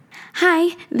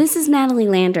Hi, this is Natalie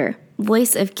Lander,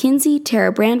 voice of Kinsey,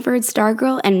 Tara Branford,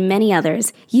 Stargirl, and many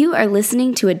others. You are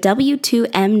listening to a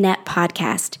W2Mnet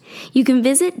podcast. You can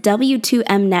visit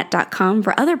W2Mnet.com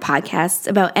for other podcasts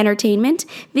about entertainment,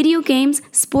 video games,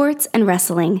 sports, and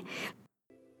wrestling.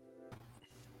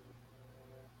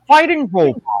 Fighting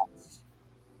robots.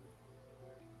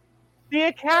 The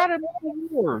Academy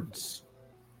Awards.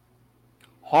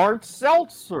 Hard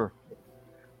seltzer.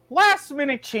 Last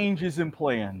minute changes in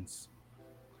plans.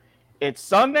 It's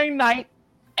Sunday night,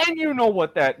 and you know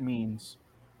what that means.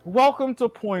 Welcome to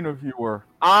Point of Viewer.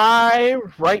 I,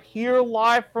 right here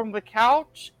live from the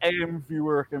couch, am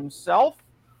Viewer himself.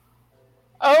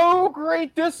 Oh,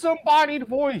 great disembodied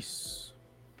voice.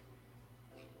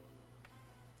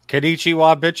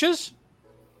 Konnichiwa, bitches?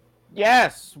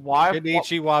 Yes, why?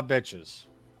 Konnichiwa, bitches.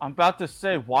 I'm about to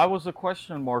say, why was a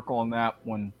question mark on that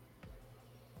one?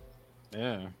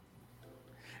 Yeah.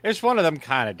 It's one of them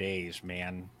kind of days,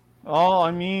 man. Oh, I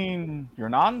mean, you're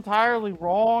not entirely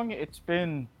wrong. It's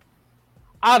been,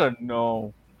 I don't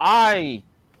know.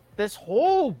 This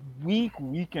whole week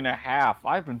and a half,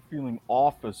 I've been feeling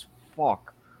off as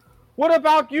fuck. What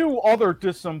about you, other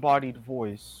disembodied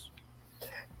voice?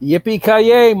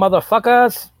 Yippee-ki-yay,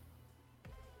 motherfuckers!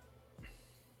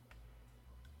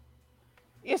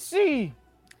 You see,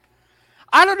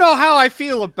 I don't know how I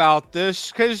feel about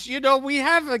this because we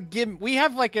have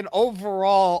like an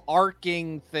overall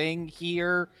arcing thing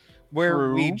here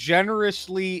where we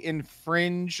generously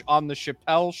infringe on the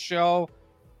Chappelle Show,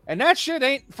 and that shit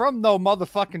ain't from no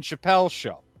motherfucking Chappelle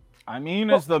Show. I mean,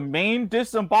 as the main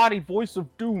disembodied voice of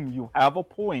doom, you have a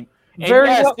point.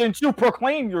 And since you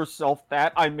proclaim yourself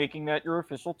that, I'm making that your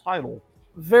official title.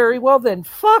 Very well then.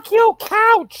 Fuck you,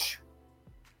 couch!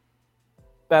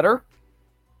 Better?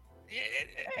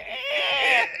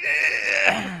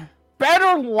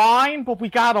 Better line, but we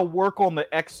gotta work on the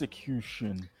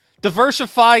execution.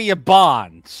 Diversify your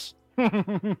bonds.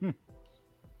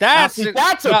 That's a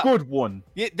good one.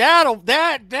 Yeah,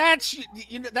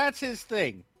 that's his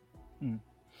thing. You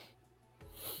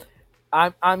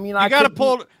gotta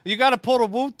pull the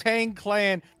Wu-Tang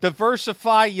Clan,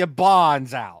 diversify your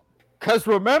bonds out. Cause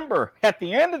remember, at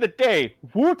the end of the day,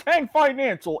 Wu-Tang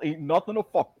Financial ain't nothing to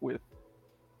fuck with.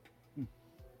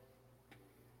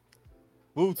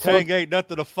 Wu-Tang ain't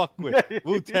nothing to fuck with.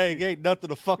 Wu-Tang ain't nothing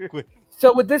to fuck with.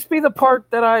 So would this be the part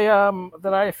that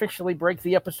I officially break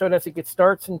the episode as it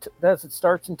starts and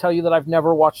tell you that I've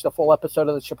never watched a full episode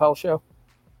of the Chappelle Show?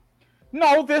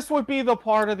 No, this would be the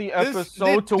part of the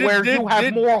episode where you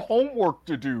have more homework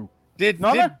to do.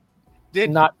 Not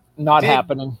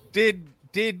happening. Did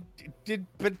this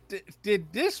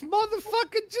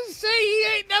motherfucker just say he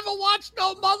ain't never watched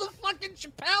no motherfucking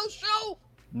Chappelle Show?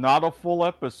 Not a full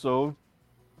episode.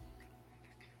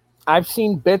 I've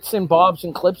seen bits and bobs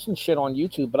and clips and shit on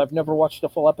YouTube, but I've never watched a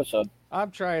full episode. I'm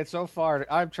trying so hard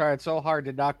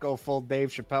to not go full Dave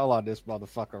Chappelle on this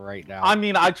motherfucker right now. I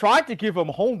mean, I tried to give him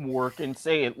homework and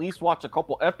say at least watch a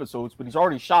couple episodes, but he's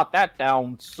already shot that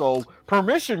down, so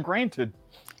permission granted.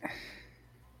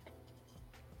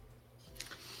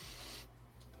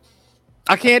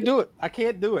 I can't do it. I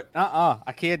can't do it.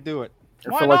 I can't do it.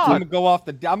 Why not? I'm gonna go off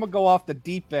the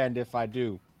deep end if I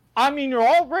do. I mean, you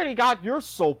already got your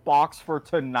soapbox for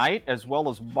tonight as well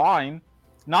as mine.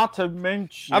 Not to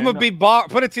mention, I'm gonna be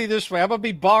put it to you this way: I'm gonna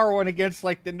be borrowing against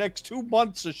like the next 2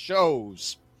 months of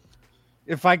shows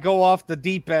if I go off the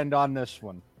deep end on this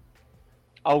one.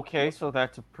 Okay, so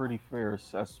that's a pretty fair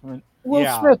assessment.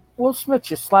 Will Smith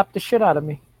just slapped the shit out of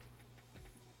me.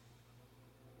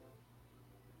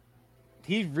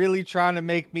 He's really trying to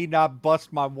make me not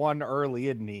bust my one early,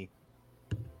 isn't he?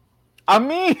 I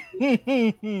mean, if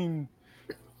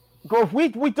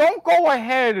we don't go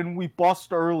ahead and we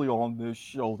bust early on this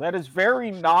show, that is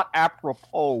very not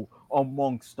apropos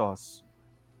amongst us.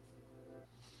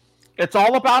 It's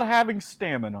all about having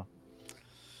stamina.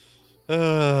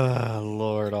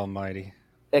 Lord almighty.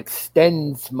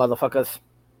 Extends, motherfuckers.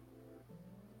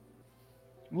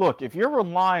 Look, if you're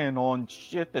relying on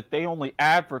shit that they only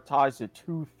advertise at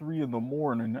 2, 3 in the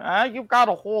morning, you've got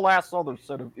a whole ass other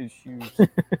set of issues.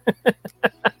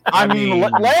 I mean,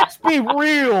 let's be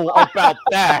real about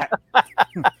that.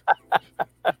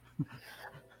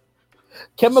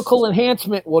 Chemical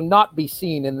enhancement will not be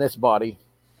seen in this body.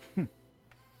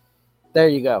 There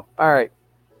you go. All right.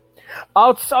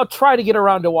 I'll try to get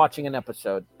around to watching an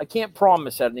episode. I can't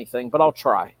promise anything, but I'll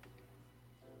try.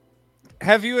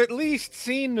 Have you at least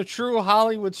seen the True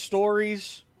Hollywood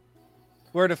Stories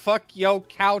where the fuck yo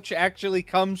couch actually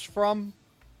comes from?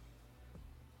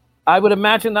 I would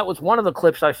imagine that was one of the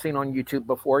clips I've seen on YouTube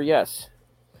before, yes.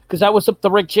 Because that was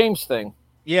the Rick James thing.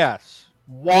 Yes.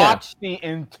 Watch the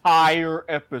entire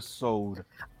episode.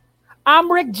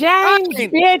 I'm Rick James,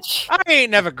 bitch. I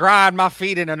ain't never grind my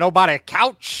feet into nobody's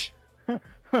couch.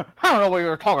 I don't know what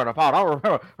you're talking about. I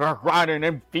remember grinding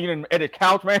and feeding Eddie's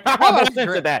couch, man. I have no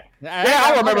sense of that. Yeah,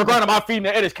 I remember grinding my feet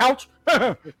into Eddie's couch.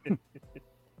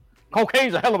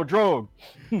 Cocaine's a hell of a drug.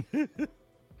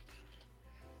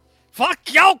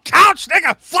 Fuck your couch,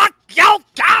 nigga. Fuck your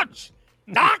couch.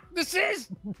 Darknesses.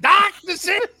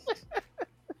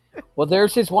 Well,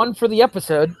 there's his one for the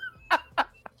episode.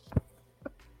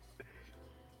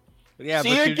 Yeah,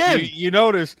 See but again. you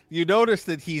notice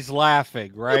that he's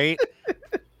laughing, right?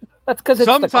 That's because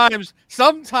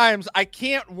sometimes I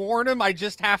can't warn him. I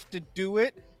just have to do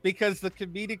it because the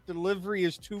comedic delivery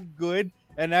is too good,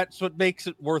 and that's what makes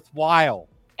it worthwhile.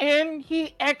 And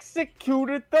he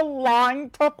executed the line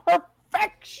to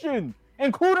perfection,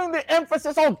 including the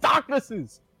emphasis on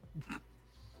darknesses.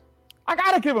 I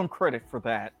gotta give him credit for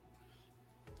that.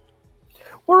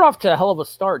 We're off to a hell of a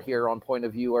start here on Point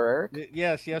of View, Eric.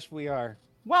 Yes, we are.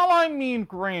 Well, I mean,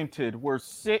 granted, we're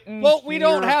sitting. Well, here. we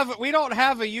don't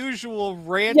have a usual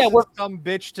rant. Yeah, we're some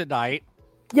bitch tonight.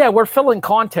 Yeah, we're filling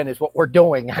content is what we're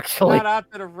doing, actually. Not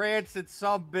out to the rants at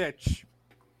some bitch.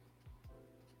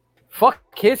 Fuck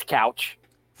his couch.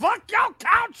 Fuck your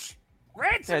couch.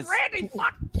 Rants and Randy,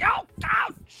 fuck your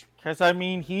couch. Because, I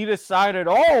mean, he decided,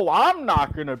 I'm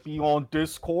not going to be on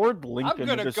Discord. Link in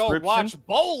the description. I'm going to go watch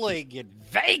bowling in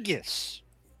Vegas.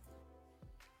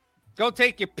 Go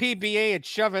take your PBA and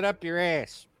shove it up your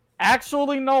ass.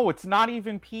 Actually, no, it's not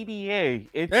even PBA.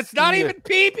 It's not even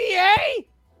PBA?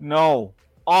 No.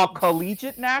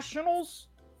 Collegiate Nationals?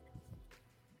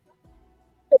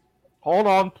 Hold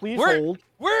on, please hold.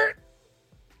 We're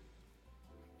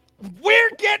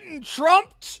getting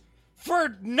trumped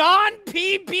for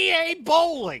non-PBA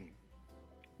bowling.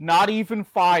 Not even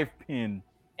 5-pin.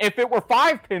 If it were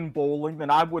 5-pin bowling, then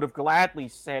I would have gladly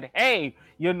said, hey,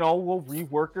 we'll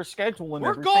rework your schedule and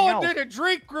everything else. We're going to the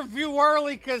drink review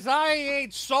early because I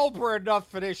ain't sober enough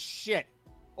for this shit.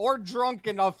 Or drunk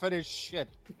enough for this shit.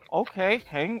 Okay,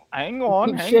 hang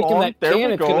on. There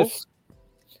we go.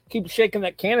 Keep shaking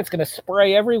that can. It's going to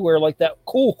spray everywhere like that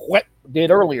Cool Whip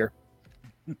did earlier.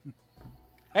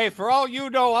 Hey, for all you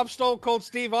know, I'm Stone Cold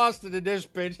Steve Austin in this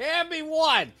bitch. Hand me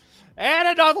one. And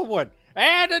another one.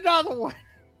 And another one.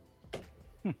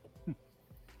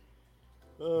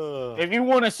 If you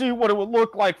want to see what it would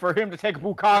look like for him to take a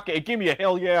bukkake, give me a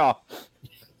hell yeah.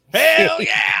 Hell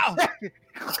yeah!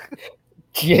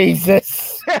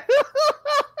 Jesus.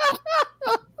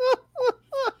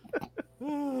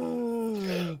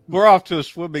 We're off to a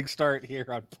swimming start here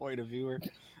on Point of Viewer.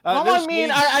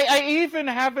 I even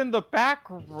have in the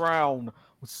background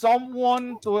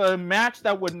someone to a match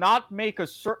that would not make a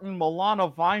certain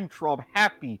Milana Weintraub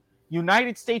happy.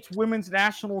 United States Women's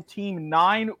National Team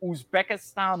 9,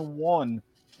 Uzbekistan 1.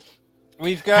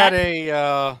 We've got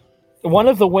one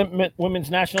of the women's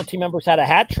national team members had a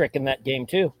hat trick in that game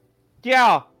too.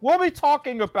 Yeah, we'll be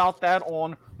talking about that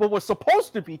on what was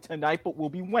supposed to be tonight, but will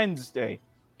be Wednesday.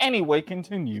 Anyway,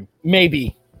 continue.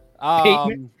 Maybe.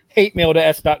 Hate mail to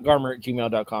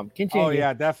s.garmer@gmail.com. Continue. Oh,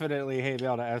 yeah, definitely hate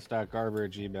mail to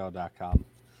s.garmer@gmail.com.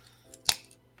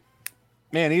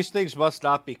 Man, these things must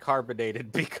not be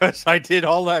carbonated because I did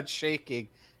all that shaking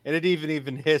and it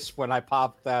even hissed when I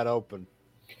popped that open.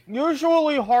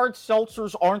 Usually hard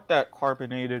seltzers aren't that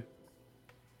carbonated.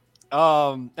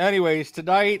 Anyways,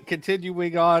 tonight,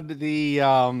 continuing on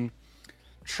the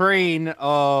train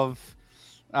of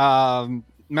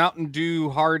Mountain Dew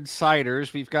hard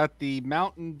ciders, we've got the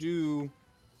Mountain Dew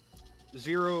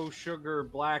Zero Sugar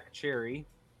Black Cherry.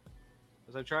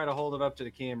 As I try to hold it up to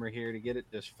the camera here to get it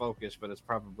this focus, but it's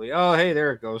probably... Oh, hey,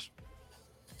 there it goes.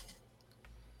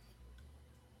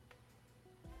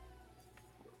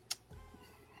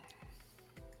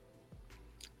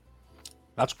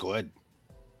 That's good.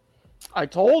 I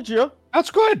told you.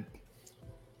 That's good.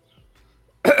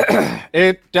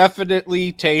 It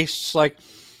definitely tastes like...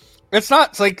 It's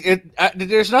not like...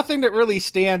 there's nothing that really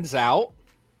stands out.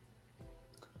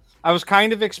 I was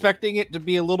kind of expecting it to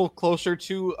be a little closer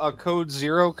to a Code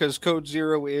Zero, because Code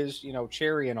Zero is,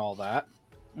 cherry and all that.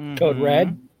 Mm-hmm. Code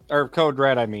Red? Or Code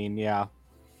Red, I mean, yeah.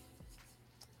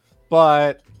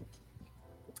 But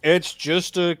it's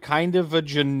just a kind of a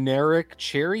generic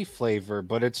cherry flavor,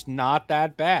 but it's not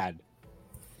that bad.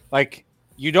 Like,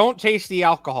 you don't taste the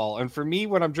alcohol. And for me,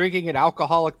 when I'm drinking an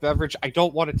alcoholic beverage, I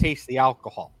don't want to taste the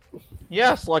alcohol.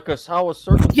 Yes, like how a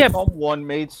certain someone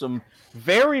made some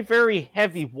very, very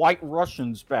heavy White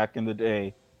Russians back in the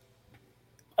day.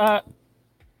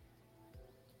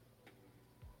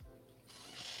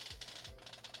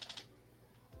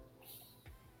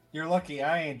 You're lucky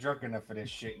I ain't drunk enough for this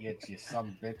shit yet, you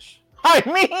son of a bitch. I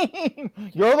mean,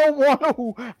 you're the one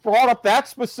who brought up that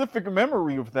specific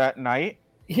memory of that night.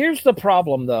 Here's the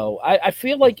problem, though. I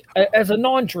feel like as a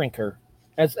non-drinker,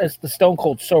 as the Stone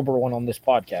Cold sober one on this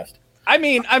podcast. I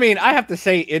mean, I have to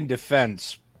say in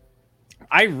defense,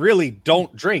 I really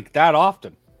don't drink that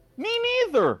often. Me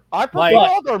neither. I prefer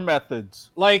other methods.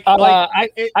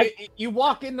 You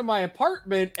walk into my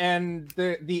apartment and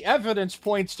the evidence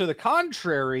points to the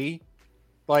contrary,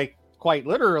 like quite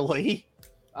literally.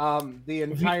 The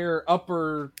entire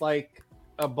upper, like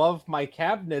above my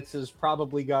cabinets has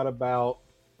probably got about,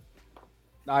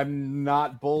 I'm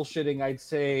not bullshitting, I'd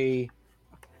say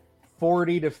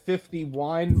 40 to 50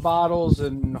 wine bottles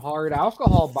and hard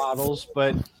alcohol bottles,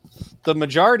 but the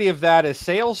majority of that is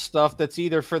sales stuff that's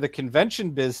either for the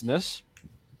convention business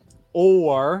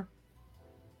or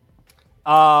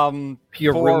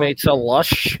your roommate's a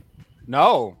lush.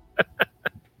 No.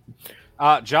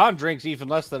 John drinks even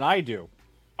less than I do.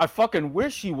 I fucking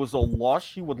wish he was a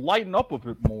lush. He would lighten up a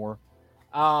bit more.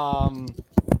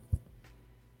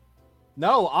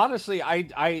 No, honestly,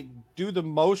 I do the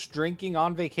most drinking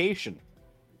on vacation.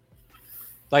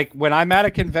 Like, when I'm at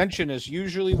a convention is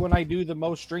usually when I do the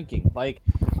most drinking. Like,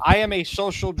 I am a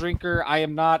social drinker. I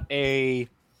am not a,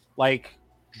 like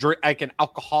an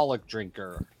alcoholic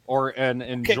drinker or an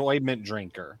enjoyment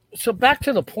drinker. So back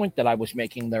to the point that I was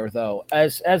making there, though,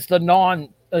 as the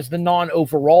non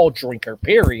overall drinker,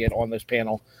 period, on this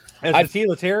panel. As a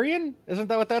teetotarian? Isn't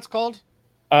that what that's called?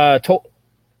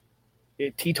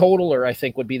 Teetotaler, I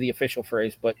think, would be the official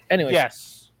phrase. But anyway,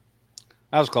 yes,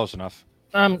 that was close enough.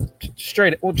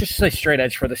 We'll just say straight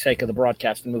edge for the sake of the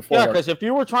broadcast and move forward. Yeah, because if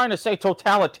you were trying to say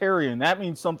totalitarian, that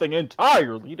means something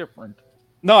entirely different.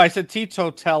 No, I said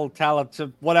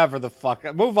whatever the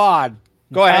fuck. Move on.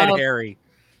 Go ahead, Harry.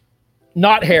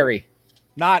 Not Harry.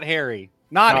 Not Harry.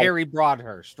 Not Harry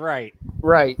Broadhurst. Right.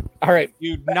 Right. All right.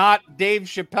 You not Dave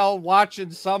Chappelle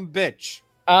watching some bitch.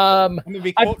 I'm going to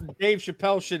be quoting Dave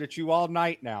Chappelle shit at you all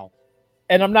night now.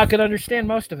 And I'm not going to understand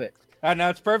most of it. And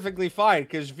that's perfectly fine,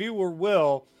 because viewer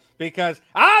will, because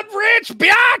I'm rich,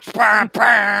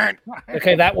 bitch.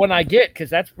 Okay, that one I get, because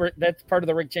that's part of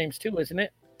the Rick James too, isn't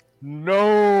it?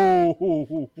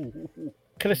 No.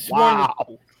 Could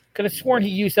have sworn he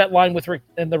used that line with Rick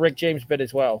in the Rick James bit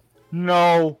as well.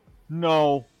 No.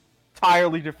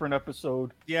 Entirely different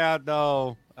episode. Yeah,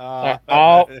 no.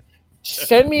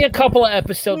 Send me a couple of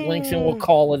episode links and we'll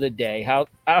call it a day. How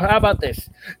about this?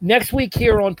 Next week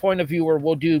here on Point of Viewer,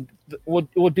 we'll do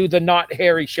the Not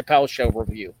Harry Chappelle Show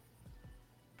review.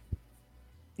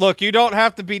 Look, you don't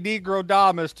have to be Negro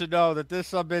Damas to know that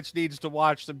this bitch needs to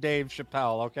watch some Dave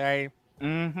Chappelle, okay?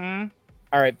 Mm-hmm.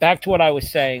 All right, back to what I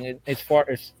was saying as far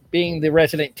as being the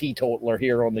resident teetotaler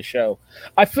here on the show.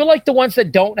 I feel like the ones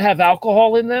that don't have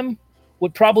alcohol in them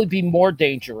would probably be more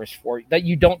dangerous for you. That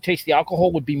you don't taste the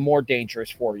alcohol would be more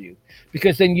dangerous for you,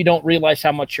 because then you don't realize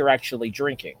how much you're actually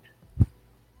drinking.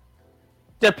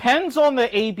 Depends on the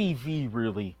ABV,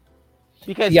 really.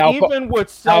 Because even with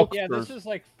seltzers... Yeah, this is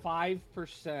like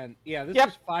 5%. Yeah, this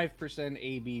is 5%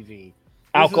 ABV.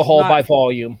 Alcohol by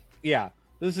volume. Yeah,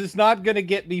 this is not going to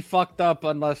get me fucked up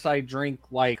unless I drink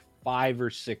like 5 or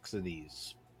 6 of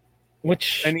these.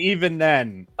 And even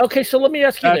then... Okay, so let me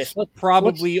ask you this.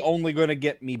 Probably only going to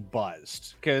get me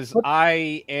buzzed, because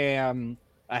I am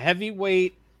a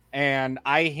heavyweight and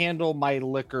I handle my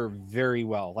liquor very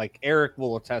well. Like, Eric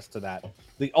will attest to that.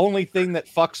 The only thing that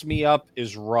fucks me up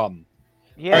is rum.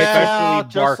 Yeah,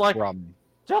 especially dark rum.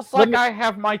 Just like I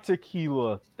have my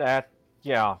tequila. But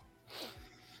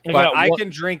I can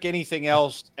drink anything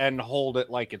else and hold it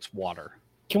like it's water.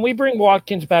 Can we bring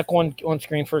Watkins back on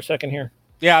screen for a second here?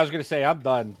 Yeah, I was going to say, I'm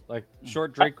done. Like,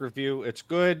 short drink review. It's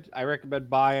good. I recommend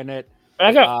buying it.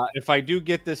 If I do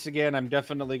get this again, I'm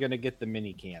definitely going to get the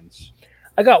mini cans.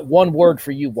 I got one word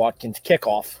for you, Watkins.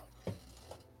 Kickoff.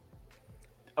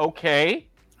 Okay.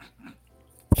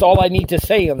 That's all I need to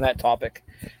say on that topic.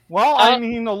 Well, I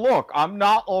mean, look, I'm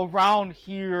not around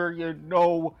here,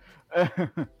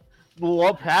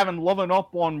 loving up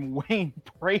on Wayne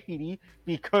Brady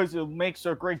because it makes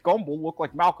a great gumble look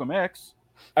like Malcolm X.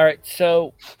 All right,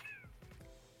 so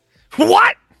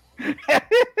what?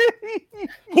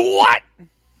 What?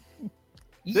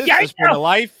 This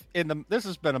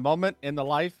has been a moment in the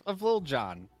life of Lil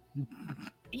Jon.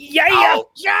 Yeah.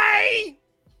 Okay.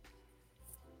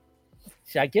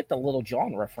 See, I get the Little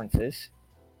John references.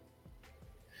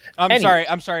 I'm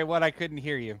sorry. What? I couldn't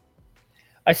hear you.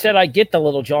 I said I get the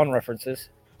Little John references.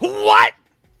 What?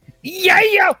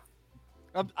 Yeah.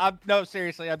 No,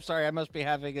 seriously. I'm sorry. I must be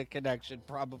having a connection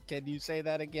problem. Can you say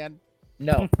that again?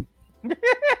 No.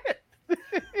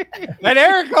 And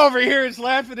Eric over here is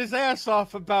laughing his ass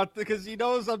off because he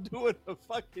knows I'm doing a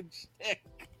fucking shtick.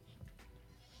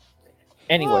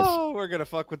 Anyways, we're gonna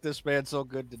fuck with this man so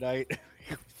good tonight.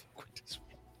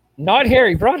 not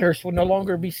Harry Broadhurst will no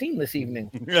longer be seen this evening.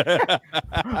 Well,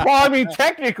 I mean,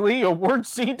 technically, you weren't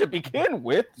seen to begin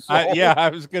with. So. I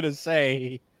was gonna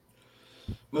say.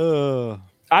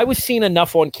 I was seen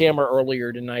enough on camera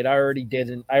earlier tonight. I already did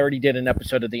an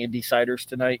episode of the Indie-Siders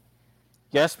tonight.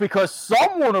 Yes, because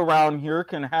someone around here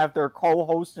can have their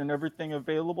co-host and everything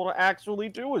available to actually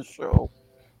do a show.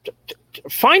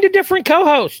 Find a different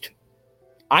co-host.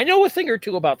 I know a thing or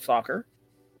two about soccer.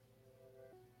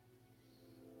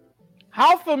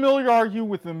 How familiar are you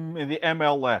with the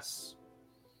MLS?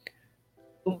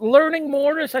 Learning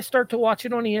more as I start to watch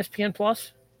it on ESPN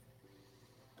Plus.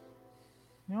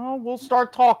 No, we'll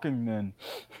start talking then.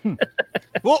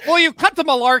 Will you cut the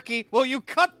malarkey? Will you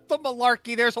cut the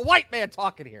malarkey? There's a white man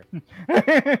talking here.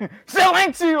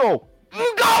 Silencio!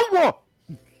 Ugawa!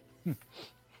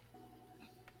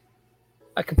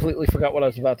 I completely forgot what I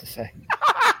was about to say.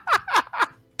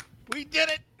 We did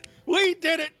it! We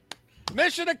did it!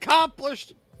 Mission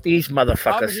accomplished. These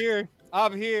motherfuckers.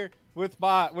 I'm here with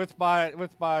my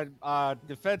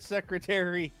defense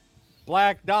secretary,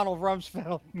 Black Donald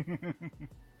Rumsfeld.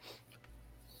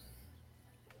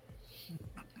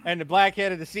 And the black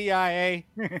head of the CIA.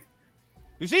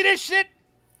 You see this shit?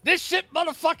 This shit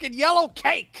motherfucking yellow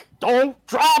cake. Don't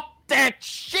drop that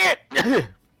shit!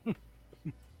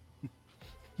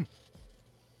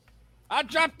 I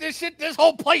drop this shit, this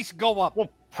whole place go up.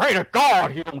 Well, pray to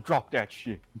God he don't drop that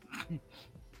shit.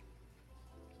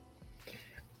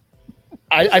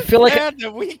 I feel like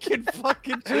that we can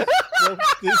fucking just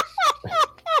this.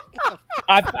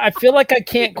 I feel like I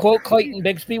can't quote Clayton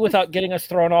Bigsby without getting us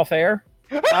thrown off air.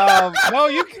 No,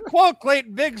 you can quote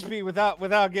Clayton Bigsby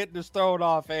without getting us thrown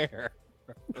off air.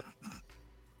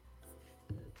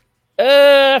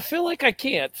 I feel like I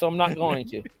can't, so I'm not going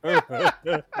to.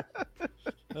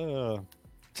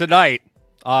 Tonight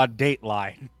on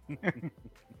Dateline.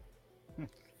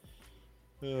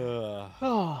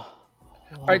 All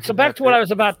right, so back to what I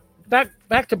was about.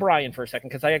 Back to Brian for a second,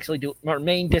 because I actually do our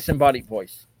main disembodied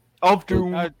voice Of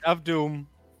Doom. Of Doom.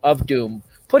 Of Doom.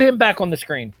 Put him back on the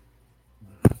screen.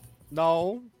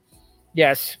 No.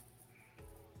 Yes.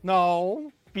 No.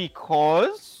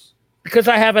 Because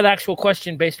I have an actual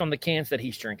question based on the cans that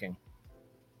he's drinking.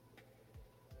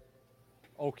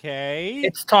 Okay.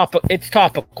 It's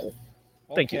topical.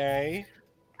 Thank you.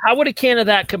 How would a can of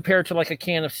that compare to like a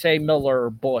can of, say, Miller or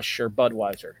Busch or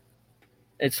Budweiser?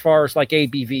 As far as like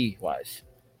ABV wise.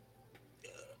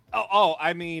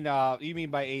 I mean, you mean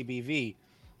by ABV?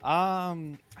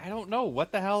 I don't know.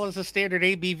 What the hell is a standard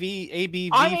ABV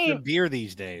for beer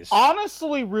these days?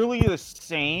 Honestly, really the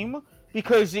same,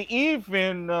 because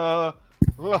even La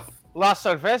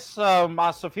Cerveza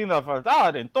Más Fina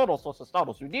Verdad in todos los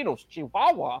Estados Unidos,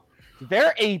 Chihuahua,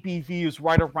 their ABV is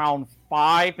right around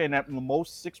 5 and at the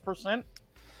most 6%.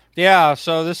 Yeah,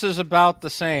 so this is about the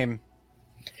same.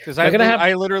 Because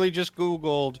I literally just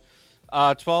Googled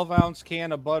 12-ounce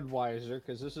can of Budweiser,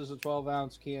 because this is a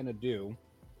 12-ounce can of Dew.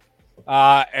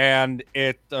 And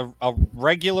it a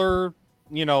regular,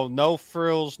 no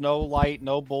frills, no light,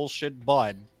 no bullshit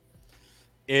Bud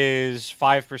is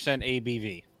 5%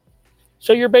 ABV.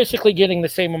 So you're basically getting the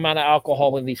same amount of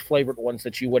alcohol in these flavored ones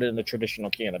that you would in a traditional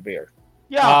can of beer.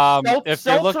 Yeah, if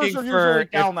you're looking for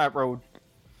down that road.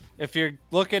 If you're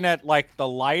looking at like the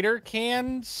lighter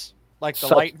cans, like the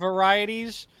light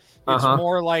varieties, it's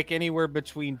more like anywhere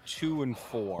between 2 and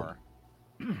 4.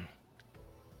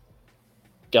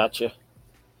 Gotcha.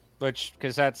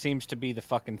 Because that seems to be the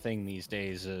fucking thing these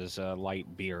days is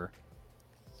light beer.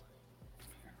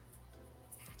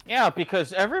 Yeah,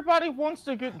 because everybody wants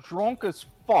to get drunk as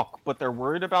fuck, but they're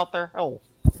worried about their health.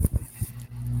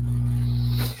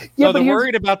 Yeah, so they're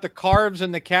worried about the carbs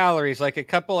and the calories, like a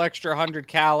couple extra 100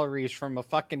 calories from a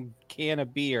fucking can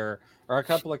of beer or a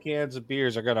couple of cans of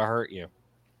beers are going to hurt you.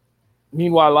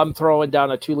 Meanwhile, I'm throwing down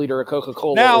a 2-liter of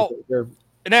Coca-Cola.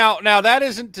 Now that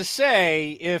isn't to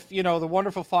say if, the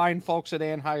wonderful fine folks at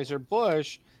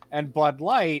Anheuser-Busch and Bud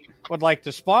Light would like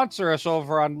to sponsor us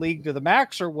over on League to the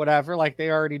Max or whatever, like they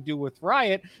already do with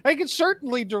Riot, they can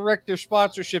certainly direct their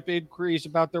sponsorship inquiries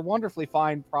about their wonderfully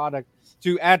fine product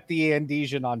to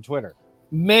 @TheAndesian on Twitter.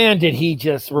 Man, did he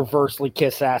just reversely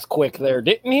kiss ass quick there,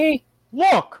 didn't he?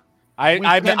 Look, I'm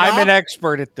an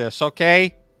expert at this,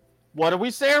 okay? What do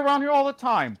we say around here all the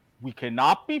time? We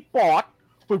cannot be bought,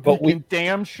 but we can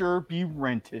damn sure be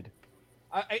rented.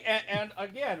 And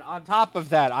again, on top of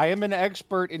that, I am an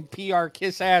expert in PR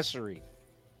kiss-assery.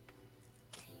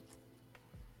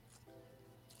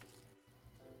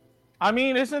 I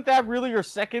mean, isn't that really your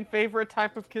second favorite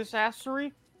type of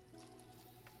kiss-assery?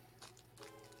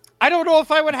 I don't know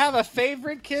if I would have a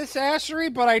favorite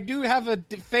kiss-assery, but I do have a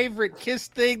favorite kiss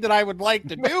thing that I would like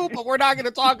to do, but we're not going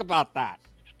to talk about that.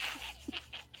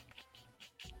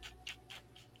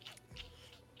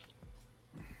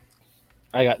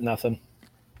 I got nothing.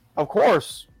 Of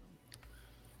course.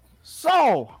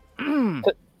 So,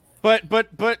 but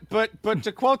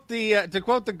to quote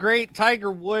the great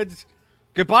Tiger Woods,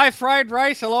 goodbye fried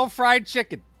rice, hello fried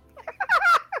chicken.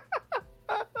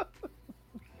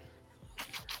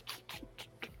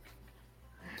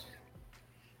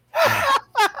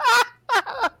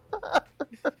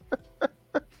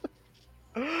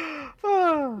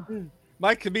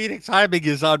 My comedic timing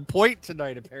is on point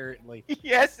tonight, apparently.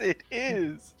 Yes, it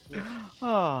is. You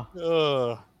sons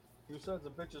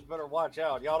of bitches better watch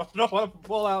out. Y'all don't know what to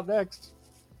pull out next.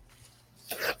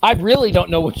 I really don't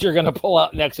know what you're going to pull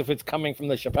out next if it's coming from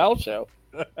the Chappelle Show.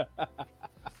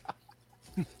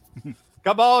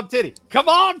 Come on, titty. Come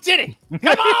on, titty.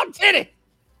 Come on, titty.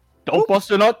 Don't bust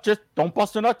a nut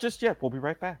just yet. We'll be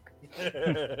right back.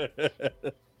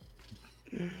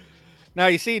 Now,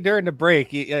 you see, during the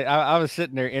break, I was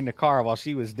sitting there in the car while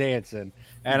she was dancing,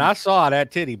 and I saw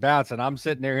that titty bouncing. I'm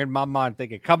sitting there in my mind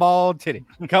thinking, come on, titty.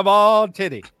 Come on,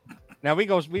 titty. Now, we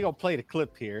gonna play the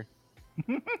clip here.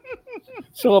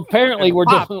 So apparently we're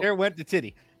doing... There went the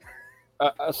titty.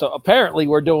 So apparently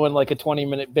we're doing like a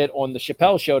 20-minute bit on the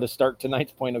Chappelle Show to start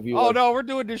tonight's point of view. Oh, no, we're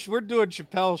doing this. We're doing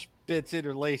Chappelle's bits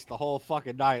interlaced the whole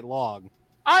fucking night long.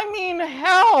 I mean,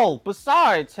 hell,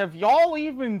 besides, have y'all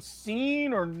even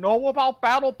seen or know about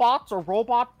battle bots or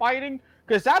robot fighting?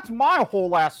 Because that's my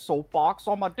whole ass soapbox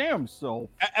on my damn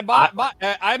self.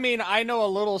 I mean, I know a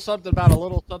little something about a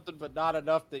little something, but not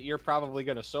enough that you're probably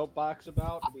going to soapbox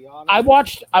about, to be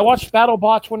honest. I watched Battle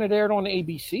Bots when it aired on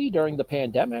ABC during the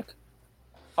pandemic.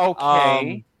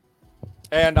 Okay.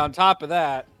 And on top of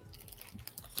that,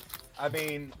 I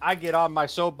mean, I get on my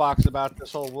soapbox about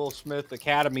this whole Will Smith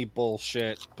Academy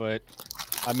bullshit, but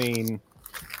I mean,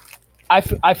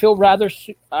 I feel rather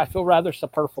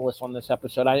superfluous on this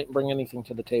episode. I didn't bring anything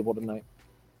to the table tonight.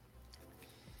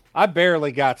 I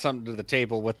barely got something to the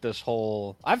table with this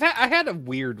whole. I had a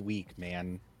weird week,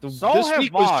 man. This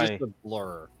week was just a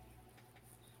blur.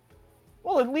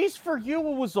 Well, at least for you,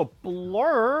 it was a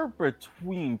blur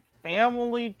between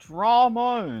family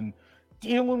drama and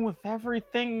dealing with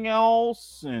everything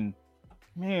else, and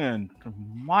man,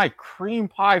 my cream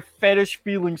pie fetish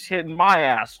feelings hitting my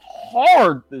ass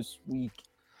hard this week.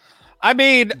 I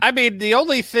mean, the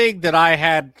only thing that I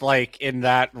had like in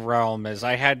that realm is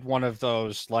I had one of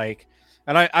those like,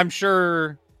 and I'm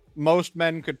sure most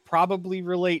men could probably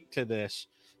relate to this.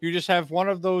 You just have one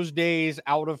of those days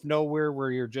out of nowhere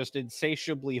where you're just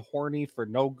insatiably horny for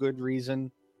no good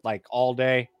reason, like all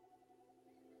day.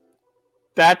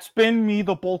 That's been me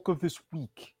the bulk of this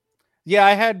week. Yeah,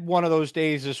 I had one of those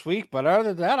days this week, but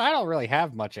other than that, I don't really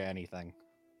have much of anything.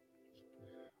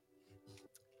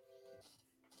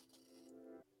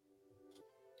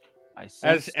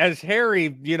 As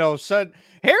Harry, said,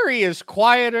 Harry is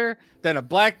quieter than a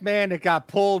black man that got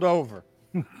pulled over.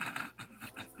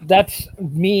 That's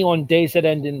me on days that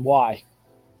end in Y.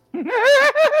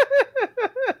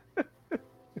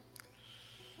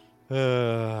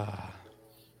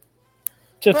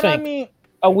 I mean,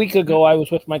 a week ago I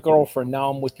was with my girlfriend.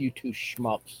 Now I'm with you two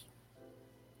schmucks.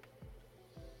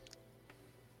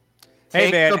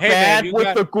 Hey man,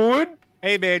 the good.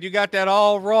 Hey man, you got that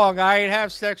all wrong. I ain't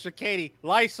have sex with Katie.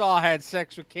 Lysol had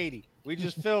sex with Katie. We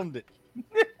just filmed it.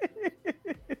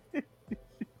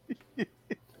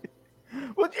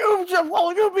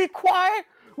 Will you be quiet?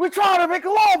 We're trying to make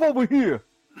love over here.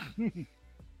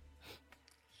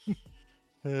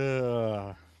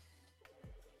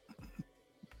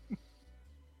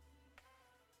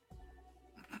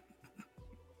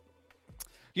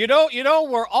 You know,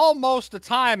 we're almost the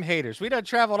time haters. We done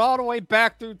traveled all the way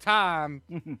back through time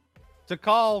to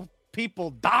call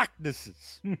people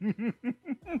darknesses.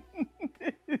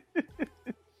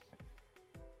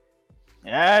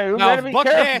 Yeah, now,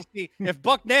 if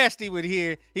Buck Nasty would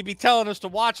hear, he'd be telling us to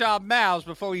watch our mouths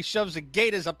before he shoves the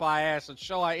gators up our ass and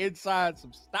show our inside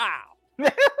some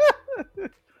style.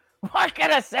 What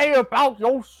can I say about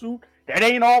your suit that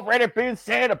ain't already been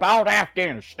said about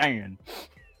Afghanistan?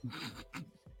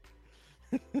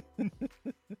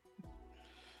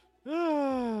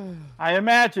 I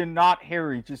imagine not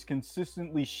Harry just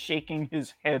consistently shaking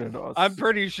his head at us. I'm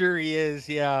pretty sure he is,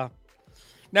 yeah.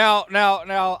 Now,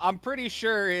 I'm pretty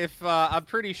sure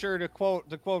to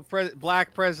quote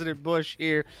Black President Bush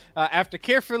here, after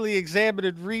carefully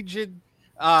examining region,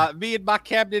 Me and my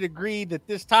cabinet agree that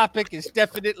this topic is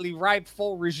definitely ripe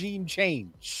for regime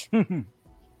change.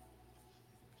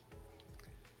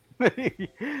 Wait,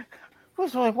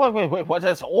 what's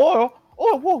this? Oil?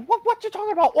 Oh, what you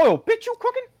talking about? Oil? Bitch, you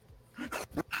cooking?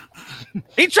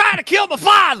 He tried to kill my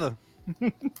father.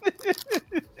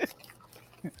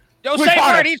 Yo, say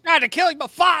word, he's trying to kill my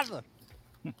father.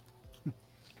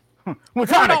 We're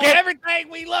trying to get everything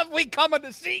we love. We coming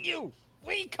to see you.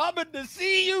 We coming to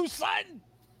see you, son.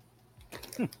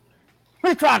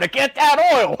 We're trying to get that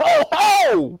oil. Ho,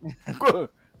 ho!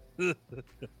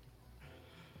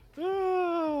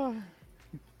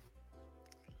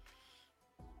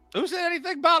 Who said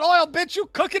anything about oil, bitch? You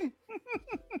cooking?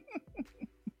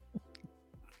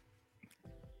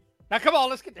 Now, come on,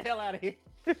 let's get the hell out of here.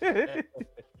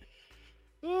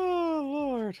 Oh,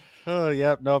 Lord. Oh,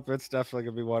 yep. Nope. It's definitely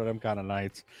going to be one of them kind of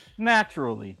nights.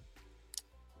 Naturally.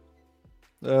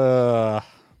 So,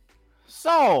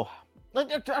 on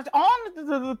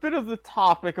the bit of the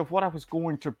topic of what I was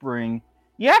going to bring,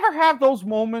 you ever have those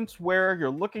moments where you're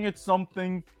looking at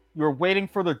something, you're waiting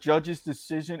for the judge's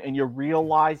decision, and you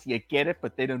realize you get it,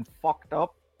 but they done fucked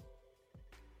up?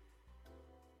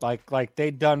 Like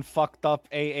they done fucked up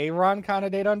Aaron kind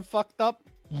of they done fucked up?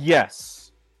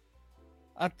 Yes.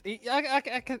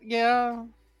 Yeah.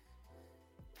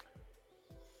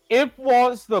 It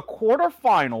was the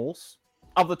quarterfinals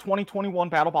of the 2021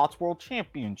 BattleBots World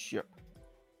Championship.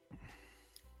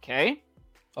 Okay?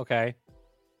 Okay.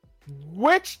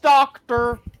 Witch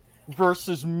Doctor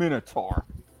versus Minotaur.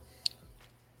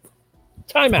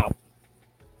 Timeout.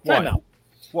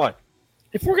 What?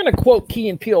 If we're going to quote Key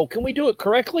and Peele, can we do it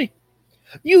correctly?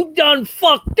 You done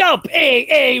fucked up,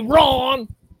 Ron.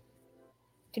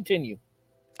 Continue.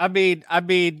 I mean,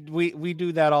 we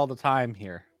do that all the time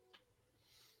here.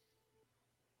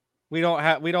 We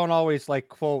don't always like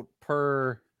quote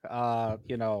per,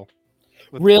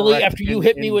 Really? After you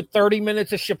hit me with 30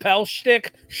 minutes of Chappelle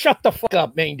shtick? Shut the fuck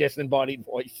up, main disembodied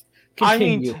voice.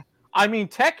 Continue. I mean,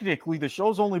 technically, the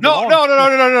show's only been on.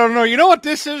 No. You know what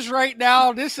this is right now?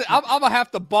 I'm gonna have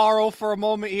to borrow for a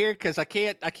moment here because I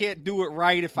can't do it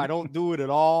right if I don't do it at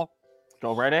all.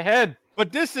 Go right ahead.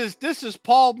 But this is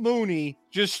Paul Mooney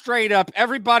just straight up.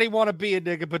 Everybody want to be a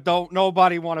nigga, but don't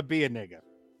nobody want to be a nigga.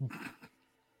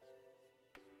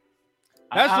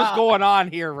 That's what's going on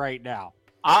here right now.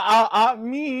 I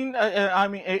mean,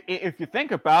 if you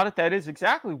think about it, that is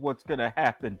exactly what's gonna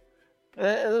happen.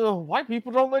 White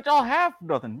people don't let y'all have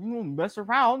nothing. You mess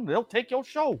around, they'll take your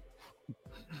show.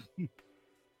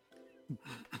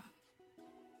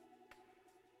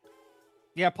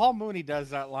 Yeah, Paul Mooney does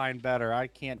that line better. I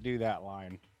can't do that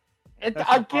line. That's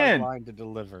again, a hard line to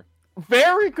deliver.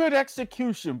 Very good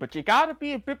execution, but you got to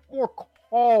be a bit more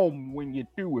calm when you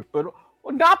do it. But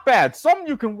not bad. Something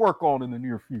you can work on in the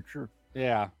near future.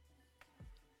 Yeah.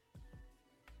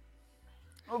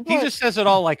 He just says it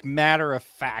all like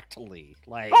matter-of-factly.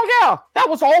 Like, oh, yeah. That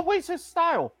was always his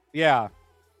style. Yeah.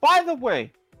 By the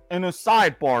way, in a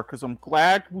sidebar, because I'm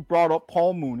glad we brought up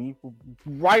Paul Mooney,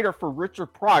 writer for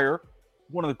Richard Pryor,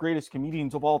 one of the greatest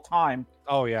comedians of all time.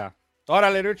 Oh, yeah.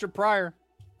 Órale, Richard Pryor.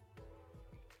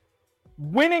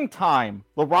 Winning Time,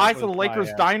 The Rise of the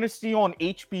Lakers Dynasty on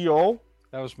HBO.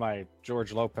 That was my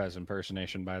George Lopez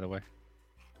impersonation, by the way.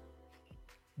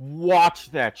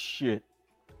 Watch that shit.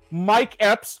 Mike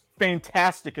Epps,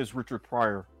 fantastic as Richard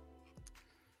Pryor.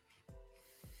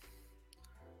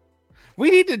 We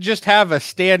need to just have a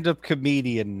stand-up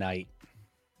comedian night.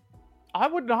 I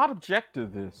would not object to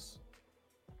this.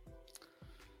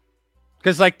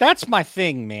 Because, like, that's my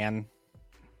thing, man.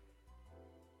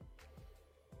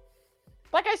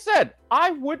 Like I said,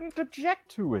 I wouldn't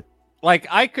object to it. Like,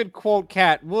 I could quote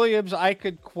Cat Williams. I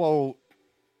could quote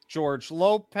George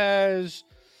Lopez,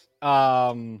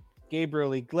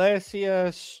 Gabriel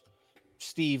Iglesias,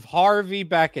 Steve Harvey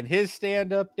back in his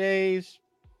stand-up days.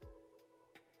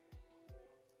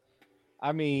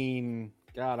 I mean,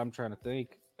 God, I'm trying to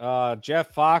think.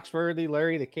 Jeff Foxworthy,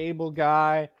 Larry the Cable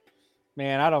Guy.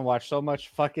 Man, I don't watch so much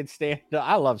fucking stand-up.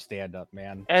 I love stand-up,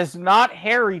 man. As Not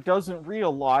Harry doesn't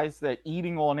realize that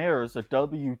Eating on Air is a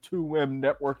W2M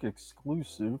network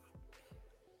exclusive.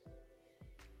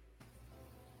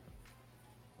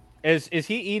 Is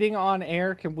he eating on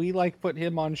air? Can we like put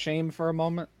him on shame for a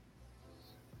moment?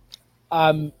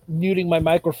 I'm muting my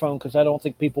microphone because I don't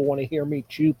think people want to hear me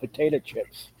chew potato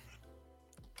chips.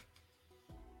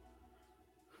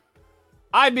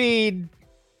 I mean,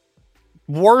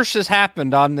 worse has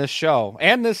happened on this show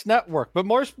and this network, but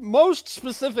most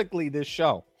specifically this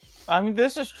show. I mean,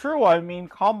 this is true. I mean,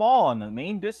 come on. The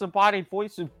main disembodied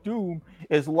voice of Doom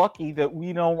is lucky that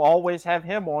we don't always have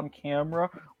him on camera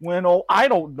when, oh, I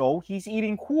don't know, he's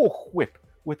eating Cool Whip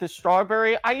with a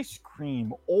strawberry ice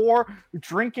cream or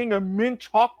drinking a mint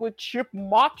chocolate chip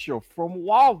matcha from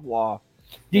Wawa.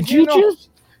 Did you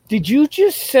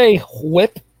just say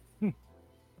whip?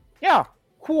 Yeah,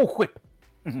 Cool Whip.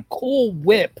 Cool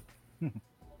Whip.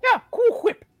 Yeah, Cool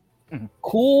Whip.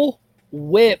 Cool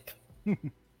Whip. You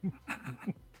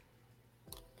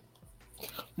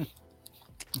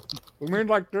mean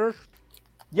like this?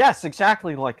 Yes,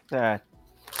 exactly like that.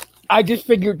 I just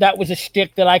figured that was a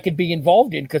stick that I could be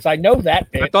involved in because I know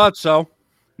that bit. I thought so.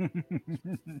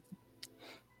 Damn,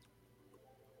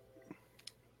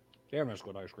 that's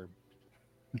good ice cream.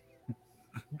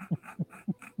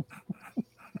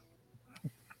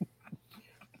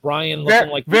 Brian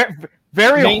looking like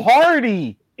very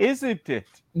hearty, isn't it?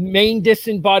 Main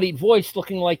disembodied voice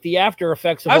looking like the after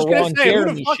effects of a Ron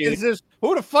Jeremy shoot.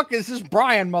 Who the fuck is this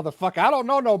Brian motherfucker? I don't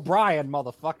know no Brian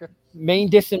motherfucker. Main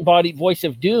disembodied voice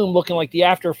of Doom looking like the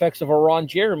after effects of a Ron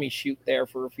Jeremy shoot there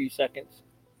for a few seconds.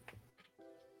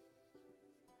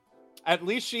 At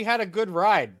least she had a good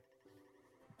ride.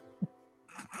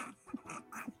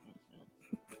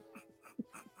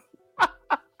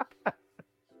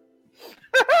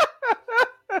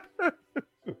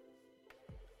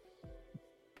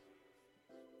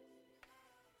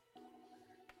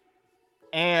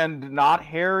 And not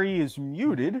Harry is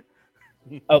muted.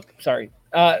 Oh, sorry.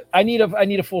 I need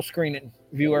a full screen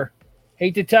viewer.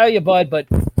 Hate to tell you, bud, but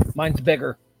mine's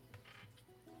bigger.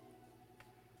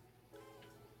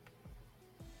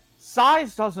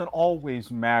 Size doesn't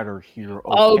always matter here. Okay?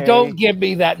 Oh, don't give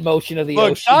me that motion of the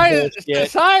ocean.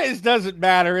 Size doesn't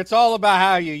matter. It's all about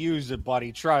how you use it,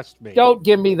 buddy. Trust me. Don't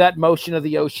give me that motion of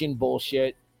the ocean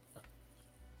bullshit.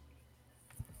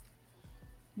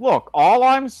 Look, all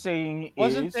I'm saying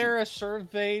Wasn't there a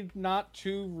survey not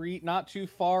too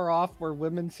far off where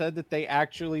women said that they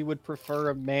actually would prefer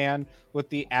a man with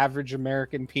the average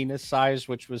American penis size,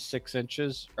 which was 6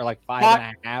 inches or like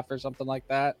 5.5 or something like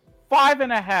that?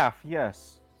 5.5,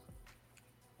 yes.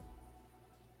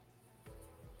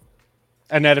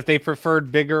 And that if they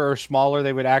preferred bigger or smaller,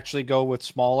 they would actually go with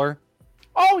smaller?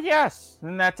 Oh, yes.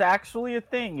 And that's actually a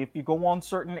thing. If you go on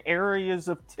certain areas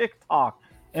of TikTok,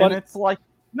 and it's like,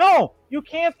 no, you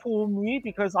can't fool me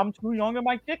because I'm too young and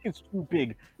my dick is too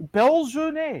big. Belle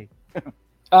journée.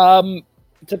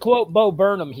 To quote Bo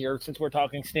Burnham here, since we're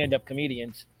talking stand-up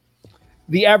comedians,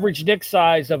 the average dick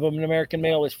size of an American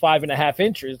male is 5.5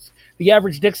 inches. The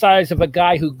average dick size of a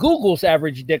guy who Googles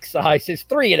average dick size is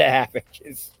 3.5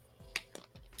 inches.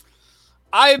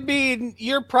 I mean,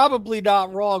 you're probably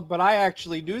not wrong, but I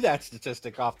actually knew that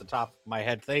statistic off the top of my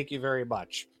head. Thank you very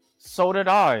much. So did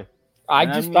I. I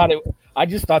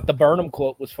just thought the Burnham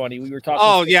quote was funny. We were talking.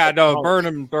 Oh yeah, no,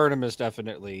 Burnham is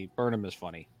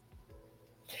funny.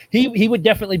 He would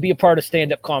definitely be a part of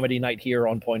stand-up comedy night here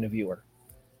on Point of Viewer.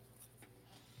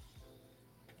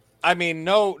 I mean,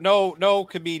 no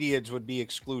comedians would be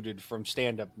excluded from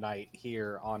stand-up night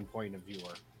here on Point of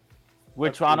Viewer.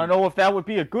 Which I don't know if that would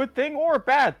be a good thing or a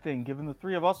bad thing, given the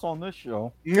three of us on this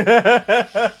show.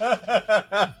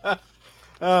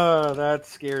 Oh, that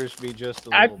scares me just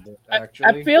a little bit, actually.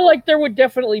 I feel like there would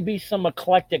definitely be some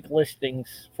eclectic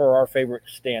listings for our favorite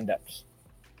stand-ups.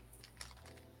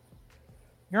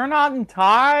 You're not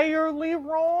entirely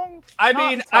wrong. I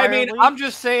mean, I'm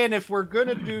just saying, if we're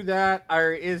gonna do that,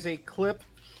 there is a clip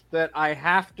that I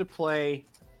have to play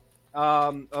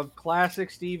of classic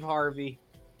Steve Harvey,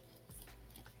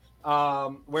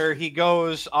 where he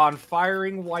goes on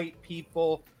firing white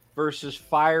people versus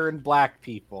firing black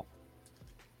people.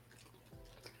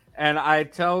 And I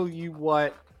tell you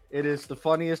what, it is the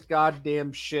funniest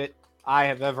goddamn shit I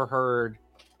have ever heard.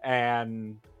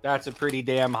 And that's a pretty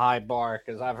damn high bar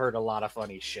because I've heard a lot of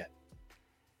funny shit.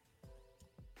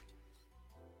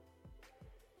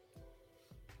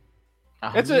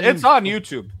 It's on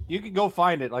YouTube. You can go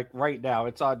find it like right now.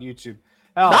 It's on YouTube.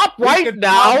 Hell, not right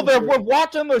now. They're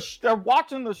watching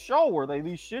the show where they at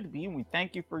least should be, and we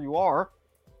thank you for you are.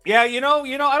 Yeah, you know,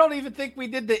 I don't even think we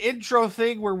did the intro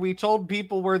thing where we told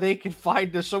people where they can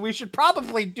find us, so we should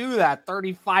probably do that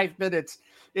 35 minutes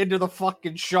into the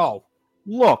fucking show.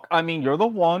 Look, I mean, you're the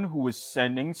one who is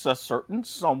sending a certain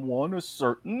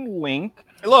link.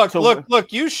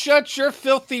 Look, you shut your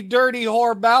filthy, dirty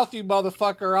whore mouth, you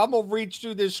motherfucker. I'm gonna reach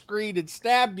through this screen and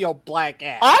stab your black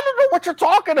ass. I don't know what you're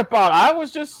talking about. I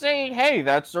was just saying, hey,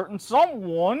 that certain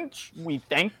someone, we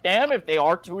thank them if they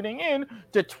are tuning in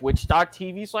to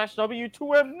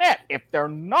twitch.tv/W2Mnet. If they're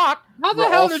not... How the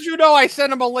hell did you know I sent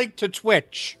them a link to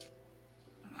Twitch?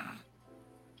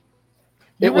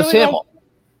 It was him.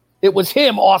 It was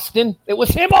him, Austin. It was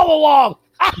him all along.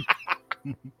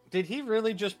 Did he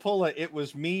really just pull a "it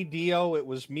was me, Dio, it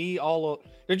was me all"?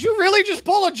 Did you really just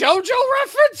pull a JoJo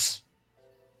reference?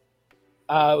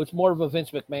 It was more of a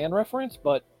Vince McMahon reference,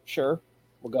 but sure,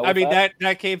 we'll go.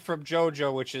 That came from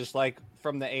JoJo, which is like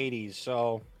from the '80s.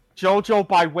 So JoJo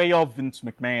by way of Vince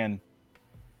McMahon.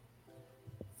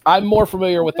 I'm more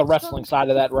familiar with the wrestling side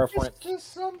of that reference. This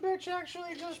some bitch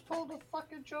actually just pulled a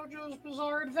fucking JoJo's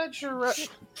Bizarre Adventure.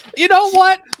 You know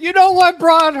what? You know what,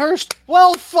 Broadhurst?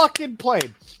 Well fucking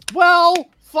played. Well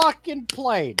fucking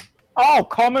played. Oh,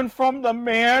 coming from the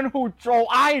man who, Joe,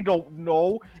 I don't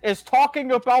know, is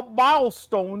talking about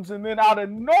milestones and then out of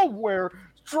nowhere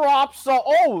drops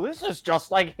this is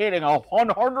just like hitting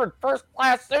 100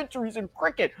 first-class centuries in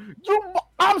cricket.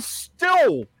 I'm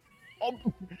still...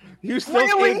 You still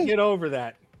can't get over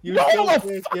that.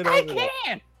 I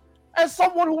can't. As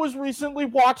someone who has recently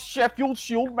watched Sheffield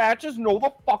Shield matches, no,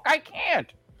 the fuck I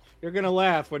can't. You're gonna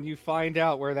laugh when you find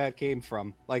out where that came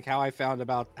from, like how I found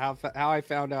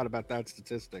out about that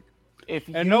statistic.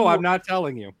 No, I'm not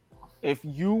telling you. If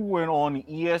you went on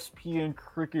ESPN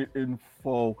Cricket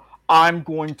Info, I'm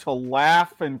going to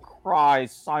laugh and cry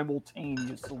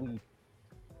simultaneously.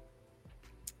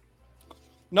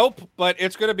 Nope, but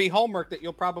it's going to be homework that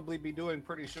you'll probably be doing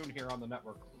pretty soon here on the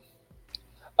network.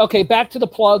 Okay, back to the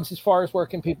plugs as far as where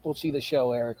can people see the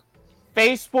show, Eric?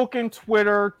 Facebook and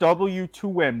Twitter,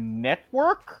 W2M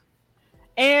Network,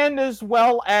 and as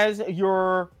well as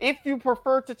if you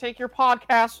prefer to take your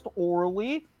podcast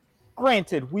orally,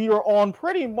 granted, we are on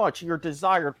pretty much your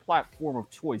desired platform of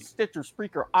choice, Stitcher,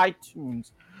 Spreaker,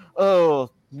 iTunes,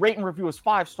 rate and review us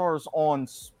 5 stars on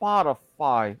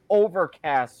Spotify,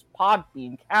 Overcast,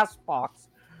 Podbean, Castbox,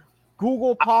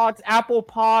 Google Pods, Apple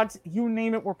Pods, you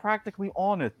name it, we're practically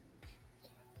on it.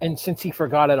 And since he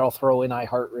forgot it, I'll throw in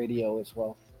iHeartRadio as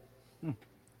well. I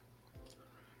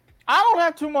don't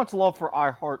have too much love for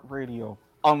iHeartRadio,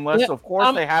 unless, of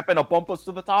course, they happen to bump us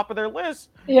to the top of their list.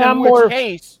 Yeah, I'm more of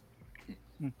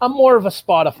a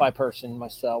Spotify person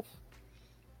myself.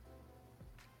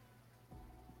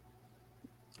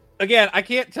 Again, I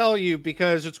can't tell you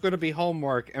because it's going to be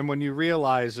homework, and when you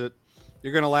realize it,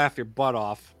 you're going to laugh your butt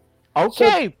off.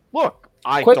 Okay, look,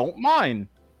 I don't mind.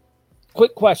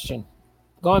 Quick question.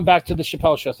 Going back to the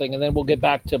Chappelle Show thing, and then we'll get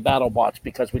back to BattleBots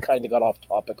because we kind of got off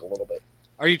topic a little bit.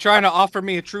 Are you trying to offer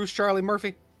me a truce, Charlie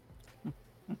Murphy?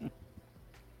 I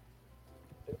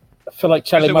feel like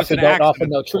Charlie Murphy don't offer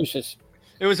no truces.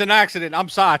 It was an accident. I'm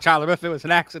sorry, Charlie Murphy. It was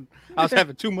an accident. I was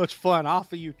having too much fun. I'll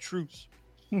offer you truce.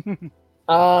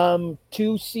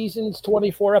 2 seasons,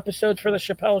 24 episodes for the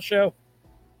Chappelle Show.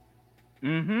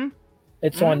 Mm-hmm.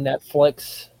 It's on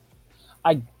Netflix.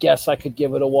 I guess I could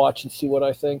give it a watch and see what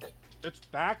I think. It's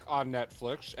back on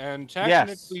Netflix, and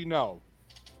technically, no.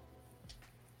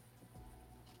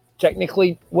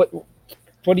 Technically, what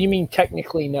do you mean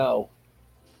technically no?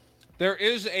 There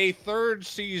is a 3rd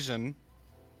season,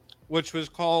 which was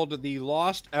called The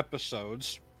Lost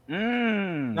Episodes.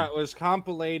 That was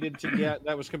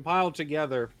compiled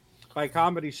together by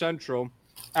Comedy Central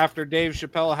after Dave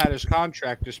Chappelle had his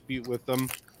contract dispute with them.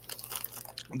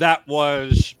 That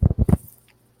was,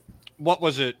 what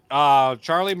was it?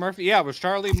 Charlie Murphy? Yeah, it was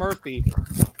Charlie Murphy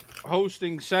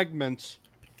hosting segments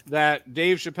that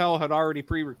Dave Chappelle had already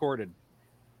pre-recorded.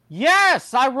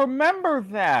 Yes, I remember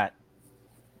that.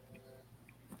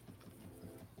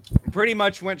 Pretty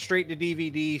much went straight to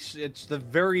DVD. It's the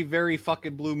very, very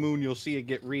fucking blue moon you'll see it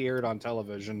get re-aired on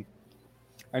television.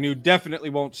 And you definitely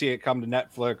won't see it come to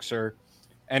Netflix or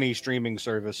any streaming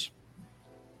service.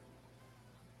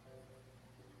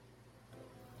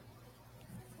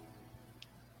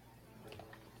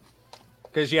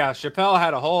 Because, yeah, Chappelle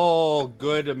had a whole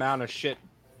good amount of shit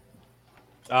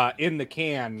in the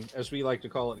can, as we like to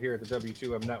call it here at the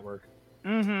W2M Network.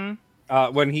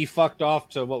 Mm-hmm. When he fucked off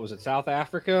to, what was it, South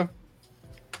Africa?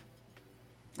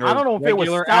 I don't know if it was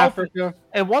South Africa.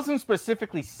 It wasn't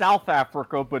specifically South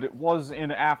Africa, but it was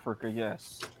in Africa,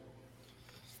 yes.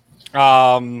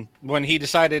 When he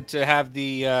decided to have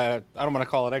the, I don't want to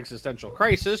call it existential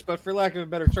crisis, but for lack of a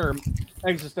better term,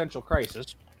 existential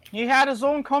crisis. He had his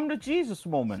own come to Jesus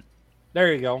moment.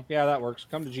 There you go. Yeah, that works.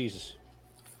 Come to Jesus.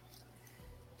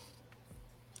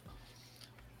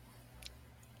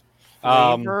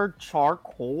 Flavored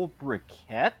charcoal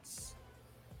briquettes?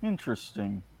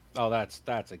 Interesting. Oh, that's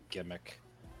a gimmick.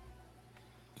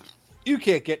 You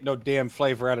can't get no damn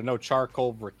flavor out of no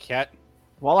charcoal briquette.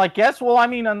 Well, I guess,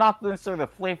 not necessarily the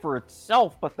flavor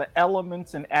itself, but the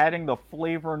elements and adding the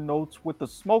flavor notes with the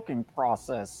smoking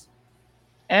process.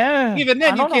 Even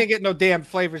then, you can't get no damn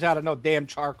flavors out of no damn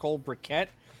charcoal briquette.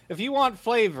 If you want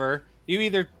flavor, You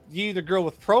either grill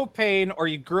with propane or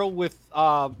you grill with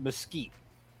mesquite.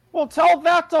 Well, tell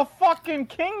that to fucking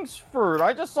Kingsford.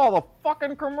 I just saw the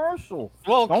fucking commercial.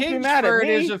 Well, Don't be mad at Kingsford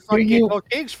me. is a fucking. Well,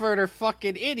 Kingsford are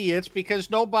fucking idiots because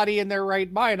nobody in their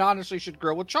right mind honestly should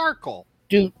grill with charcoal.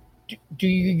 Do you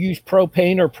use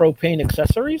propane or propane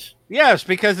accessories? Yes,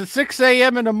 because it's 6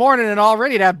 a.m. in the morning and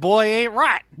already that boy ain't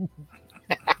right.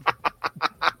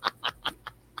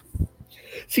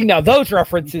 See, now those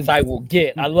references I will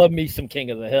get. I love me some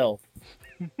King of the Hill.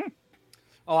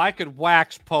 Oh, I could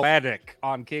wax poetic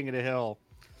on King of the Hill.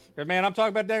 Man, I'm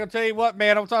talking about that. I'll tell you what,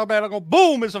 man. I'm talking about go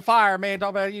boom, it's a fire, man. Talking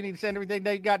about you need to send everything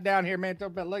they got down here, man.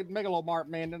 Talking about Megalomart,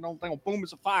 man. Then don't think boom,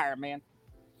 it's a fire, man.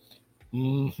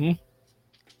 Mm-hmm.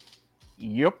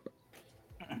 Yep.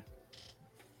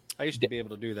 I used to be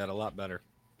able to do that a lot better.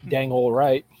 Dang all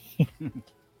right.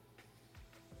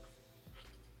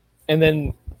 And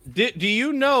then do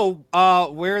you know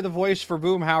where the voice for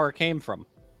Boomhauer came from?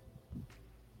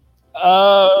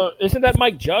 Isn't that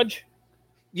Mike Judge?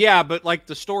 Yeah, but like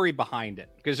the story behind it,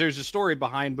 because there's a story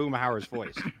behind Boomhauer's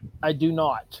voice. I do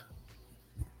not.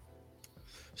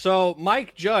 So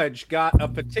Mike Judge got a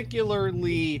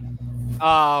particularly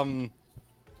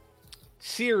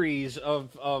series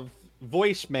of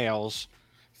voicemails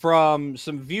from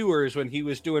some viewers when he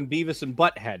was doing Beavis and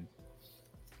Butthead.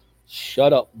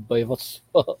 Shut up, Beavis.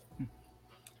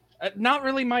 Not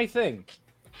really my thing.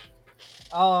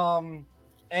 And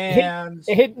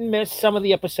hit and miss. Some of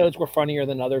the episodes were funnier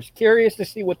than others. Curious to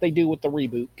see what they do with the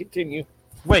reboot. Continue.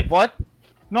 Wait, what?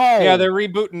 No. Yeah, they're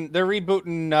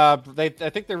rebooting. I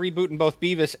think they're rebooting both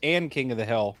Beavis and King of the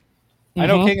Hill. Mm-hmm. I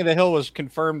know King of the Hill was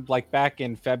confirmed like back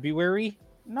in February.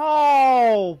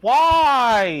 No,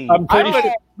 why? I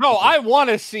want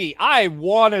to see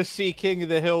King of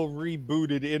the Hill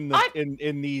rebooted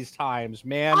in these times,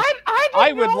 man.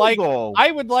 I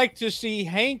would like to see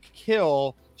Hank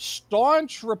Hill,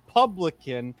 staunch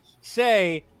Republican,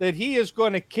 say that he is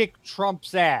going to kick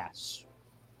Trump's ass.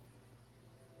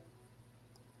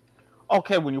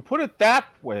 Okay, when you put it that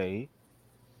way,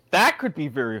 that could be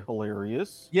very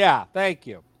hilarious. Yeah, thank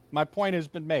you. My point has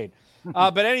been made.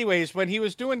 But anyways, when he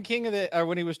was doing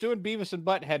when he was doing Beavis and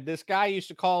Butthead, this guy used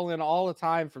to call in all the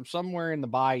time from somewhere in the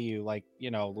bayou, like,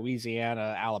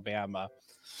 Louisiana, Alabama.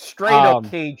 Straight up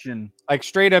Cajun. Like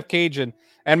straight up Cajun.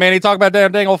 And man, he talk about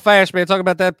that dang old fast, man. Talk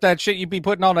about that shit you be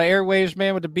putting on the airwaves,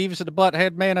 man, with the Beavis and the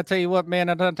Butthead, man. I tell you what, man,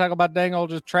 I'm talking about dang old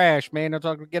just trash, man. I'm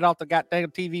talking get off the goddamn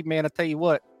TV, man. I tell you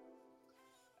what.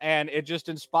 And it just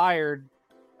inspired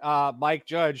Mike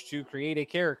Judge to create a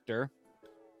character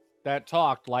that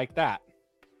talked like that.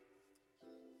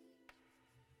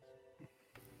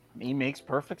 He makes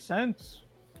perfect sense.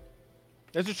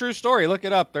 It's a true story. Look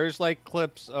it up. There's like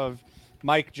clips of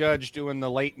Mike Judge doing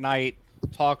the late night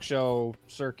talk show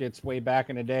circuits way back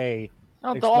in the day.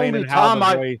 Now, the only time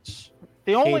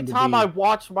I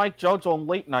watched Mike Judge on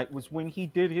late night was when he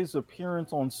did his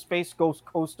appearance on Space Ghost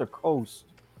Coast to Coast.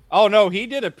 Oh no, he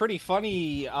did a pretty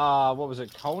funny what was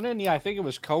it, Conan? Yeah, I think it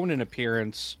was Conan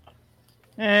appearance.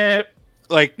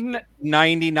 Like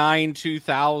 99,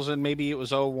 2000, maybe it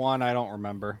was 01, I don't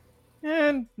remember.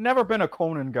 And never been a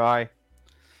Conan guy.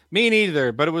 Me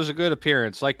neither, but it was a good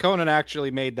appearance. Like Conan actually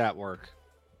made that work.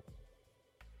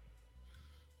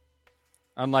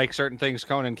 Unlike certain things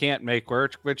Conan can't make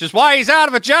work, which is why he's out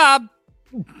of a job.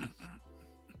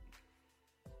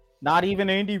 Not even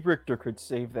Andy Richter could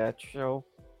save that show.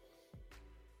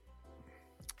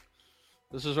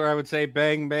 This is where I would say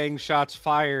bang, bang, shots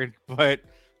fired, but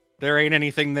there ain't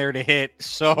anything there to hit,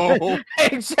 so...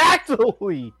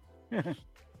 Exactly!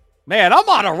 Man, I'm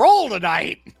on a roll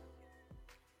tonight!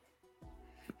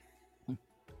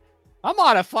 I'm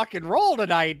on a fucking roll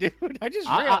tonight, dude. I just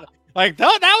realized...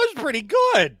 that was pretty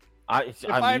good!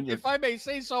 If I may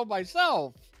say so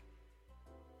myself.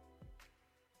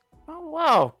 Oh,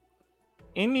 wow.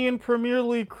 Indian Premier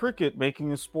League cricket making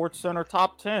the Sports Center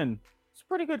top 10. It's a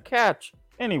pretty good catch.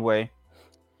 Anyway.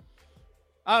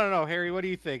 I don't know, Harry. What do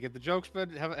you think?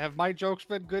 Have my jokes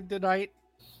been good tonight?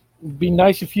 It'd be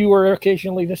nice if you were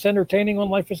occasionally this entertaining on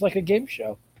Life is Like a Game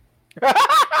Show.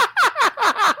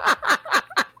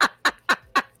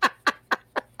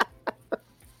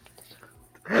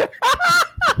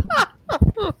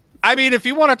 I mean, if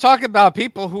you want to talk about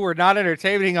people who are not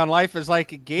entertaining on Life is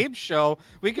Like a Game Show,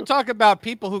 we can talk about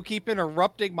people who keep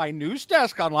interrupting my news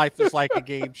desk on Life is Like a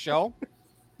Game Show.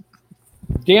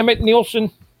 Damn it, Nielsen.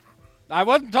 I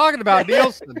wasn't talking about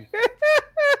Nielsen.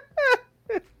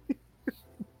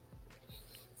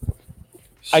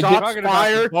 Shots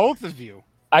fired. Both of you.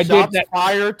 Shots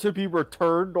fired to be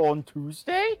returned on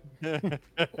Tuesday?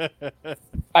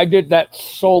 I did that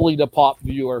solely to Pop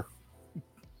Viewer.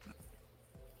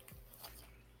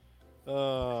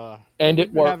 And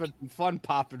it worked. Having fun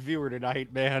popping viewer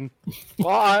tonight, man.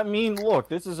 Well, I mean, look,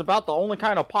 this is about the only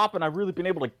kind of popping I've really been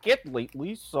able to get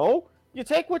lately, so you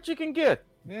take what you can get.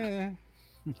 Yeah.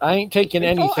 I ain't taking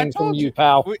anything from you,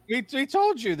 pal. We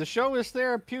told you the show is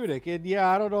therapeutic, and yeah,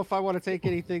 I don't know if I want to take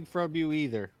anything from you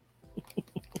either.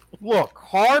 Look,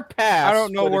 hard pass. I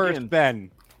don't know where it's been.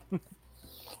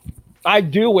 I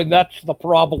do, and that's the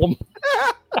problem.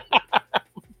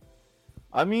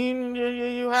 I mean,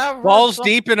 you have balls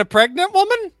deep in a pregnant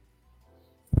woman?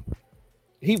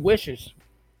 He wishes.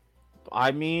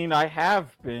 I mean, I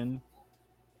have been.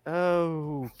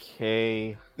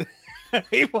 Okay.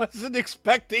 He wasn't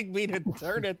expecting me to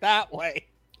turn it that way.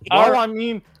 Well, I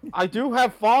mean, I do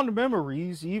have fond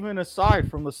memories, even aside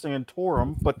from the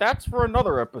Santorum, but that's for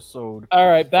another episode. All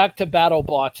right, back to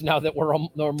BattleBots now that we're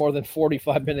more than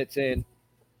 45 minutes in.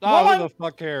 Oh, who the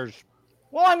fuck cares?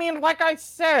 Well, I mean, like I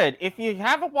said, if you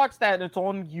haven't watched that and it's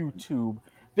on YouTube,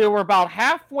 they were about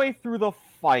halfway through the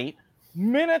fight.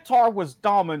 Minotaur was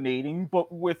dominating,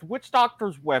 but with Witch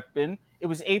Doctor's weapon, it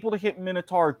was able to hit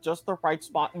Minotaur just the right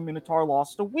spot, and Minotaur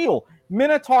lost a wheel.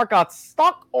 Minotaur got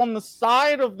stuck on the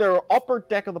side of their upper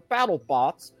deck of the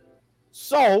BattleBots,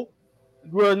 so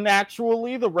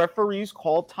naturally the referees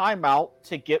called timeout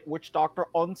to get Witch Doctor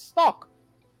unstuck.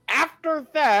 After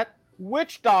that,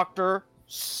 Witch Doctor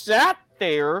sat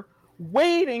there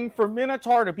waiting for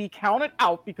Minotaur to be counted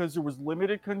out because there was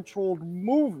limited controlled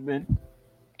movement.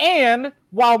 And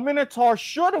while Minotaur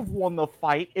should have won the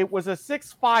fight, it was a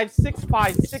 6-5,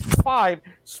 6-5, 6-5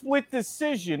 split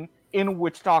decision in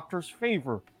Witch Doctor's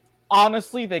favor.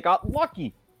 Honestly, they got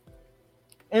lucky.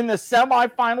 In the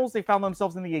semifinals, they found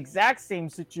themselves in the exact same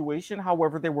situation.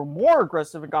 However, they were more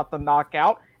aggressive and got the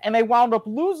knockout, and they wound up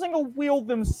losing a wheel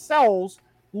themselves,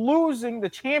 losing the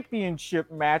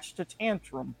championship match to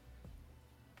Tantrum.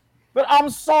 But I'm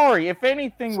sorry, if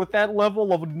anything, with that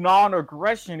level of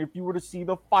non-aggression, if you were to see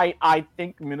the fight, I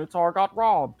think Minotaur got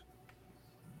robbed.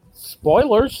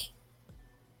 Spoilers.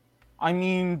 I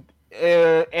mean,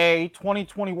 A,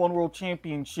 2021 World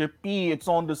Championship, B, it's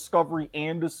on Discovery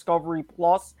and Discovery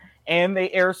Plus, and they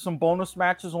air some bonus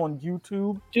matches on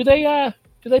YouTube. Do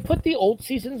they put the old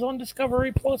seasons on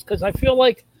Discovery Plus? Because I feel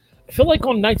like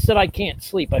on nights that I can't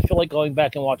sleep, I feel like going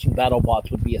back and watching BattleBots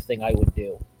would be a thing I would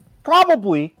do.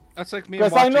 Probably. That's like me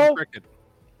watching cricket.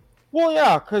 Well,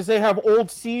 yeah, because they have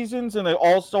old seasons and they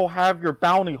also have your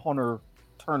bounty hunter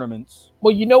tournaments.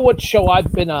 Well, you know what show I've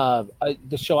been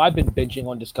the show I've been binging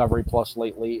on Discovery Plus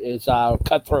lately is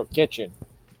Cutthroat Kitchen.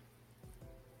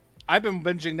 I've been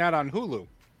binging that on Hulu.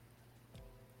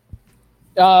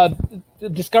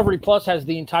 Discovery Plus has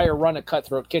the entire run of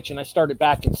Cutthroat Kitchen. I started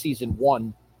back in season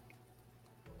 1.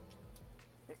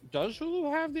 Does Hulu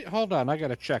have the? Hold on, I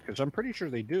gotta check because I'm pretty sure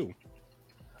they do.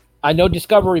 I know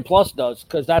Discovery Plus does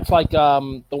because that's like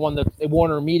the one that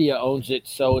Warner Media owns it,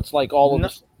 so it's like all of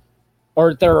this,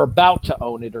 or they're about to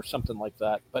own it or something like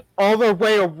that. But other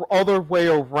way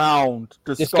around,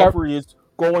 Discovery is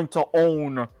going to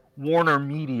own Warner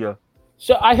Media.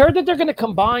 So I heard that they're going to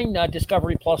combine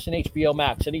Discovery Plus and HBO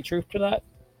Max. Any truth to that?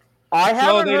 I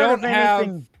haven't heard of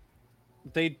anything.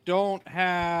 They don't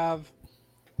have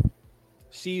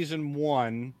season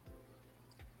 1.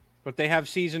 But they have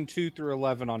season 2 through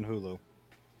 11 on Hulu.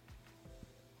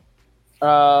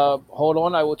 Hold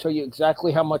on, I will tell you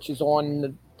exactly how much is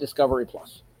on Discovery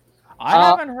Plus. I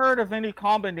haven't heard of any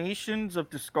combinations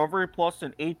of Discovery Plus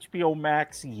and HBO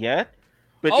Max yet.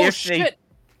 But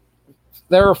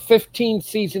there are 15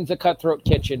 seasons of Cutthroat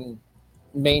Kitchen,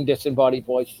 main disembodied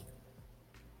voice.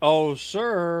 Oh,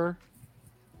 sir.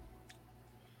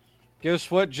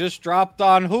 Guess what just dropped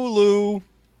on Hulu?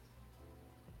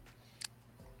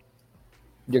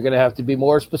 You're going to have to be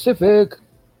more specific.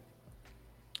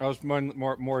 I was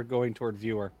more going toward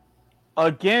viewer.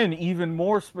 Again, even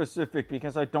more specific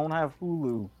because I don't have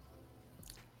Hulu.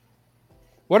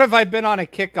 What have I been on a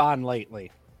kick on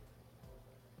lately?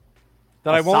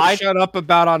 That I won't shut up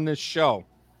about on this show.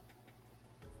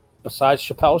 Besides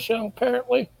Chappelle's show,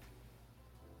 apparently.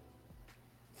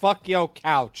 Fuck yo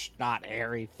couch, not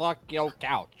Harry. Fuck yo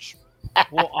couch.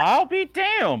 Well, I'll be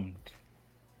damned.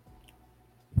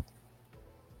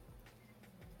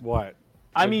 What?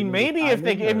 I mean, maybe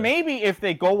if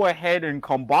they go ahead and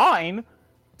combine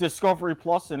Discovery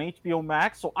Plus and HBO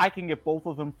Max, so I can get both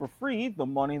of them for free, the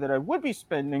money that I would be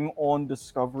spending on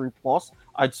Discovery Plus,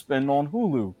 I'd spend on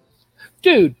Hulu.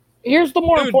 Dude, here's the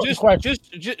more important question.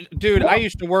 Dude, I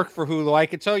used to work for Hulu. I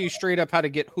could tell you straight up how to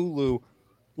get Hulu,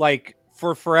 like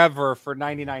for forever for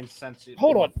 99 cents.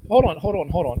 Hold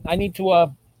on. I need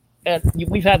to.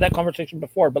 We've had that conversation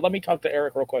before, but let me talk to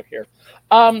Eric real quick here.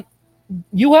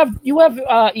 You have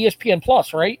ESPN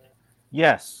Plus, right?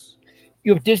 Yes.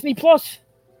 You have Disney Plus?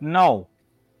 No.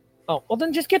 Oh, well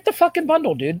then just get the fucking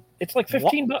bundle, dude. It's like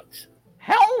 $15.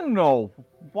 Hell no.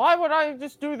 Why would I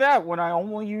just do that when I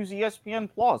only use ESPN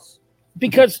Plus?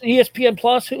 Because ESPN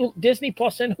Plus, Disney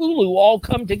Plus, and Hulu all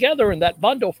come together in that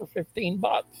bundle for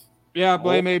 $15. Yeah,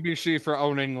 blame ABC for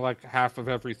owning like half of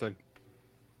everything.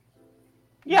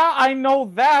 Yeah, I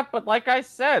know that, but like I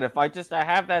said, if I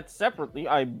have that separately,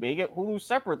 I may get Hulu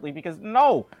separately because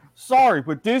sorry,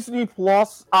 but Disney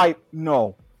Plus,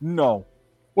 no.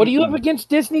 What do you have against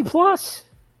Disney Plus?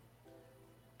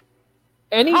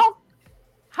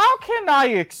 How can I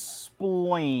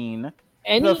explain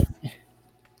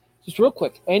just real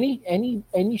quick, any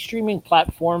streaming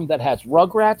platform that has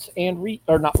Rugrats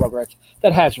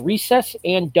that has Recess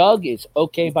and Doug is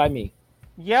okay by me.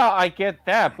 Yeah, I get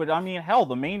that, but I mean, hell,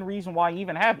 the main reason why I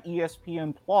even have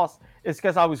ESPN Plus is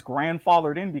because I was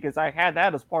grandfathered in because I had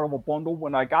that as part of a bundle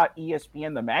when I got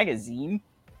ESPN the magazine.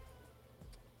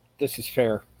 This is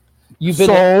fair. You've been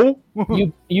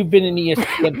an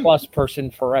ESPN Plus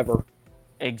person forever.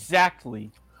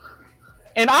 Exactly.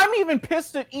 And I'm even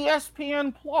pissed at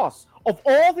ESPN Plus. Of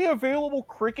all the available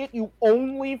cricket, you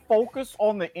only focus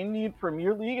on the Indian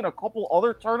Premier League and a couple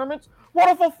other tournaments? What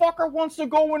if a fucker wants to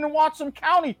go in and watch some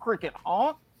county cricket,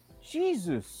 huh?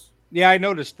 Jesus. Yeah, I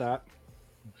noticed that.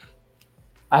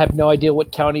 I have no idea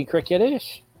what county cricket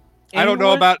is. I don't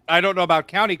know about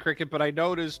county cricket, but I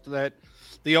noticed that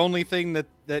the only thing that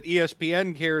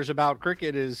ESPN cares about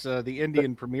cricket is the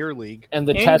Indian Premier League and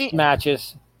the test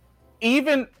matches.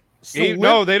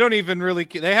 No, they don't even really.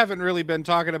 They haven't really been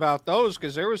talking about those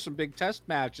because there was some big test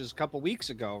matches a couple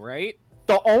weeks ago, right?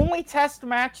 The only test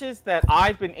matches that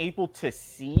I've been able to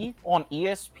see on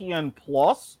ESPN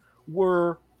Plus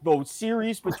were those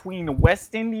series between the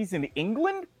West Indies and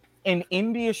England and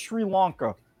India, Sri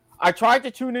Lanka. I tried to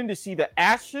tune in to see the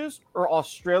Ashes or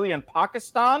Australia and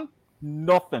Pakistan.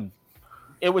 Nothing.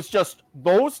 It was just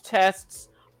those tests,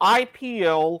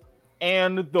 IPL,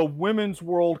 and the Women's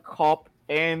World Cup.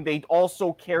 And they'd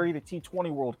also carry the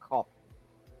T20 World Cup.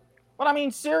 But I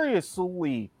mean,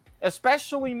 seriously,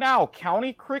 especially now,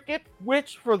 county cricket,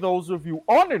 which for those of you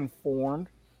uninformed,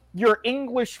 your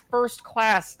English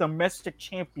first-class domestic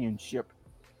championship.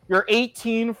 Your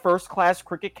 18 first-class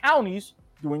cricket counties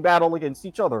doing battle against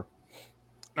each other.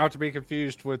 Not to be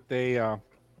confused with the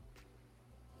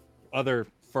other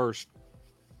first.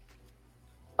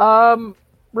 Real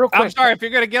quick. I'm sorry, if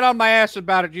you're going to get on my ass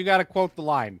about it, you got to quote the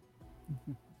line.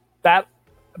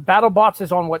 BattleBots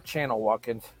is on what channel,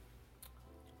 Watkins?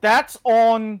 That's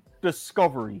on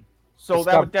Discovery. So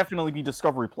that would definitely be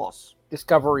Discovery Plus.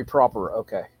 Discovery proper,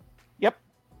 okay. Yep.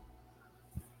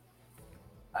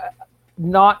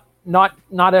 Not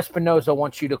Espinoza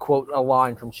wants you to quote a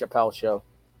line from Chappelle's show.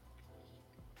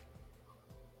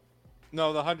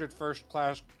 No, the 100 first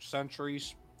class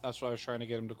centuries. That's what I was trying to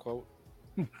get him to quote.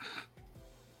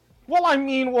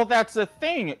 Well, that's the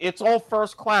thing. It's all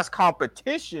first-class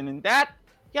competition, and that,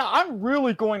 I'm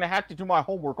really going to have to do my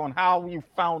homework on how you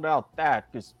found out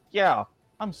that, because,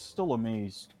 I'm still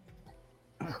amazed.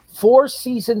 4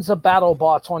 seasons of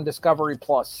BattleBots on Discovery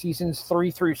Plus, seasons 3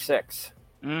 through 6.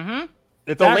 Mm-hmm.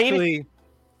 It's actually,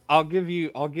 I'll give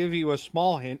you a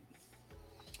small hint.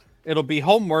 It'll be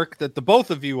homework that the both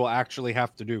of you will actually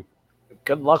have to do.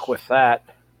 Good luck with that.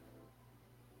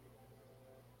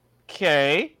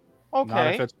 Okay.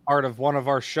 Not if it's part of one of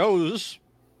our shows.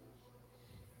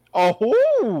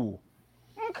 Oh,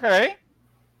 okay.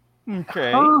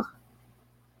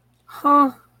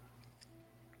 Huh.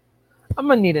 I'm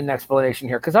going to need an explanation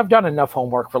here because I've done enough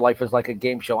homework for Life is Like a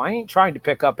Game Show. I ain't trying to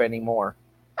pick up anymore.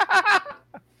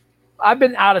 I've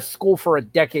been out of school for a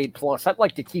decade plus. I'd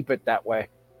like to keep it that way.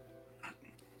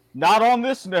 Not on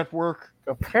this network.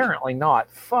 Apparently not.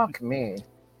 Fuck me.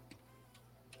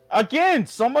 Again,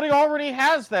 somebody already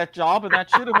has that job, and that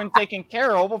should have been taken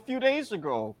care of a few days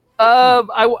ago.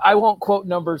 I won't quote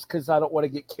numbers because I don't want to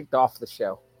get kicked off the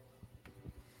show.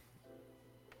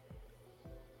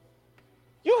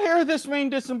 You hear this main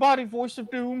disembodied voice of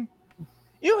doom?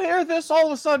 You hear this all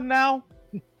of a sudden now?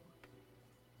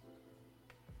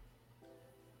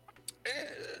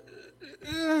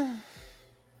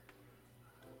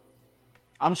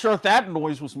 I'm sure that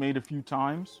noise was made a few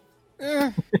times.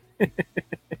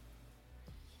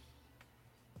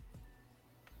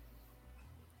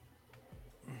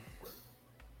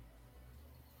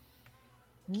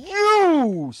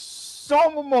 You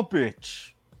son of a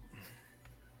bitch.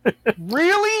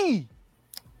 Really?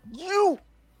 You.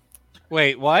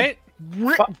 Wait, what?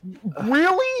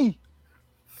 Really?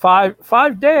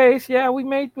 5 days. Yeah,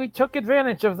 we took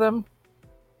advantage of them.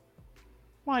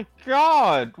 My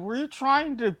God, were you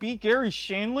trying to be Gary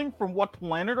Shandling from What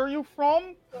Planet Are You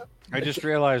From? I just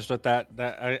realized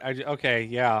okay,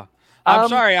 yeah. I'm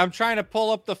sorry. I'm trying to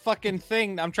pull up the fucking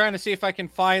thing. I'm trying to see if I can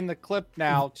find the clip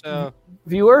now. To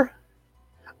viewer,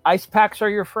 ice packs are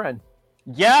your friend.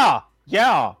 Yeah.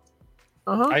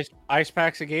 Ice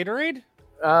packs of Gatorade.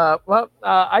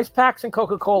 Ice packs and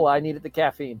Coca-Cola. I needed the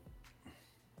caffeine.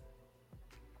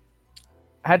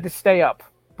 I had to stay up,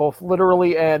 both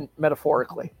literally and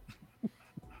metaphorically.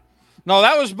 No,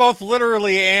 that was both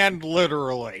literally and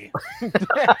literally.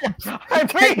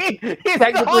 I mean,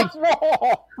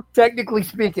 technically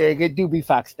speaking, it do be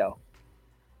facts, though.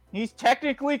 He's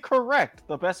technically correct.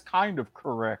 The best kind of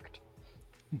correct.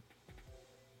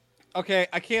 Okay,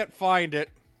 I can't find it,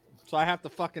 so I have to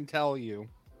fucking tell you.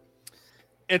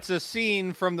 It's a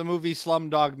scene from the movie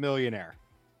Slumdog Millionaire.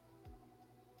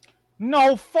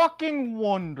 No fucking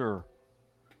wonder.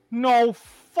 No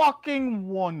fucking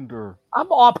wonder. I'm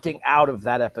opting out of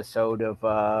that episode of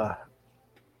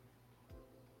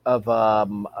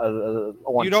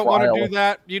you don't want to do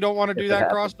that? You don't want to do that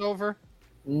crossover?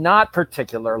 Not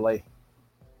particularly.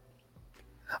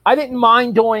 I didn't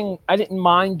mind doing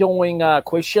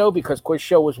Quiz Show because Quiz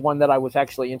Show was one that I was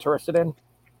actually interested in.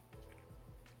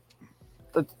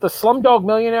 The Slumdog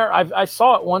Millionaire, I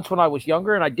saw it once when I was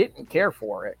younger and I didn't care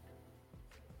for it.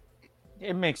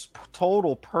 It makes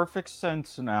total perfect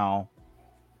sense now.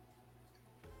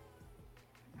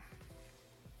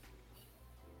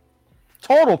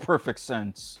 Total perfect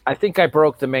sense. I think I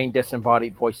broke the main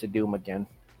disembodied voice of doom again.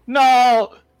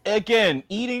 No, again,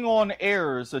 Eating on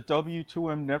Air is a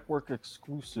W2M network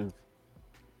exclusive.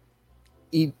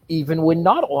 Even when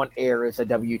not on air is a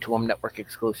W2M network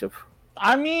exclusive.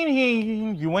 I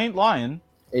mean, you ain't lying.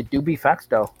 It do be facts,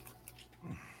 though.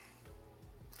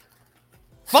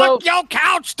 Fuck your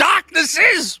couch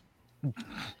darknesses!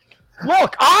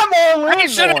 Look, I'm all in. I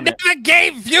should have never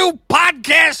gave you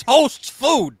podcast hosts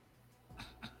food.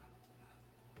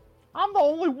 I'm the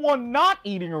only one not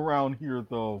eating around here,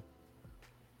 though.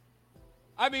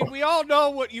 I mean, we all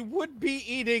know what you would be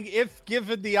eating if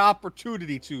given the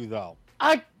opportunity to, though.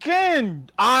 Again,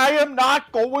 I am not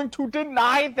going to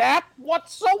deny that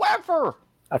whatsoever.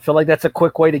 I feel like that's a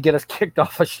quick way to get us kicked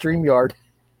off a StreamYard.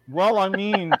 Well, I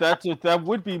mean, that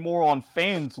would be more on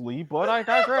Fansly, but I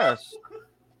digress.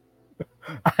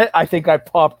 I think I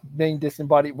popped main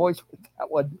disembodied voice with that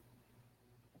one.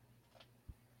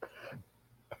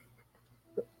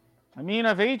 I mean,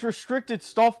 I've age-restricted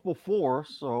stuff before,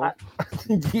 so...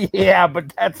 Yeah,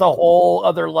 but that's a whole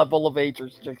other level of age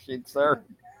restriction, sir.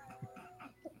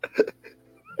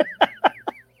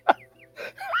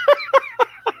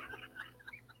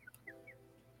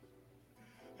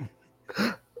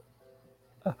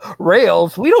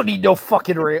 Rails? We don't need no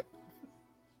fucking rails.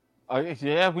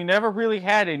 Yeah, we never really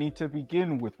had any to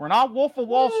begin with. We're not Wolf of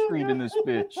Wall Street in this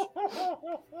bitch.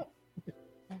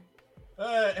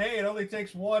 Hey, it only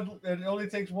takes one. It only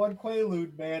takes one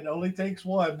Quaalude, man. It only takes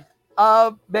one.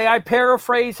 May I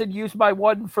paraphrase and use my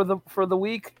one for the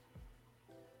week?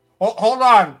 Hold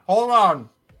on.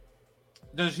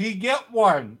 Does he get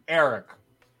one, Eric?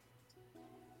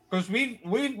 Because we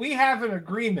have an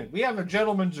agreement. We have a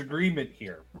gentleman's agreement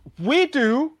here. We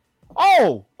do.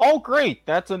 Oh, great.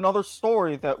 That's another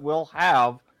story that we'll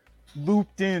have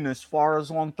looped in as far as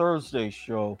on Thursday's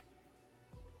show.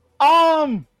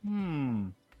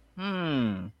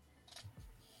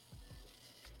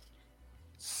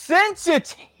 Since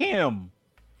it's him,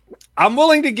 I'm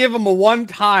willing to give him a one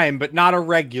time, but not a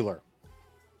regular.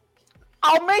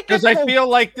 I'll make it because I feel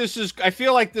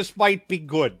like this might be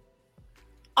good.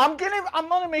 I'm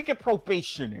gonna make it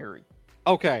probationary.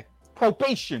 Okay.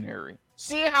 Probationary.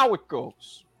 See how it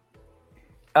goes.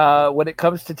 When it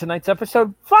comes to tonight's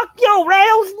episode, fuck your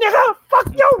rails, nigga!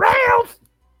 Fuck your rails!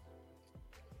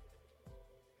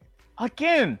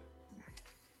 Again,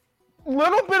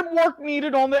 little bit of work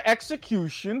needed on the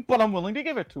execution, but I'm willing to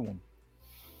give it to him.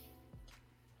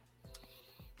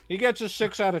 He gets a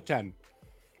 6 out of 10.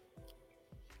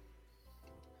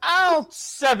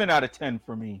 7 out of 10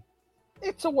 for me.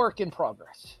 It's a work in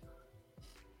progress.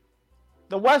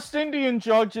 The West Indian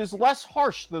judge is less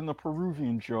harsh than the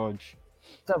Peruvian judge.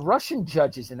 The Russian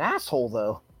judge is an asshole,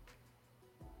 though.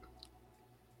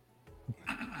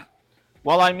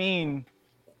 Well, I mean,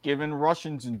 given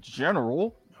Russians in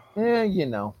general. Yeah, you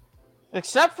know.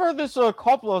 Except for a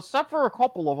couple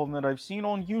of them that I've seen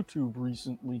on YouTube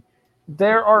recently.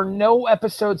 There are no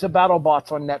episodes of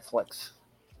BattleBots on Netflix.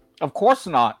 Of course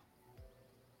not.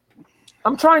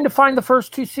 I'm trying to find the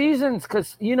first 2 seasons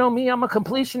because, you know me, I'm a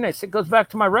completionist. It goes back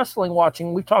to my wrestling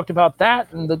watching. We talked about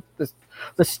that and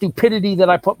the stupidity that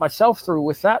I put myself through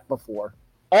with that before.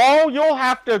 Oh, you'll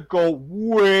have to go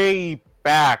way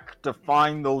back to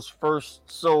find those first.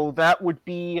 So that would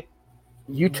be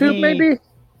YouTube, maybe?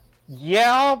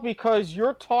 Yeah, because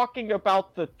you're talking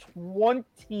about the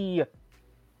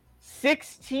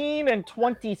 2016 and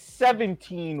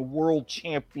 2017 World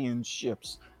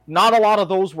Championships. Not a lot of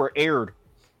those were aired.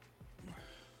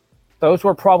 Those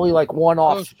were probably like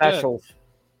one-off specials. Shit.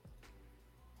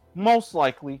 Most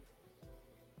likely.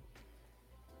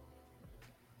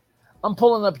 I'm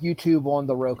pulling up YouTube on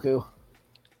the Roku.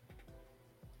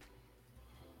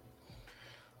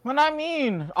 But I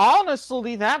mean,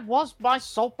 honestly, that was my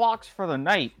soapbox for the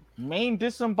night. Main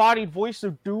disembodied voice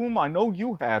of doom. I know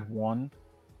you had one.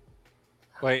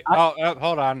 Wait,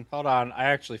 hold on. I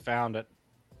actually found it.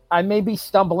 I may be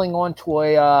stumbling onto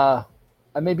a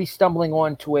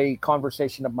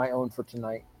conversation of my own for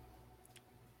tonight.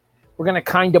 We're gonna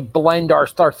kind of blend our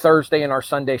Thursday and our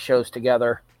Sunday shows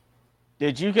together.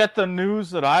 Did you get the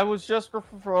news that I was just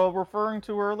referring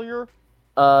to earlier?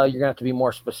 You're gonna have to be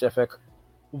more specific.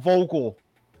 Vogel.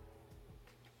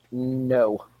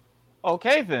 No.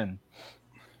 Okay then.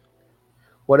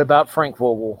 What about Frank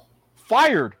Vogel?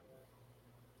 Fired.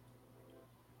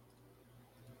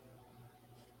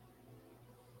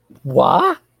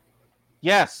 What?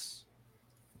 Yes.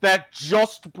 That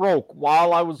just broke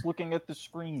while I was looking at the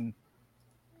screen.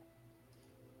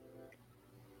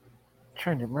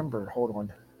 Trying to remember. Hold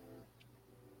on.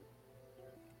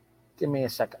 Give me a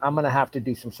second. I'm going to have to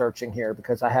do some searching here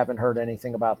because I haven't heard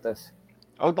anything about this.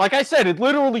 Oh, like I said, it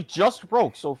literally just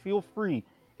broke, so feel free.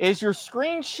 Is your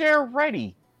screen share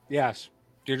ready? Yes.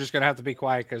 You're just going to have to be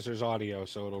quiet because there's audio,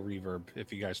 so it'll reverb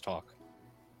if you guys talk.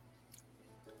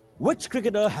 Which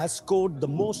cricketer has scored the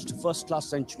most first-class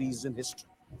centuries in history?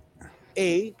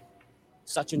 A.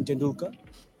 Sachin Tendulkar.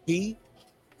 B.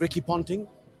 Ricky Ponting.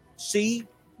 C.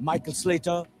 Michael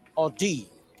Slater. Or D.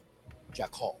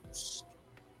 Jack Hobbs.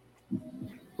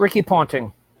 Ricky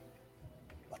Ponting.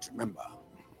 But remember,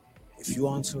 if you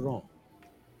answer wrong,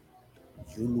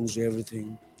 you lose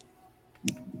everything.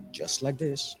 Just like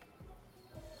this.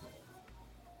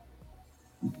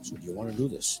 So do you want to do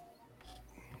this?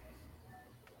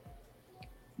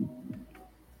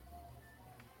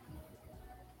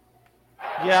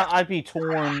 Yeah, I'd be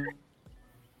torn.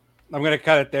 I'm going to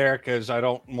cut it there because I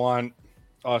don't want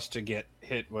us to get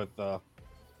hit with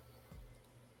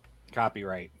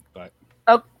copyright. But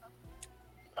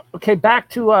okay, back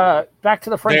to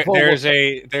the Frank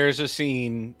Vogel. There's a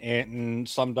scene in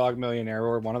Slumdog Millionaire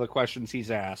where one of the questions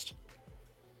he's asked,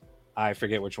 I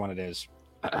forget which one it is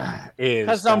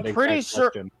because I'm pretty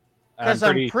sure. I'm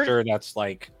pretty sure that's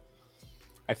like,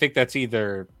 I think that's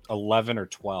either 11 or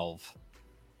 12.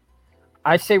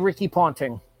 I say Ricky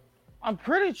Ponting. I'm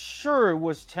pretty sure it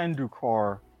was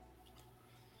Tendulkar.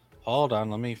 Hold on,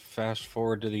 let me fast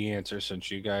forward to the answer since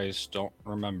you guys don't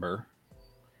remember.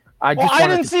 I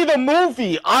didn't see the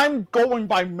movie. I'm going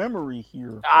by memory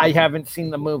here. I haven't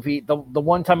seen the movie. The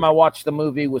one time I watched the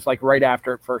movie was like right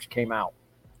after it first came out.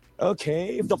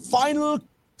 Okay, if the final...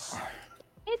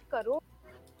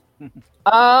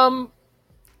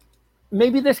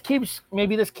 Maybe this keeps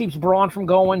Braun from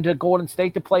going to Golden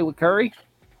State to play with Curry.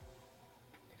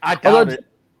 I doubt it.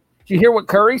 Did you hear what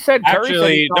Curry said?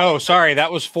 Actually, no, sorry,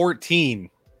 that was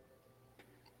 14.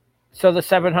 So the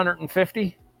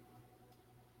 750?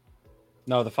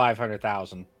 No, the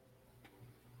 500,000.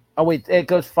 Oh wait, it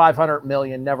goes 500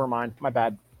 million. Never mind, my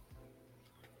bad.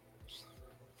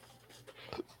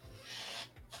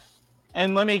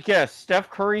 And let me guess, Steph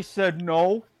Curry said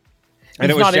no,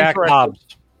 and it was Jack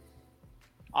Hobbs.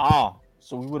 Ah,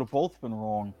 so we would have both been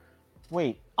wrong.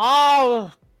 Wait,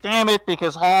 oh, damn it,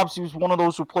 because Hobbs, he was one of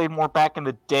those who played more back in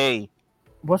the day.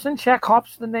 Wasn't Jack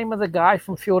Hobbs the name of the guy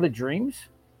from Field of Dreams?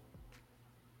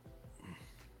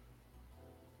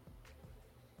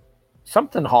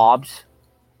 Something Hobbs.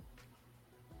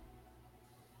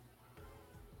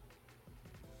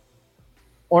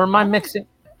 Or am I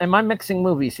mixing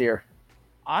movies here?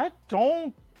 I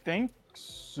don't think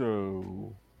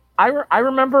so. I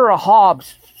remember a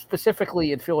Hobbs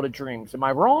specifically in Field of Dreams. Am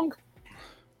I wrong?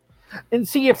 And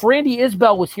see, if Randy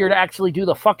Isbell was here to actually do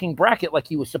the fucking bracket like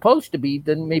he was supposed to be,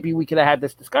 then maybe we could have had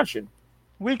this discussion.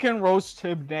 We can roast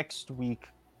him next week.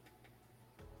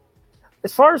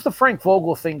 As far as the Frank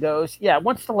Vogel thing goes, yeah,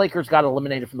 once the Lakers got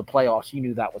eliminated from the playoffs, you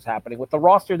knew that was happening. With the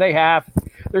roster they have,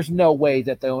 there's no way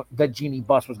that Jeannie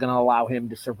Buss was going to allow him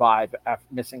to survive after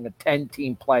missing a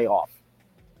 10-team playoff.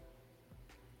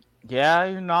 Yeah,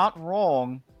 you're not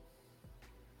wrong.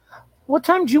 What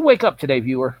time did you wake up today,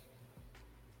 viewer?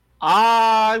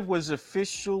 I was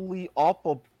officially up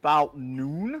about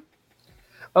noon.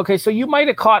 Okay, so you might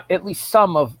have caught at least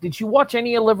some of. Did you watch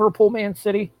any of Liverpool Man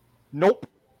City? Nope.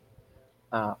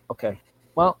 Okay.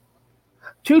 Well,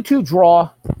 2-2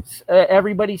 draw.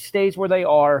 Everybody stays where they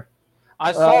are.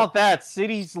 I saw that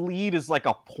City's lead is like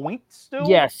a point still.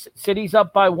 Yes, City's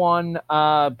up by 1.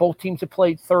 Both teams have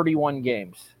played 31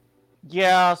 games.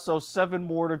 Yeah, so 7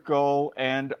 more to go,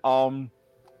 and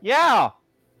yeah.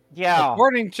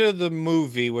 According to the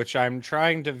movie, which I'm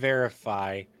trying to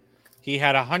verify, he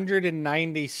had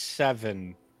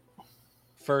 197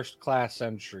 first-class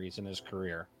centuries in his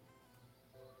career.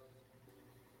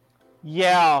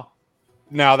 Yeah.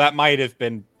 Now, that might have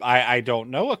been, I don't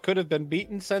know. It could have been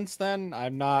beaten since then.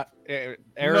 I'm not, Eric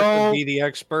would be the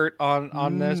expert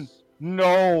on this.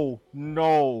 No.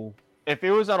 If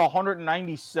it was at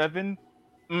 197,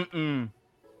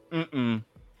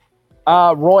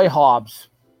 Roy Hobbs.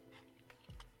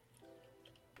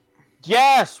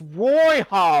 Yes, Roy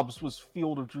Hobbs was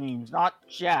Field of Dreams, not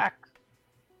Jack.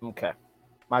 Okay.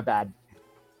 My bad.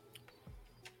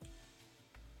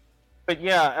 But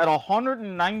yeah, at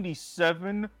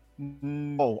 197,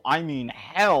 no, I mean,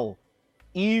 hell,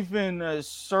 even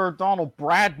Sir Donald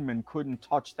Bradman couldn't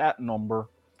touch that number.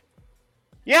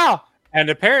 Yeah. And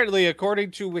apparently,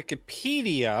 according to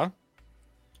Wikipedia,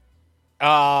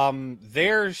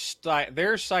 they're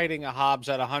citing a Hobbs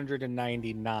at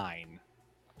 199.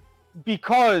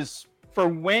 Because for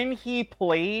when he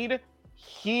played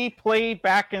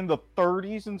back in the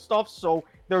 30s and stuff, so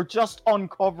they're just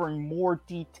uncovering more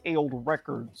detailed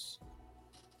records.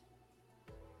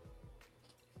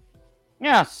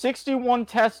 Yeah, 61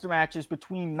 test matches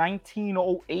between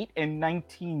 1908 and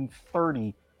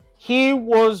 1930. He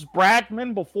was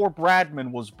Bradman before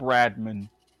Bradman was Bradman.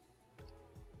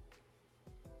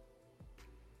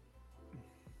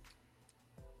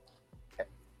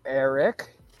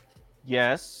 Eric?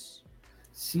 Yes?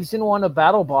 Season 1 of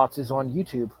BattleBots is on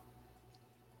YouTube.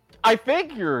 I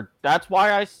figured. That's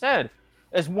why I said.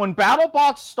 As when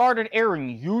BattleBots started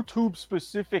airing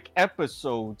YouTube-specific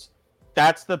episodes,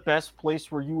 that's the best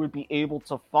place where you would be able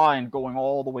to find going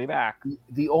all the way back.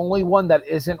 The only one that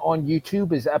isn't on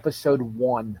YouTube is episode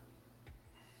 1.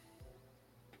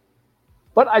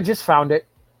 But I just found it.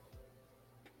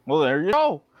 Well, there you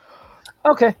go.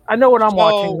 Okay, I know what I'm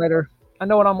watching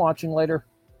later.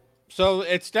 So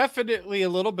it's definitely a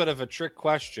little bit of a trick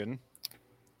question.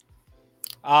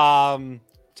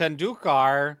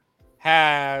 Tendulkar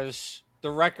has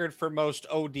the record for most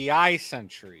ODI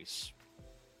centuries.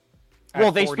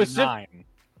 Well, they specifically,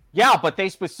 but they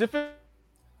specifically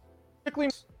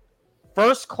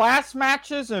first class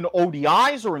matches and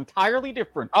ODIs are entirely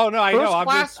different. Oh no, I know.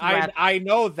 I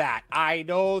know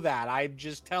that. I'm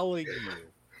just telling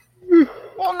you.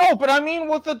 Well, no, but I mean,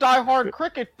 with the diehard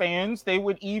cricket fans, they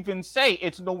would even say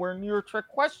it's nowhere near a trick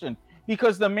question.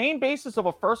 Because the main basis of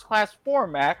a first-class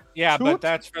format... Yeah, but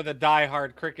that's for the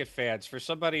diehard cricket fans. For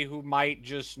somebody who might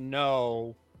just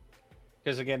know...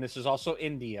 Because, again, this is also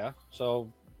India.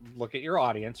 So, look at your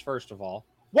audience, first of all.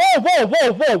 Whoa.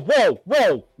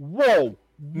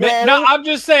 No, I'm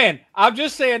just saying.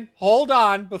 Hold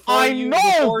on. Before you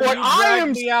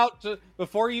drag me out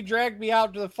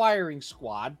to the firing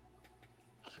squad.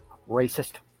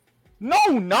 Racist. No,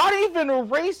 not even a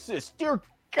racist. Dear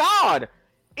God.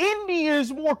 India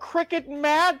is more cricket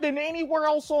mad than anywhere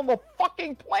else on the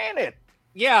fucking planet.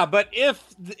 Yeah, but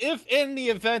if in the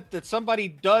event that somebody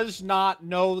does not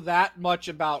know that much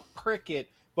about cricket,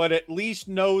 but at least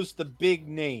knows the big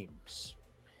names.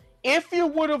 If you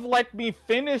would have let me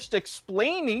finish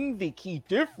explaining the key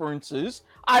differences,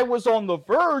 I was on the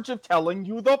verge of telling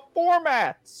you the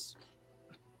formats.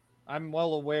 I'm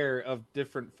well aware of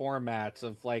different formats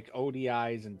of like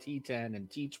ODIs and T10 and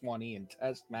T20 and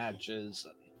test matches.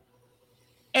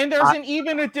 And there's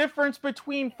even a difference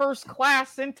between first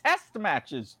class and test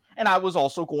matches. And I was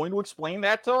also going to explain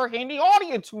that to our handy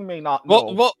audience who may not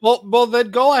know. Well,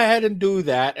 then go ahead and do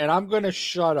that, and I'm going to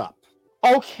shut up.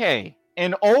 Okay.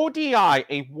 An ODI,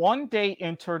 a one-day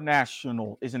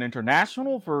international, is an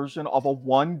international version of a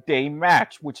one-day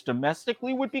match, which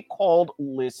domestically would be called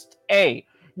List A.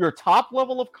 Your top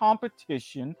level of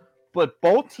competition, but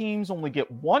both teams only get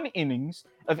one innings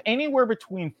of anywhere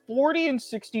between 40 and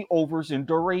 60 overs in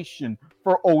duration.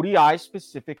 For ODI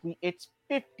specifically, it's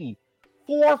 50.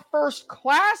 For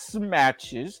first-class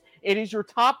matches, it is your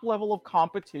top level of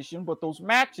competition, but those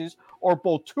matches are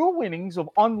both 2 innings of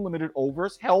unlimited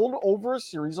overs held over a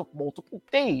series of multiple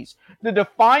days. The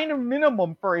defined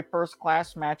minimum for a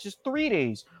first-class match is 3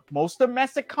 days. Most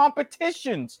domestic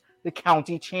competitions, the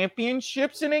county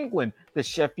championships in England, the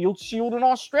Sheffield Shield in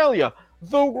Australia,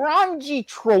 the Ranji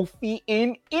Trophy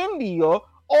in India,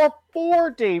 are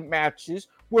 4-day matches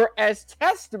whereas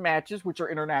test matches, which are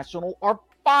international, are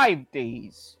 5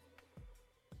 days.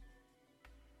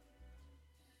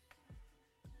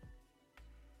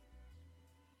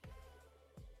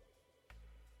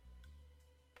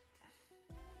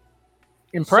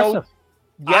 Impressive. So,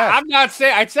 yes. I'm not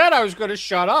saying. I said I was going to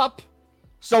shut up.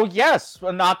 So yes,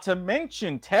 not to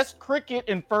mention, Test cricket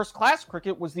and first-class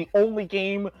cricket was the only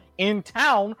game in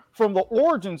town from the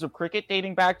origins of cricket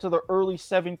dating back to the early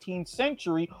 17th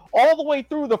century, all the way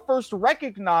through the first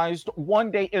recognized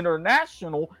one-day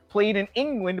international played in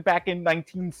England back in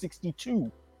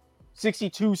 1962.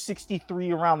 62,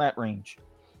 63, around that range.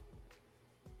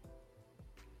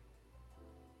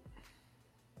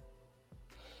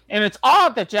 And it's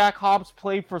odd that Jack Hobbs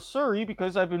played for Surrey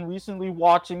because I've been recently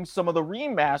watching some of the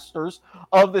remasters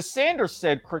of the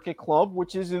Sanderstead Cricket Club,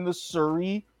 which is in the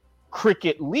Surrey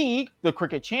Cricket League, the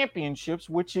Cricket Championships,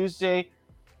 which is a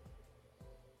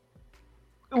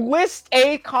List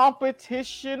A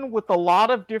competition with a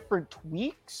lot of different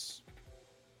tweaks.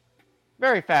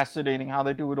 Very fascinating how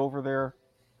they do it over there.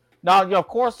 Now, of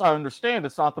course, I understand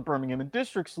it's not the Birmingham and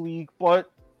Districts League, but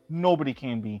nobody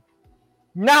can be.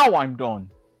 Now I'm done.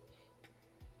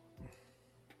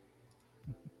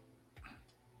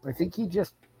 I think he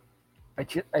just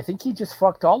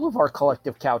fucked all of our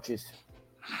collective couches.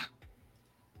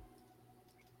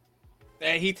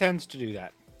 He tends to do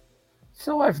that.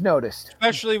 So I've noticed.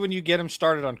 Especially when you get him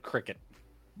started on cricket.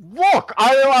 Look,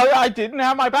 I didn't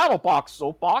have my Battle Box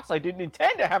soapbox. I didn't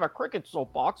intend to have a cricket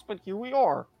soapbox, but here we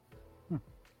are.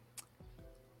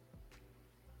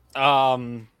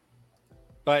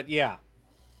 But yeah.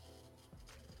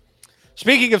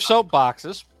 Speaking of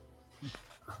soapboxes,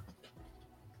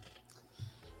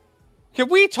 can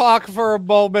we talk for a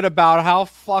moment about how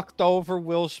fucked over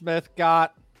Will Smith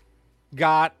got?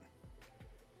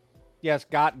 Yes,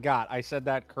 got. I said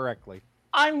that correctly.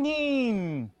 I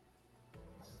mean,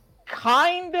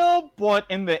 kind of, but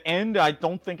in the end, I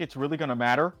don't think it's really going to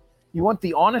matter. You want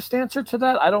the honest answer to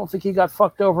that? I don't think he got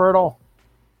fucked over at all.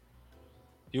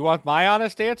 You want my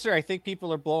honest answer? I think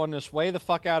people are blowing this way the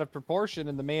fuck out of proportion,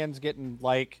 and the man's getting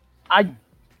like...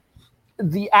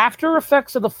 The after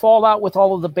effects of the fallout with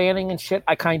all of the banning and shit,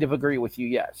 I kind of agree with you,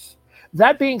 yes.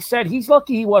 That being said, he's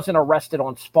lucky he wasn't arrested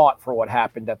on spot for what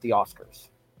happened at the Oscars.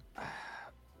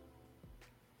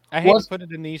 I hate to put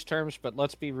it in these terms, but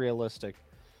let's be realistic.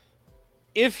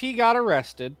 If he got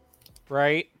arrested,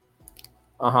 right?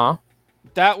 Uh-huh.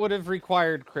 That would have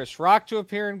required Chris Rock to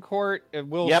appear in court, and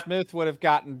Will Smith would have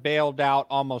gotten bailed out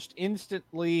almost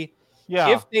instantly. Yeah.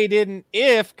 If they didn't,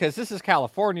 because this is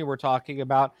California we're talking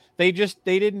about, they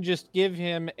didn't just give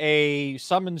him a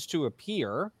summons to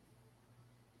appear.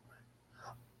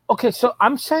 Okay, so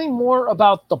I'm saying more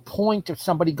about the point of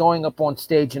somebody going up on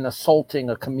stage and assaulting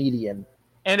a comedian.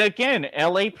 And again,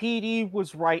 LAPD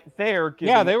was right there.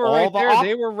 Yeah, they were right there.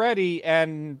 They were ready,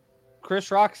 and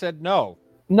Chris Rock said no.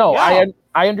 No, yeah.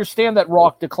 I understand that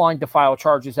Rock declined to file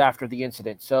charges after the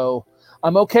incident, so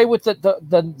I'm okay with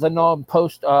the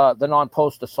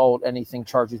non-post assault anything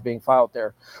charges being filed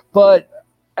there. But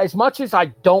as much as I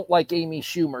don't like Amy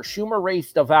Schumer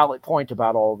raised a valid point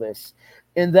about all this,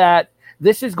 in that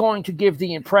this is going to give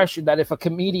the impression that if a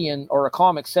comedian or a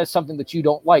comic says something that you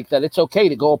don't like, that it's okay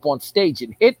to go up on stage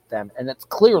and hit them, and it's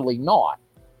clearly not.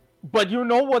 But you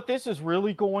know what this is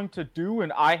really going to do,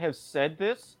 and I have said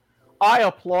this? I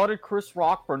applauded Chris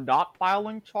Rock for not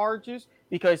filing charges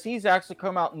because he's actually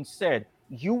come out and said,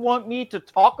 you want me to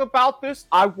talk about this?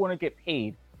 I want to get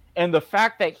paid. And the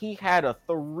fact that he had a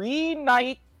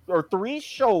 3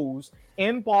 shows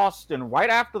in Boston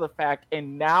right after the fact,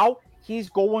 and now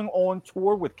he's going on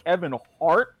tour with Kevin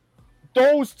Hart,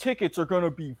 those tickets are going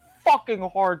to be fucking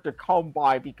hard to come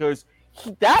by because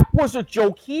that was a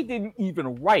joke he didn't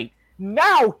even write.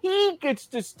 Now he gets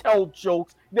to tell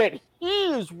jokes that he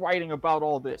is writing about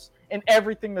all this and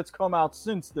everything that's come out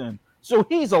since then. So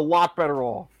he's a lot better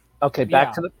off. Okay,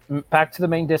 back to the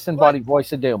main disembodied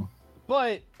voice of doom.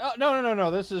 But no.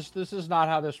 This is not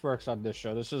how this works on this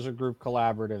show. This is a group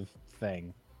collaborative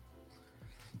thing.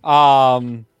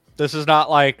 This is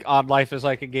not like on Life is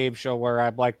Like a Game show where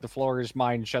I'm like, the floor is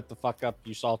mine, shut the fuck up,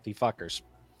 you salty fuckers.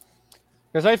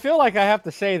 Because I feel like I have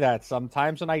to say that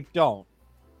sometimes, and I don't.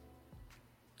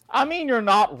 I mean, you're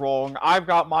not wrong. I've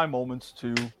got my moments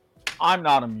too. I'm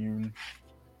not immune.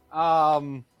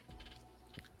 But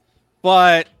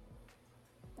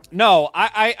no,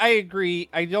 I agree.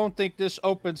 I don't think this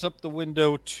opens up the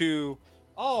window to,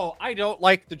 oh, I don't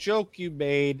like the joke you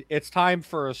made. It's time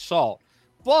for assault.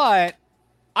 But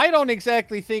I don't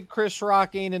exactly think Chris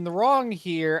Rock ain't in the wrong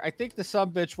here. I think the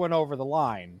sumbitch went over the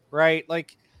line, right?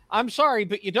 Like, I'm sorry,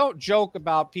 but you don't joke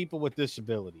about people with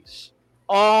disabilities.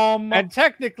 And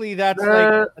technically, that's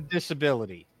like a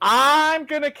disability. I'm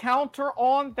going to counter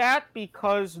on that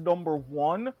because, number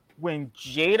one, when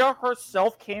Jada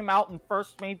herself came out and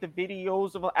first made the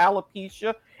videos of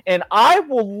alopecia, and I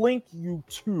will link you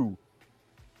to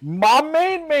my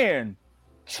main man,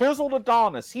 Chiseled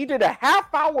Adonis. He did a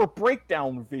half-hour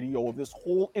breakdown video of this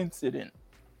whole incident.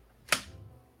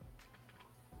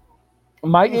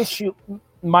 My issue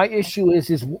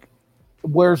is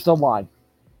where's the line?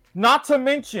 Not to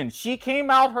mention, she came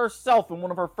out herself in one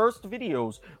of her first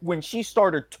videos when she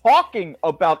started talking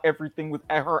about everything with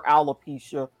her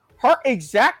alopecia. Her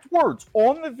exact words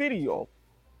on the video,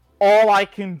 all I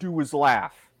can do is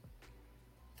laugh.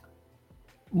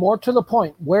 More to the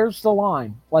point, where's the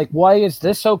line? Like, why is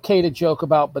this okay to joke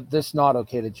about, but this not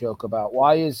okay to joke about?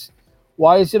 Why is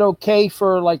it okay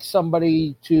for like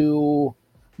somebody to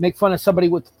make fun of somebody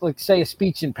with, like, say, a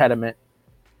speech impediment,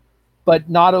 but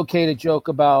not okay to joke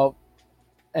about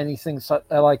anything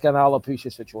like an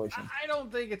alopecia situation? I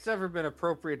don't think it's ever been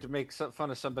appropriate to make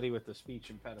fun of somebody with a speech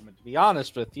impediment, to be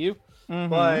honest with you. Mm-hmm.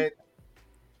 But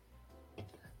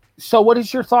so, what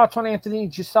is your thoughts on Anthony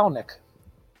Jeselnik?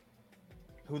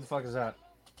 Who the fuck is that?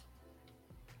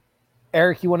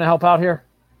 Eric, you want to help out here?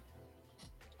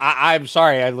 I'm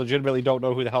sorry, I legitimately don't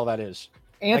know who the hell that is.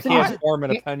 Anthony, I can't form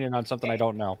an opinion on something I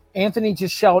don't know. Anthony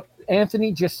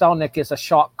Jeselnik is a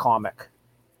shock comic.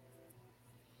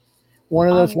 One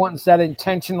of those ones that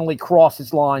intentionally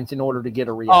crosses lines in order to get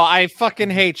a reaction. Oh, I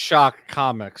fucking hate shock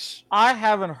comics. I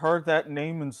haven't heard that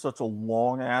name in such a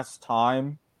long-ass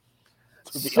time.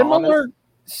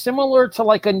 Similar to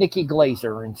like a Nikki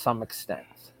Glazer in some extent.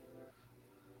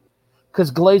 Because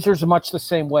Glazer's much the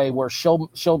same way, where she'll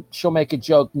make a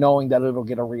joke knowing that it'll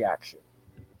get a reaction.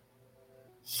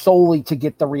 Solely to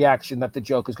get the reaction that the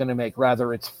joke is going to make,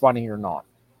 rather it's funny or not.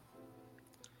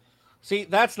 See,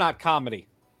 that's not comedy.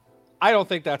 I don't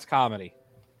think that's comedy.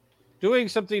 Doing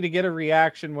something to get a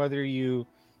reaction, whether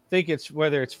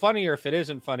it's funny or if it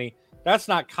isn't funny, that's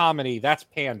not comedy. That's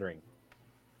pandering.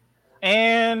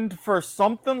 And for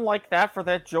something like that, for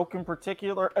that joke in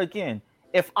particular, again,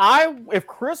 if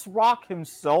Chris Rock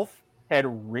himself had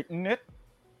written it,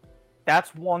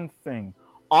 that's one thing.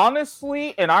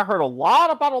 Honestly, and I heard a lot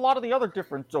of the other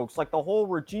different jokes, like the whole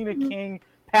Regina King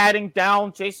patting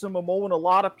down Jason Momoa, and a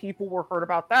lot of people were hurt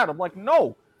about that. I'm like,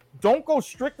 no, don't go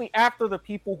strictly after the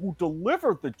people who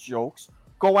delivered the jokes.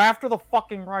 Go after the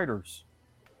fucking writers.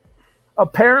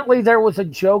 Apparently, there was a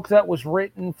joke that was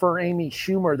written for Amy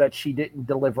Schumer that she didn't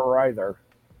deliver either.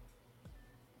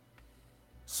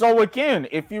 So again,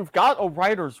 if you've got a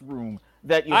writer's room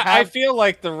that you have... I feel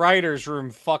like the writer's room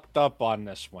fucked up on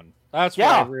this one. That's what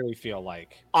I really feel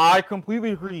like. I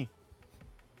completely agree.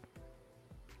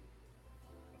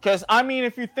 Because, I mean,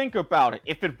 if you think about it,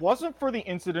 if it wasn't for the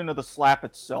incident of the slap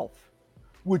itself,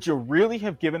 would you really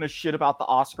have given a shit about the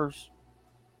Oscars?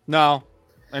 No,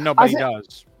 and nobody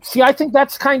does. See, I think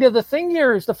that's kind of the thing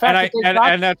here is the fact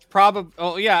and that's probably...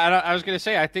 Oh, yeah, and I was going to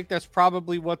say, I think that's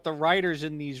probably what the writers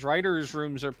in these writers'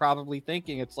 rooms are probably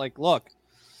thinking. It's like, look,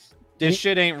 this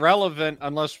shit ain't relevant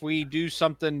unless we do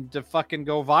something to fucking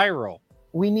go viral.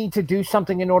 We need to do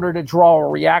something in order to draw a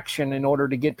reaction, in order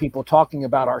to get people talking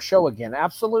about our show again.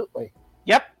 Absolutely.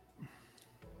 Yep.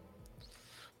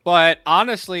 But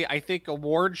honestly, I think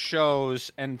award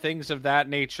shows and things of that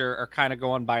nature are kind of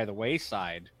going by the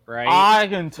wayside, right? I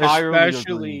entirely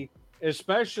agree.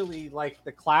 Especially like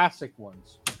the classic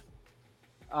ones.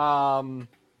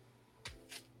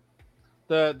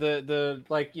 The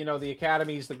like, you know, the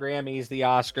Academies, the Grammys, the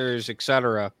Oscars,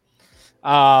 etc.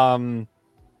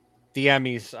 The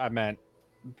Emmys, I meant.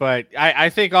 But I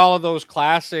think all of those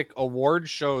classic award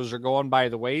shows are going by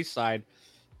the wayside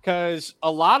because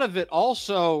a lot of it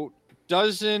also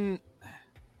doesn't...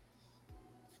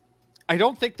 I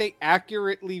don't think they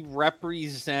accurately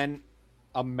represent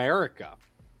America.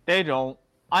 They don't.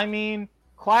 I mean,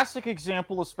 classic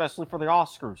example, especially for the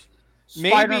Oscars.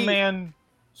 Spider-Man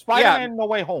No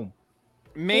Way Home.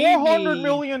 Maybe $400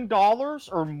 million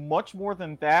or much more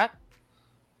than that.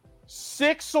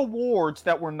 6 awards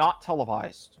that were not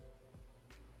televised.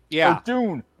 Yeah. Or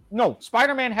Dune. No,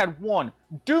 Spider-Man had 1.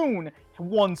 Dune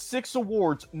won 6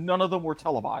 awards. None of them were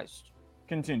televised.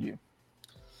 Continue.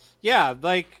 Yeah,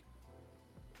 like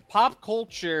pop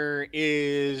culture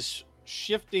is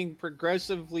shifting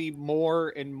progressively more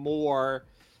and more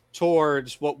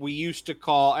towards what we used to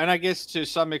call, and I guess to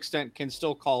some extent can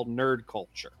still call, nerd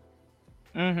culture.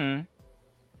 Mm-hmm.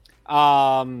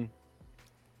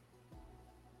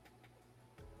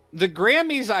 The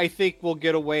Grammys, I think, will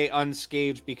get away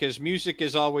unscathed because music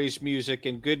is always music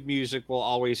and good music will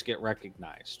always get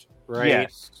recognized, right?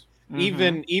 Yes.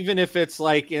 even if it's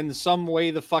like in some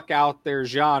way the fuck out their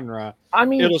genre, I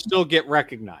mean, it'll still get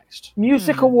recognized.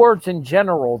 Music awards in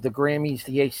general, the Grammys,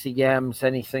 the ACMs,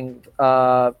 anything,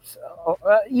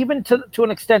 even to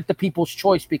an extent, the People's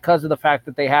Choice, because of the fact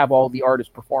that they have all the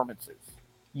artist performances.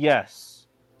 Yes.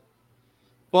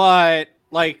 But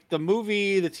like the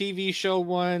movie, the TV show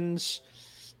ones,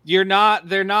 they're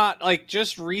not like,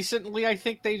 just recently, I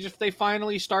think they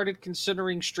finally started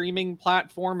considering streaming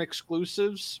platform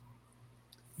exclusives.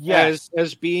 Yes.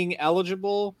 As being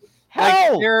eligible.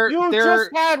 Hell, like you just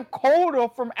had Coda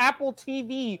from Apple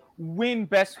TV win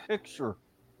Best Picture.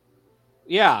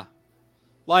 Yeah.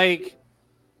 Like,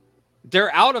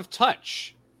 they're out of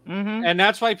touch. And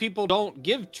that's why people don't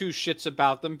give two shits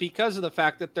about them, because of the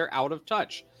fact that they're out of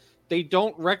touch. They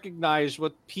don't recognize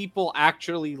what people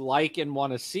actually like and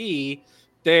want to see.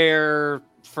 They're,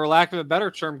 for lack of a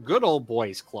better term, good old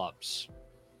boys clubs.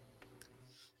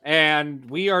 And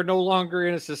we are no longer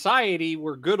in a society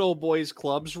where good old boys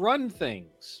clubs run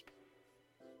things.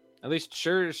 At least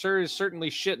sure is certainly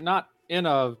shit not in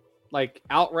a like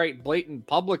outright blatant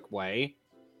public way,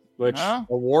 which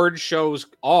award shows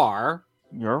are.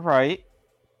 You're right.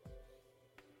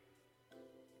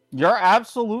 You're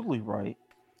absolutely right.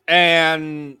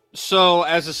 And so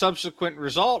as a subsequent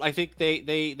result, I think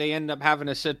they end up having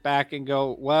to sit back and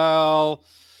go, well,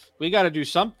 we got to do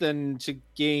something to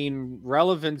gain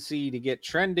relevancy, to get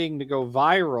trending, to go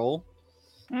viral.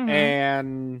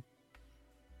 And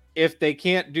if they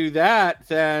can't do that,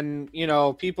 then, you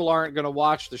know, people aren't going to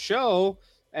watch the show,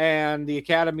 and the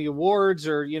Academy Awards,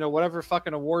 or, you know, whatever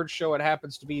fucking award show it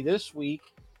happens to be this week,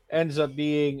 ends up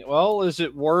being, well, is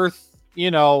it worth,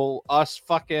 you know, us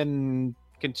fucking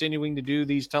continuing to do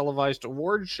these televised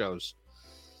award shows?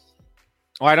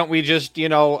 Why don't we just, you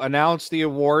know, announce the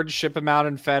awards, ship them out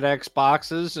in FedEx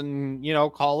boxes, and, you know,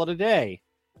 call it a day?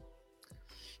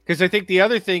 Because I think the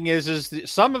other thing is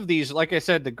some of these, like I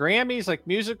said, the Grammys, like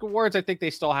music awards, I think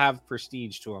they still have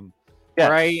prestige to them,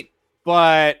 right?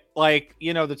 But like,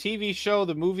 you know, the TV show,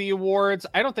 the movie awards,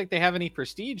 I don't think they have any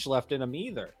prestige left in them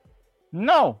either.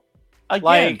 No, again.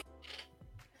 Like,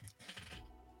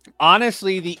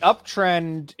 honestly, the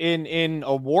uptrend in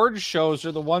award shows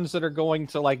are the ones that are going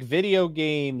to like video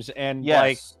games and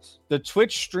like the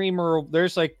Twitch streamer.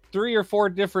 There's like 3 or 4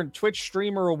 different Twitch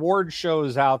streamer award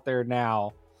shows out there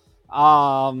now.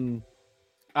 I know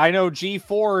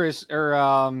G4 is, or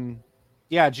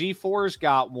G4's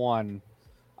got one.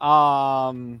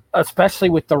 Especially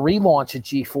with the relaunch of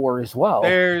G4 as well.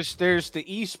 There's the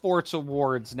esports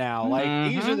awards now.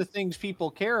 Like, these are the things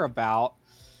people care about.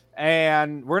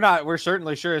 And we're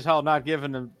certainly sure as hell not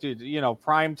giving them, you know,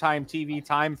 primetime TV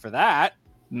time for that.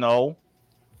 No.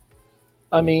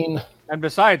 I mean, and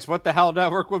besides, what the hell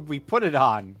network would we put it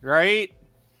on, right?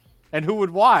 And who would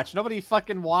watch? Nobody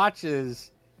fucking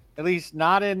watches, at least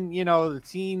not in, you know, the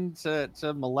teen to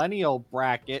millennial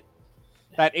bracket.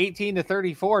 That 18 to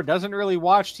 34 doesn't really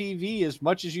watch TV as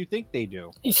much as you think they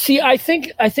do. See, I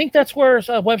think that's where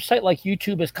a website like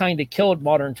YouTube has kind of killed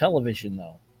modern television,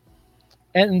 though.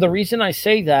 And the reason I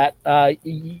say that,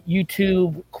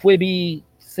 YouTube, Quibi,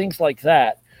 things like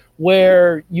that,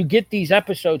 where you get these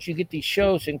episodes, you get these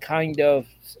shows in kind of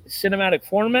cinematic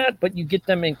format, but you get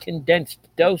them in condensed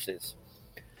doses.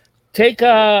 Take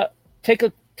a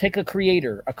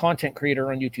creator, a content creator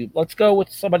on YouTube. Let's go with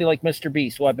somebody like Mr.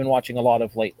 Beast, who I've been watching a lot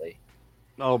of lately.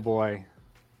 Oh boy.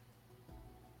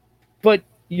 But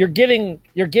you're getting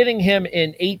him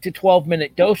in 8 to 12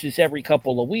 minute doses every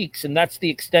couple of weeks, and that's the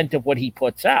extent of what he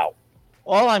puts out.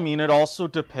 Well, I mean, it also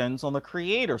depends on the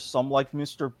creator. Some like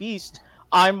Mr. Beast,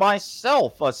 I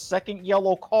myself, a Second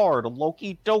Yellow Card,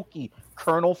 Loki Doki,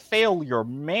 Colonel Failure,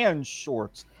 Man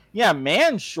Shorts. Yeah,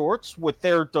 Man Shorts with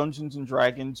their Dungeons and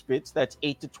Dragons bits, that's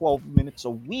 8 to 12 minutes a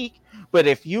week. But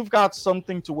if you've got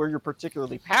something to where you're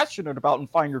particularly passionate about and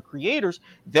find your creators,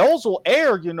 those will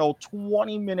air, you know,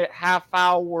 20-minute,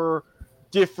 half-hour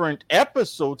different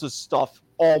episodes of stuff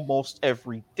almost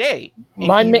every day.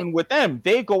 And even with them,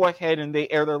 they go ahead and they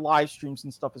air their live streams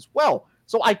and stuff as well.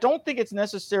 So I don't think it's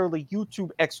necessarily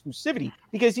YouTube exclusivity,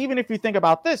 because even if you think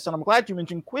about this, and I'm glad you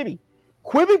mentioned Quibi,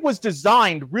 Quibi was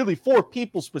designed really for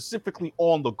people specifically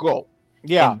on the go.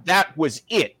 Yeah. And that was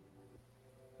it.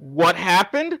 What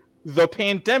happened? The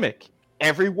pandemic.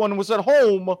 Everyone was at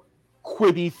home.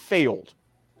 Quibi failed.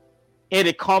 Had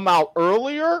it come out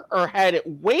earlier, or had it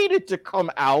waited to come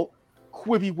out,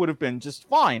 Quibi would have been just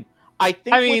fine. I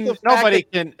think. I mean,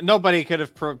 nobody could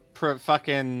have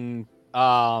fucking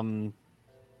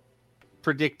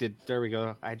predicted. There we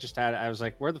go. I was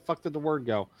like, where the fuck did the word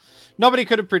go? Nobody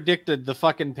could have predicted the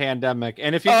fucking pandemic.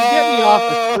 And if you could get me off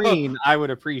the screen, I would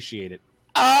appreciate it.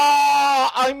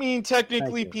 I mean,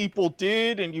 technically people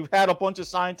did, and you've had a bunch of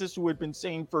scientists who had been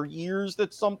saying for years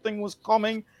that something was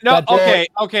coming. No,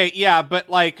 okay, yeah, but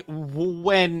like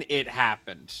when it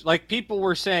happened, like people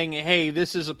were saying, hey,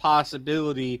 this is a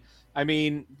possibility. I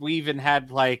mean, we even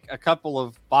had like a couple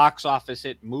of box office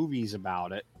hit movies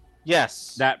about it.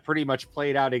 Yes. That pretty much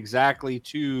played out exactly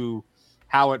to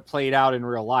how it played out in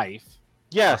real life.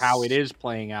 Yes. Or how it is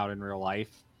playing out in real life.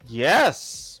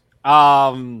 Yes.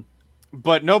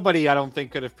 But nobody, I don't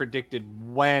think, could have predicted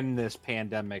when this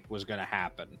pandemic was going to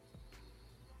happen.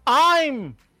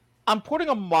 I'm putting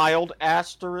a mild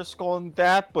asterisk on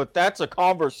that, but that's a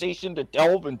conversation to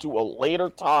delve into a later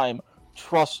time.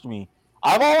 Trust me.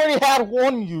 I've already had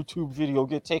one YouTube video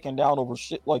get taken down over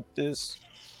shit like this.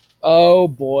 Oh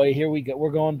boy, here we go. We're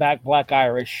going back Black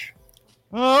Irish.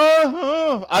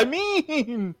 I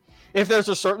mean, if there's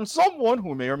a certain someone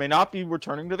who may or may not be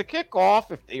returning to the kickoff,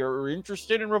 if they are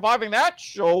interested in reviving that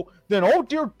show, then oh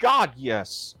dear God,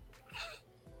 yes.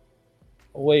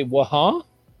 Wait, what, huh?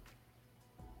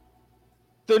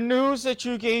 The news that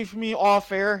you gave me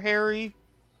off air, Harry?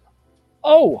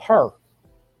 Oh, her.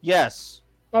 Yes.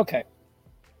 Okay.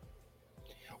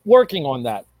 Working on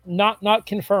that. Not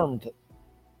confirmed.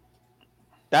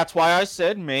 That's why I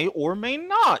said may or may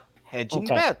not. Hedging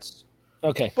bets.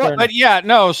 Okay. But yeah,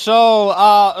 no. So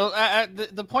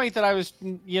the point that I was,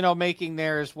 making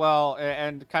there as well,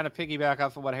 and kind of piggyback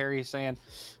off of what Harry's saying.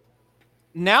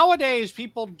 Nowadays,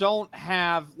 people don't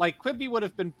have, like, Quibi would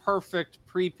have been perfect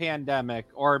pre-pandemic,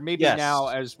 or maybe now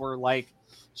as we're like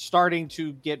starting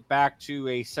to get back to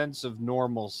a sense of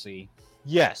normalcy.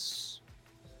 Yes.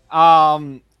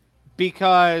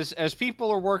 Because as people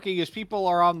are working, as people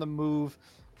are on the move,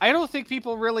 I don't think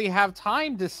people really have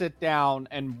time to sit down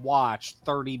and watch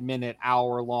 30-minute,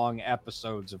 hour-long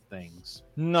episodes of things.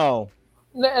 No.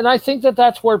 And I think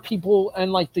that's where people,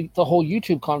 and like the whole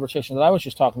YouTube conversation that I was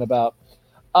just talking about.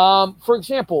 For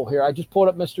example, here, I just pulled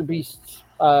up Mr. Beast's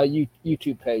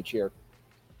YouTube page here.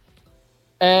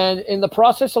 And in the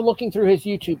process of looking through his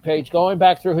YouTube page, going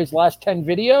back through his last 10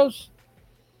 videos,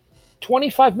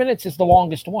 25 minutes is the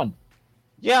longest one.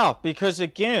 Yeah, because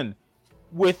again,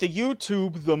 with the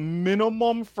YouTube, the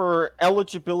minimum for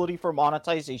eligibility for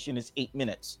monetization is 8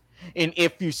 minutes. And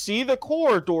if you see the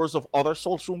corridors of other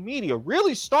social media,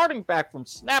 really starting back from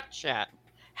Snapchat,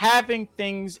 having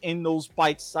things in those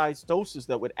bite-sized doses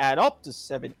that would add up to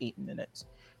 7-8 minutes.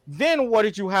 Then what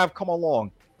did you have come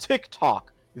along?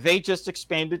 TikTok. They just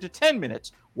expanded to 10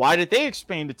 minutes. Why did they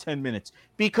expand to 10 minutes?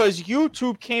 Because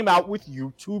YouTube came out with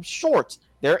YouTube Shorts,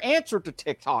 their answer to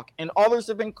TikTok, and others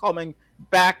have been coming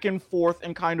back and forth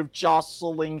and kind of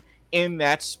jostling in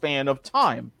that span of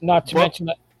time. Not to mention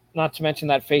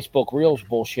that Facebook Reels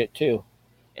bullshit too.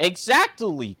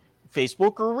 Exactly.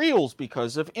 Facebook or Reels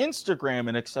because of Instagram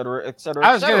and et cetera, et cetera.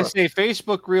 I was going to say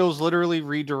Facebook Reels literally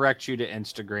redirect you to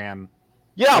Instagram.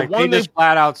 Yeah, like they just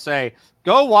flat out say,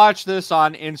 go watch this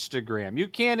on Instagram. You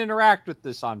can't interact with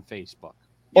this on Facebook.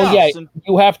 Oh, yeah,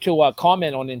 you have to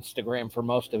comment on Instagram for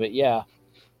most of it, yeah.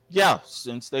 Yeah,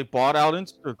 since they bought out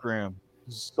Instagram.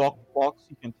 Zuckbucks,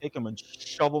 you can take them and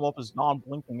shove them up his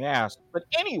non-blinking ass. But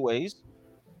anyways...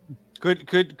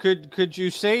 Could you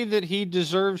say that he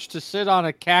deserves to sit on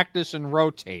a cactus and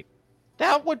rotate?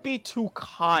 That would be too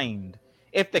kind.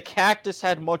 If the cactus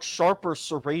had much sharper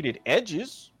serrated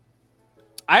edges.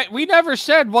 We never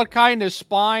said what kind of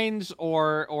spines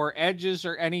or edges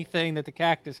or anything that the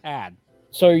cactus had.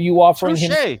 So are you offering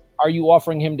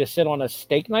him to sit on a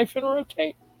steak knife and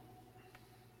rotate?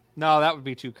 No, that would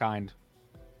be too kind.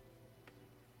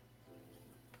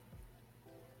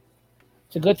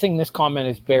 It's a good thing this comment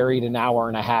is buried an hour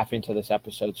and a half into this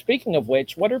episode. Speaking of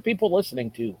which, what are people listening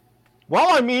to? Well,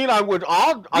 I mean,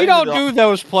 we don't do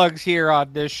those plugs here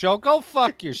on this show. Go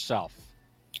fuck yourself.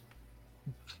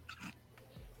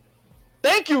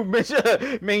 Thank you,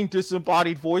 main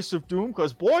disembodied voice of doom,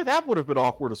 because boy, that would have been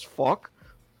awkward as fuck.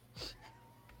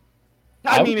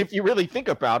 I mean, if you really think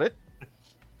about it.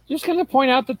 Just going to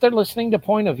point out that they're listening to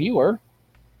Point of Viewer.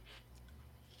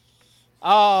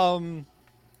 Hell,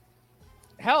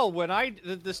 when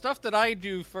the stuff that I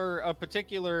do for a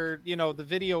particular, the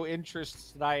video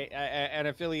interests that and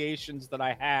affiliations that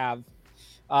I have,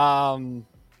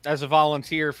 as a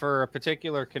volunteer for a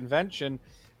particular convention,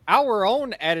 our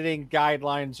own editing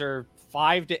guidelines are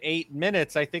 5 to 8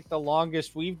 minutes. I think the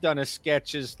longest we've done a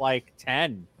sketch is like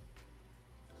 10.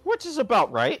 Which is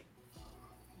about right.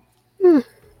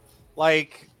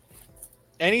 Like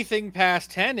anything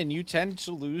past 10 and you tend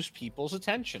to lose people's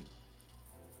attention.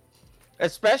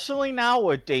 Especially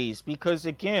nowadays, because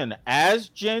again, as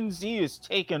Gen Z is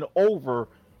taken over,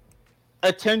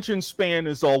 attention span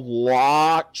is a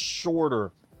lot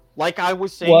shorter. Like I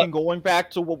was saying, and going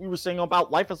back to what we were saying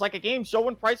about Life is Like a Game show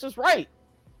and Price is Right.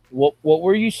 What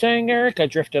were you saying, Eric? I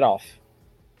drifted off.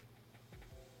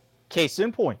 Case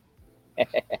in point.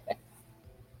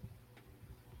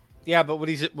 Yeah, but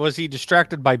was he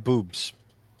distracted by boobs?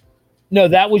 No,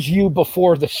 that was you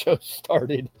before the show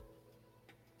started.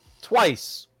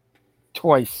 Twice.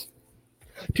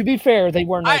 To be fair, they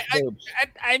were nice boobs.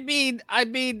 I mean,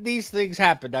 these things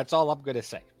happen. That's all I'm gonna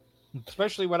say.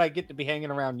 Especially when I get to be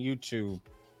hanging around you two.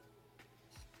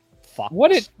 Fuck.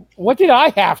 What did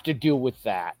I have to do with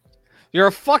that? You're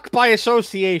a fuck by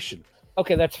association.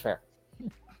 Okay, that's fair.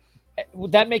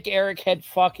 Would that make Eric head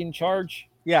fuck in charge?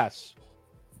 Yes.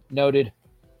 Noted.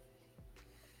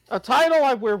 A title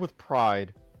I wear with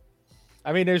pride.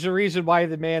 I mean, there's a reason why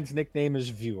the man's nickname is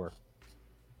Viewer.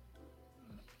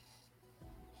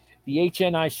 The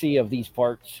HNIC of these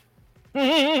parts.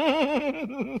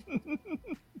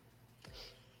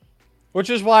 Which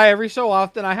is why every so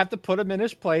often I have to put him in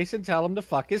his place and tell him to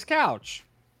fuck his couch.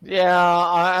 Yeah,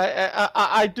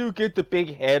 I do get the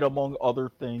big head among other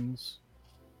things.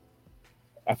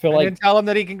 I feel like tell him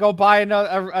that he can go buy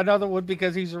another one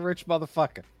because he's a rich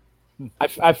motherfucker.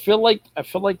 I feel like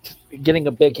getting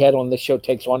a big head on this show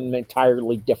takes on an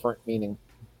entirely different meaning.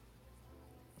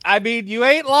 I mean, you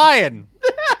ain't lying.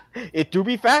 It do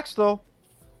be facts though.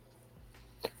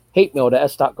 Hate mail to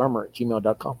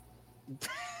s.garmer@gmail.com.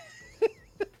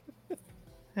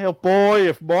 Hell, boy,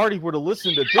 if Marty were to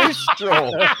listen to this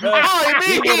show,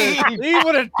 he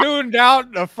would have tuned out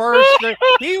in the first.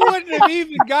 He wouldn't have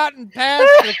even gotten past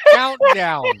the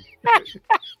countdown.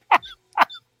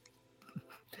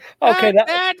 Okay,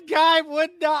 that guy would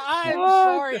not. I'm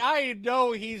sorry. I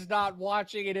know he's not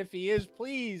watching, and if he is,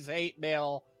 please hate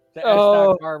mail to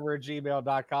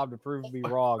s.garmer@gmail.com to prove me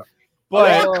wrong.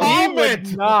 But or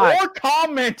comment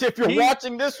if you're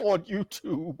watching this on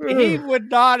YouTube. He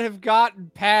would not have gotten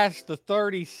past the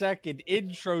 30-second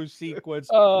intro sequence,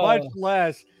 much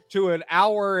less to an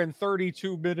hour and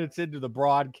 32 minutes into the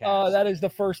broadcast. That is the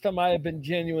first time I have been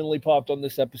genuinely popped on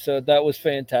this episode. That was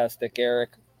fantastic,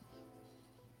 Eric.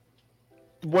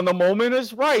 When the moment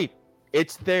is right,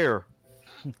 it's there.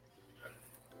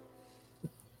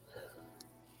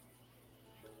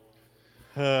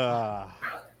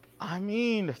 I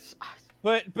mean,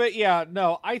 but yeah,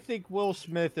 no, I think Will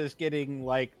Smith is getting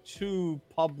like too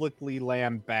publicly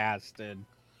lambasted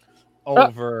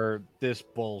over this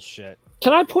bullshit.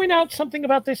 Can I point out something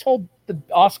about the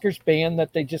Oscars ban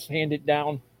that they just handed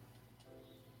down?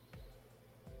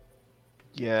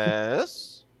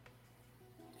 Yes.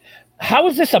 How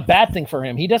is this a bad thing for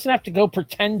him? He doesn't have to go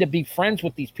pretend to be friends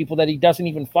with these people that he doesn't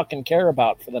even fucking care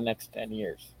about for the next 10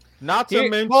 years. Not to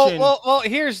mention... Well,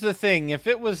 here's the thing. If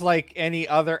it was like any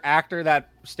other actor, that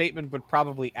statement would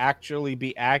probably actually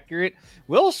be accurate.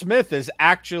 Will Smith is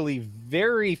actually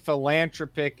very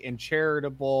philanthropic and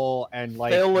charitable and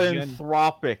like...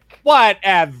 Philanthropic.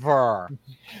 Whatever.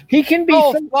 He can be...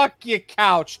 Go fuck your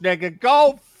couch, nigga.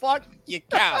 Go fuck your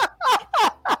couch.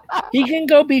 He can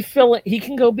go be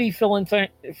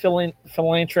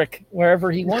philanthropic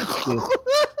wherever he wants to.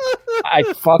 I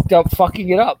fucked up fucking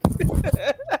it up.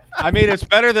 I mean, it's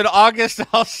better than August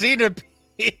Alsina.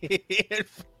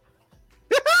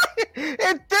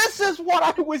 And this is what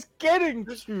I was getting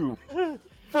to.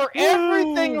 For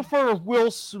everything for Will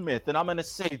Smith, and I'm going to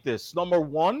say this. Number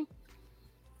one,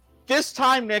 this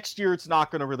time next year, it's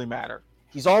not going to really matter.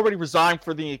 He's already resigned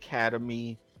for the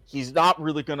Academy. He's not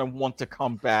really going to want to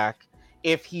come back.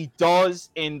 If he does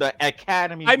in the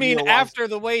Academy... I mean, after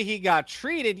the way he got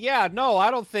treated, yeah, no,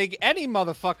 I don't think any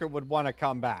motherfucker would want to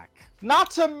come back. Not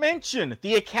to mention,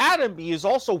 the Academy is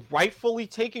also rightfully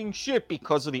taking shit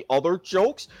because of the other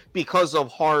jokes, because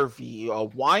of Harvey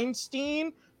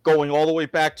Weinstein, going all the way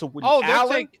back to Woody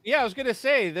Allen. I was going to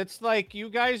say, that's like, you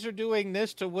guys are doing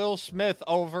this to Will Smith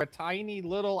over a tiny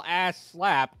little ass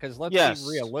slap, because let's be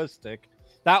realistic,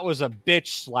 that was a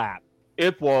bitch slap.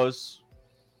 It was.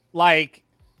 Like,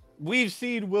 we've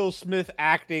seen Will Smith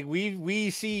acting. We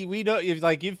know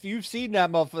if you've seen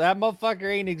that motherfucker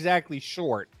ain't exactly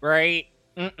short, right?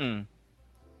 Mm-mm.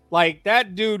 Like,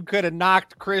 that dude could have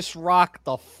knocked Chris Rock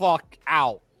the fuck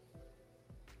out.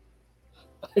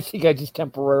 I think I just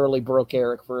temporarily broke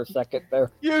Eric for a second there.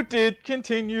 You did.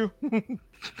 Continue.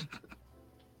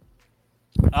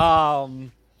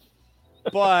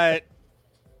 But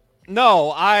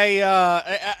no,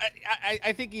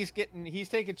 I think he's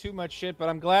taking too much shit, but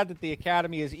I'm glad that the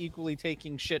Academy is equally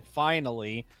taking shit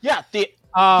finally. Yeah, the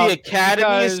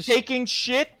Academy is taking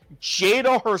shit.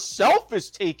 Jada herself is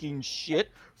taking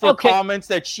shit for comments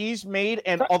that she's made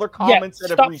and other comments that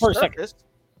have resurfaced.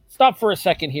 stop for a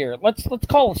second here. Let's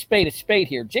call a spade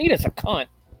here. Jada's a cunt.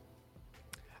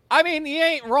 I mean, he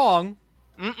ain't wrong.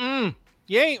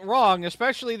 You ain't wrong,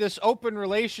 especially this open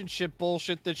relationship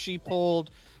bullshit that she pulled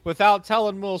without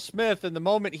telling Will Smith. And the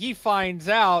moment he finds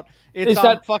out, it's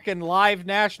on fucking live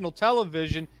national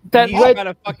television. He's got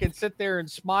to fucking sit there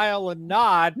and smile and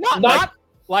nod. Not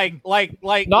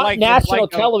national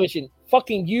television.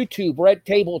 Fucking YouTube, Red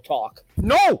Table Talk.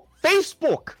 No,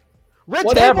 Facebook. Red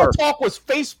Table Talk was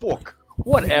Facebook.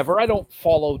 Whatever. I don't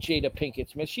follow Jada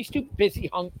Pinkett Smith. She's too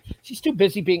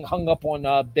busy being hung up on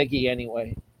Biggie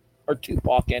anyway. Or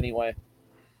Tupac anyway.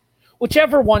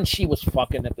 Whichever one she was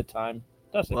fucking at the time.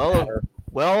 Doesn't matter.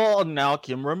 Well, now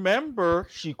Kim, remember,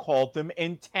 she called them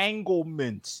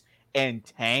entanglements.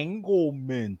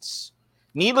 Entanglements.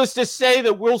 Needless to say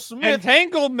that Will Smith...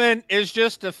 Entanglement is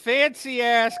just a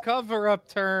fancy-ass cover-up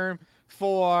term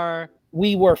for...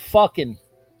 We were fucking.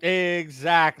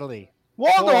 Exactly.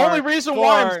 Well, the only reason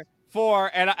why...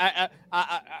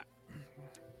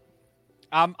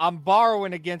 I'm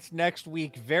borrowing against next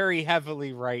week very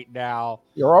heavily right now.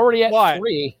 You're already at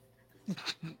 3.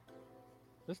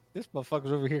 This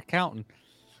motherfucker's over here counting.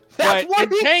 That's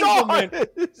what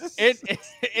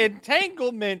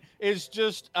entanglement is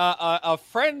just a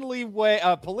friendly way,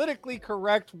 a politically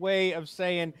correct way of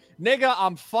saying, nigga,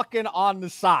 I'm fucking on the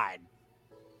side.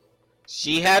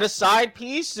 She had a side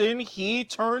piece and he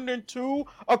turned into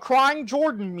a crying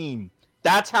Jordan meme.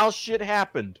 That's how shit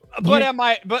happened. But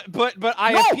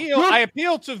I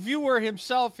appeal to viewer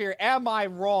himself here. Am I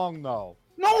wrong though?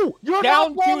 No, you're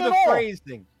down not wrong to at the all.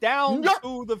 phrasing. Down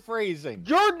to the phrasing.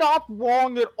 You're not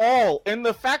wrong at all. And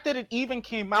the fact that it even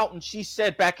came out and she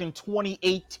said back in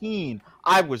 2018,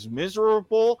 I was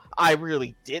miserable. I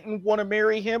really didn't want to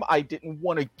marry him. I didn't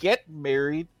want to get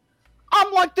married.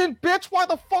 I'm like, then bitch, why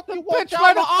the fuck you walk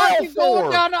down the aisle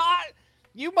for?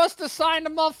 You must have signed a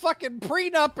motherfucking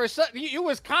prenup or something. You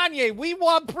was Kanye. We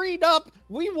want prenup.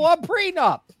 We want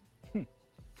prenup.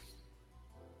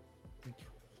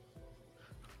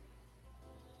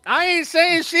 I ain't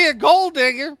saying she a gold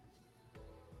digger.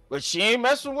 But she ain't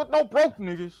messing with no broke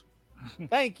niggas.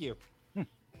 Thank you.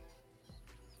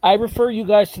 I refer you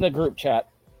guys to the group chat.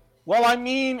 Well, I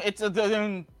mean, it's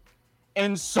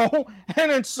in so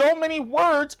many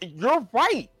words, you're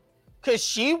right. Because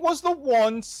she was the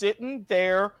one sitting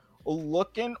there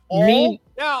looking all...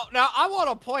 Now, I want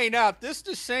to point out, this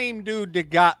the same dude that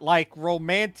got, like,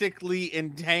 romantically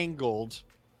entangled.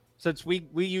 Since we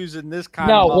using this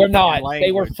kind of... No, we're not.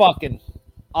 They were fucking.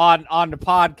 On the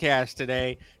podcast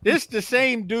today. This the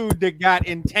same dude that got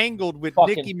entangled with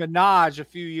Nicki Minaj a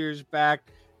few years back.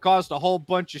 Caused a whole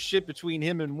bunch of shit between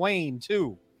him and Wayne,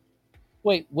 too.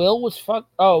 Wait, Will was fuck...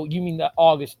 Oh, you mean that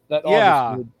August dude.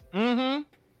 Mm-hmm.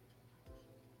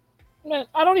 Man,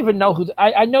 I don't even know who...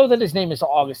 I know that his name is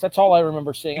August. That's all I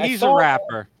remember seeing. He's a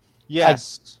rapper.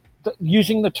 Yes.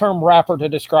 Using the term rapper to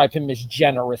describe him is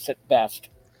generous at best.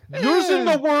 Using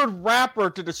the word rapper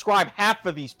to describe half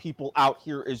of these people out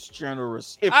here is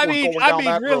generous. I mean,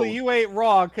 really, you ain't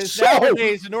wrong. Because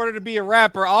nowadays, in order to be a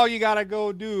rapper, all you gotta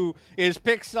go do is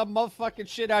pick some motherfucking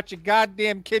shit out your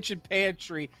goddamn kitchen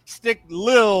pantry, stick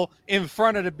Lil in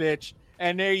front of the bitch,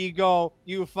 and there you go.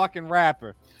 You a fucking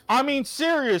rapper. I mean,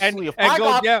 seriously,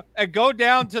 go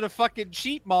down to the fucking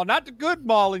cheap mall, not the good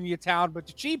mall in your town, but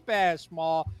the cheap ass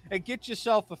mall, and get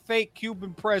yourself a fake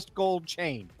Cuban pressed gold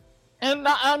chain. And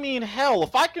I mean, hell,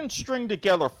 if I can string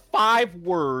together 5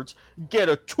 words, get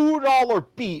a $2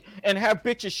 beat, and have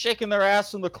bitches shaking their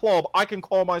ass in the club, I can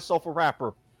call myself a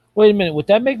rapper. Wait a minute, would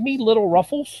that make me Little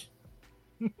Ruffles?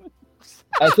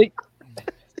 I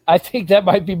think that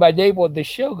might be my name on the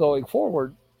show going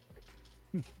forward.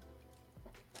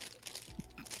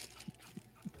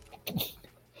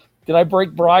 Did I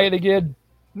break Brian again?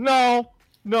 No.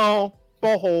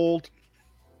 Behold.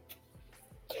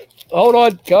 Hold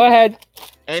on. Go ahead.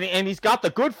 And he's got the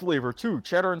good flavor, too.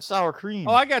 Cheddar and sour cream.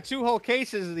 Oh, I got 2 whole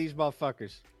cases of these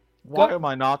motherfuckers. Why am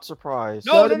I not surprised?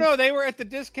 No. They were at the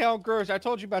discount grocery. I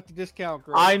told you about the discount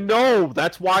grocery. I know.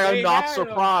 That's why I'm not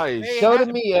surprised. Show to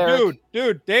me, Eric.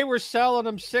 Dude, they were selling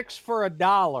them 6 for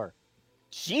 $1.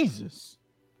 Jesus.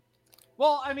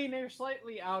 Well, I mean, they're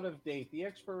slightly out of date. The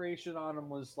expiration on them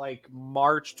was like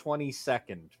March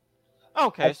 22nd.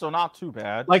 Okay, so not too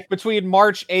bad. Like between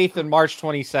March 8th and March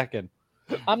 22nd.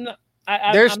 I'm not.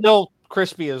 They're still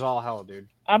crispy as all hell, dude.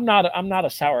 I'm not a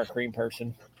sour cream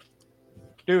person.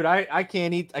 Dude, I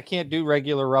can't do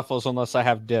regular Ruffles unless I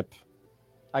have dip.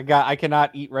 I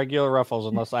cannot eat regular Ruffles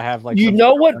unless I have like. You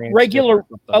know what regular?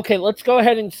 Okay, let's go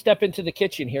ahead and step into the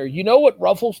kitchen here. You know what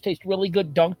Ruffles taste really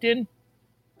good dunked in?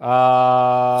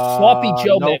 Sloppy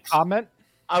Joe mix. Comment.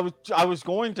 I was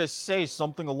going to say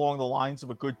something along the lines of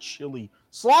a good chili.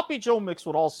 Sloppy Joe mix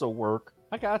would also work.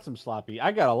 I got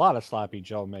a lot of Sloppy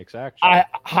Joe mix, actually. I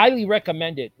highly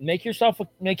recommend it. Make yourself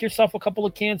a couple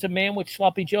of cans of Man with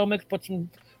Sloppy Joe mix. Put some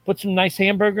nice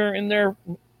hamburger in there.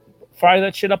 Fry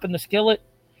that shit up in the skillet,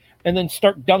 and then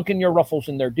start dunking your Ruffles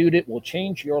in there, dude. It will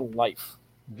change your life.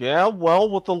 Yeah, well,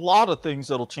 with a lot of things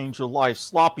that'll change your life.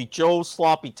 Sloppy Joe,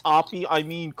 Sloppy Toppy. I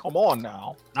mean, come on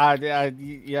now. I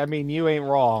mean, you ain't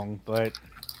wrong, but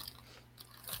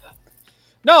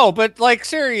no, but like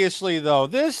seriously though,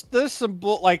 this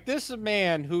a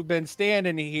man who been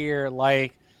standing here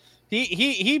like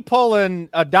he pulling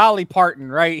a Dolly Parton,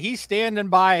 right? He's standing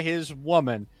by his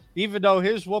woman, even though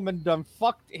his woman done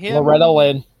fucked him. Loretta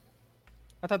Lynn.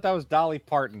 I thought that was Dolly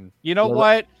Parton. You know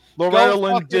what? Loretta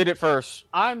Lynn did it first.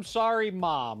 I'm sorry,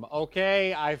 Mom.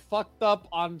 Okay, I fucked up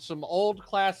on some old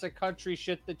classic country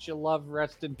shit that you love.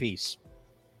 Rest in peace.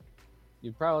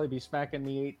 You'd probably be smacking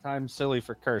me 8 times silly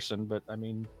for cursing, but I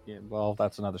mean, yeah, well,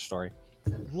 that's another story.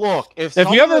 Look, if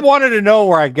you ever wanted to know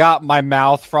where I got my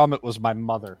mouth from, it was my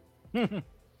mother.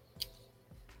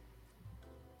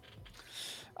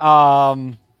 I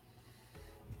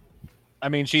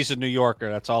mean, she's a New Yorker.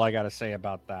 That's all I got to say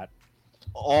about that.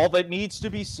 All that needs to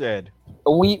be said.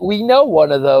 We know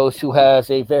one of those who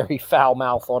has a very foul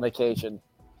mouth on occasion.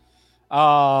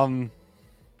 What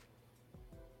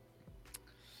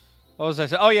was I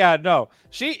saying? Oh yeah, no.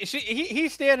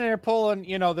 He's standing there pulling,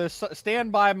 this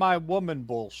stand by my woman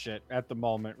bullshit at the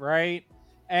moment, right?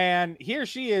 And here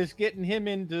she is getting him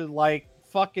into like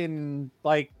fucking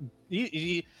like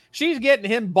she's getting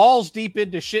him balls deep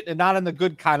into shit, and not in the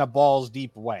good kind of balls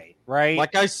deep way, right?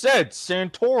 Like I said,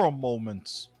 Santorum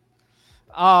moments.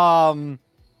 And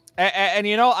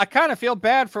I kind of feel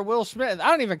bad for Will Smith. I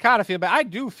don't even kind of feel bad. I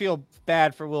do feel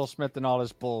bad for Will Smith and all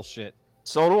this bullshit.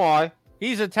 So do I.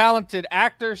 He's a talented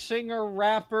actor, singer,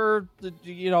 rapper,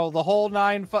 the whole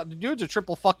nine. The dude's a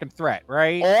triple fucking threat,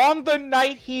 right? On the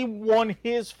night he won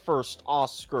his first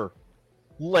Oscar,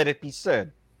 let it be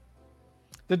said.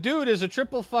 The dude is a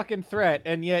triple fucking threat,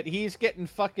 and yet he's getting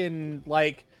fucking,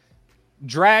 like,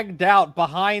 dragged out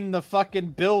behind the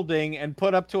fucking building and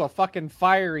put up to a fucking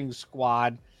firing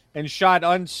squad and shot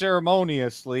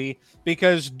unceremoniously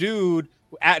because dude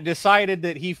decided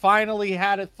that he finally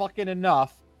had it fucking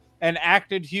enough and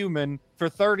acted human for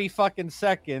 30 fucking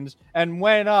seconds and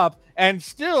went up and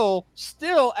still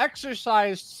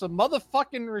exercised some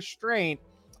motherfucking restraint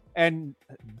and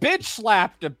bitch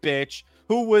slapped a bitch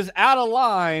who was out of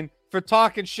line for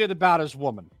talking shit about his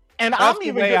woman. And that's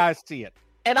the way I see it.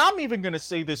 And I'm even going to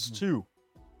say this too.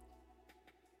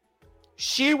 If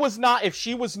she was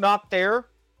not there,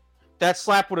 that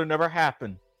slap would have never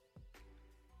happened.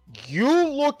 You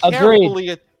look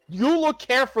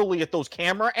carefully at those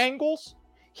camera angles.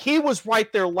 He was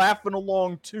right there laughing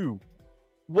along too.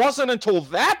 Wasn't until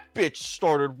that bitch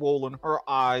started rolling her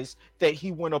eyes that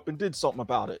he went up and did something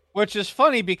about it. Which is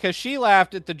funny because she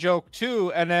laughed at the joke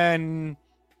too and then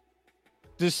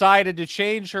decided to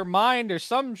change her mind or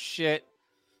some shit.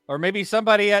 Or maybe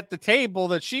somebody at the table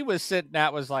that she was sitting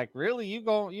at was like, really? You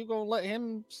gonna let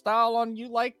him style on you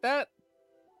like that?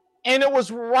 And it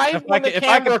was right when the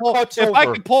camera cuts over. If I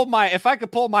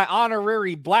could pull my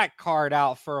honorary black card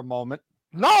out for a moment.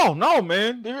 No,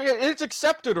 man. It's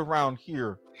accepted around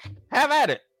here. Have at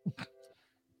it.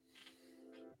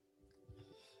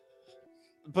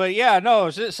 But yeah, no,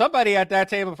 somebody at that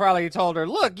table probably told her,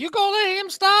 look, you gonna let him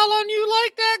style on you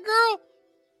like that, girl?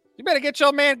 You better get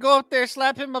your man, go up there,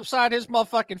 slap him upside his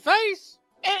motherfucking face.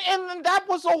 And that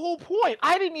was the whole point.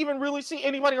 I didn't even really see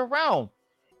anybody around.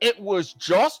 It was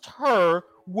just her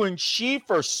when she,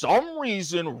 for some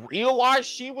reason, realized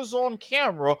she was on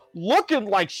camera looking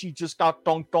like she just got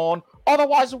dunked on.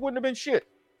 Otherwise, it wouldn't have been shit.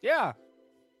 Yeah.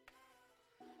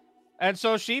 And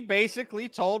so she basically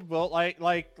told Will, like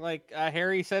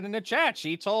Harry said in the chat,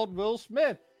 she told Will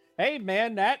Smith, hey,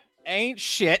 man, that ain't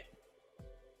shit.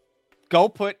 Go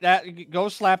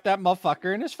slap that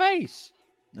motherfucker in his face.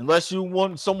 Unless you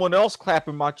want someone else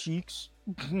clapping my cheeks.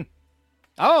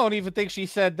 I don't even think she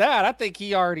said that. I think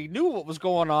he already knew what was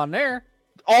going on there.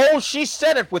 Oh, she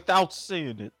said it without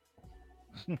saying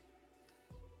it.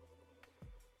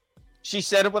 She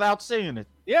said it without saying it.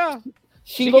 Yeah.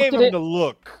 She gave him the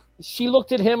look. She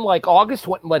looked at him like August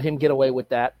wouldn't let him get away with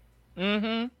that.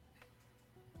 Mm-hmm.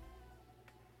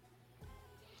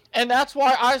 And that's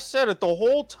why I said it the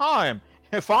whole time.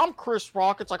 If I'm Chris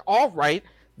Rock, it's like, all right,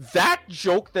 that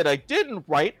joke that I didn't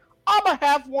write, I'm going to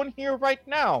have one here right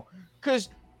now. Because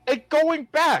going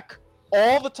back,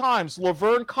 all the times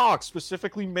Laverne Cox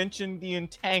specifically mentioned the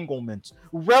entanglements.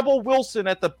 Rebel Wilson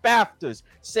at the BAFTAs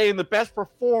saying the best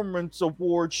performance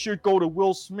award should go to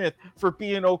Will Smith for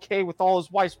being okay with all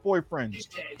his wife's boyfriends.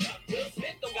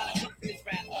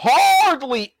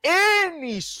 Hardly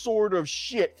any sort of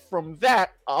shit from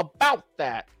that about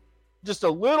that. Just a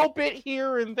little bit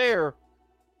here and there.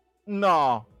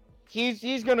 Nah.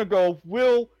 He's gonna go,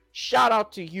 Will, shout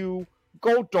out to you.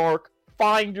 Go dark.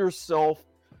 Find yourself.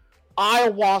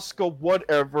 Ayahuasca,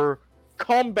 whatever.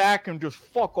 Come back and just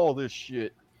fuck all this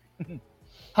shit.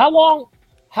 How long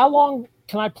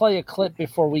can I play a clip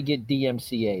before we get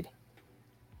DMCA'd?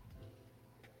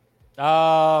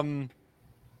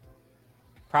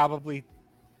 Probably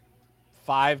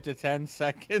 5 to 10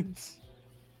 seconds.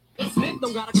 Smith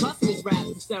don't got a cuss in his rap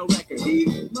to sell records. Keep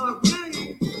my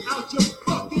name out your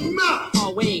fucking mouth.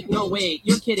 Oh, wait, no, wait,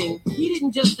 you're kidding. He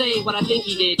didn't just say what I think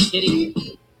he did, did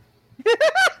he?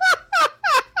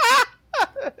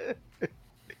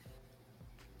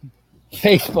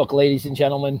 Facebook, ladies and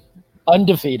gentlemen,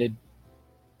 undefeated.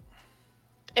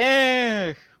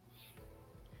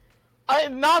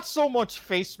 Not so much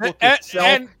Facebook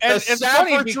itself, the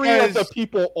savagery of the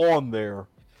people on there.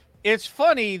 It's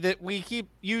funny that we keep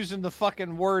using the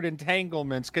fucking word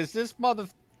entanglements because this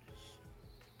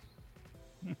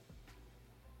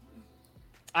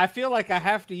I feel like I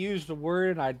have to use the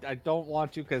word, and I don't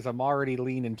want to because I'm already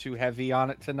leaning too heavy on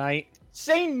it tonight.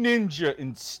 Say ninja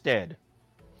instead.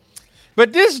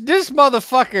 But this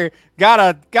motherfucker got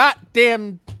a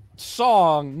goddamn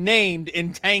song named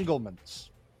Entanglements.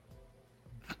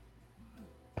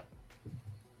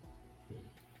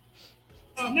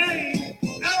 Name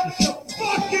out your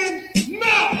fucking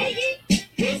mouth.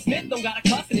 Will Smith don't got a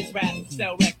cuss in his rap to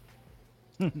sell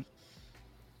records.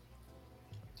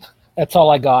 That's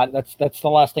all I got. That's the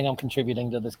last thing I'm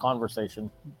contributing to this conversation.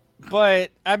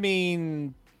 But I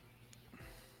mean,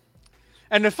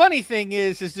 and the funny thing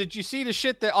is did you see the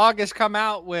shit that August come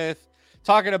out with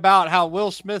talking about how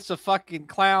Will Smith's a fucking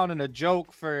clown and a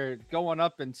joke for going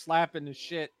up and slapping the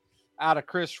shit out of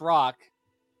Chris Rock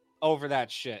over that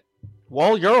shit?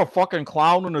 Well, you're a fucking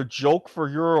clown and a joke for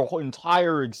your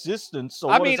entire existence. So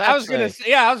I was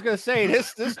gonna say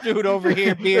this dude over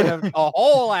here being a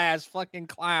whole ass fucking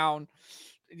clown.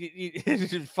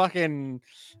 Fucking,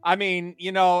 I mean,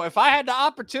 you know, if I had the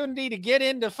opportunity to get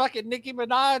into fucking Nicki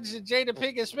Minaj and Jada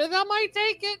Pinkett Smith, I might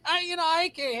take it.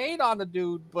 I can't hate on the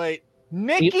dude, but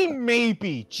Nicki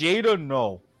maybe, Jada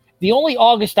no. The only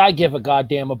August I give a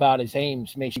goddamn about is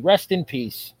Ames. May she rest in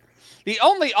peace. The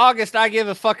only August I give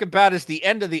a fuck about is the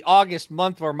end of the August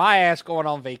month where my ass going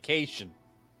on vacation.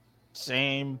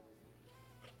 Same.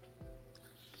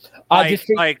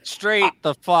 Like straight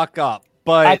the fuck up.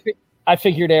 But I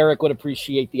figured Eric would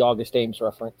appreciate the August Ames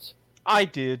reference. I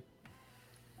did.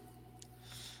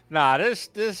 Nah,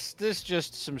 this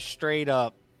just some straight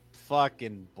up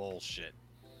fucking bullshit.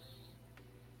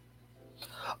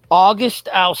 August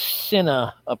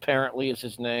Alsina apparently is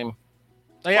his name.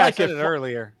 Oh, yeah, I said it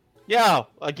earlier. Yeah,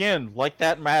 again, like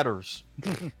that matters.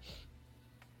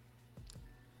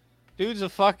 Dude's a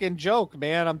fucking joke,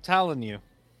 man. I'm telling you.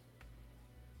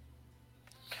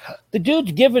 The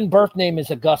dude's given birth name is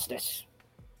Augustus.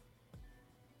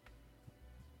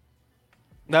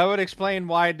 That would explain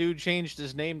why a dude changed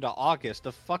his name to August.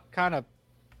 The fuck kind of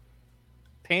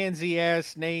pansy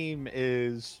ass name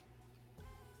is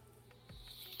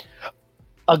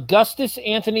Augustus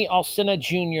Anthony Alsina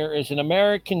Jr. is an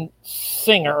American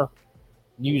singer,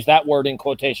 use that word in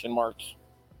quotation marks,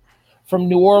 from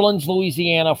New Orleans,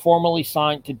 Louisiana, formerly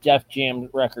signed to Def Jam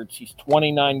Records. He's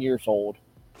 29 years old.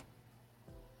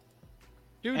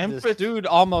 Dude, this dude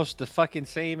almost the fucking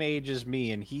same age as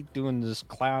me, and he doing this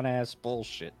clown ass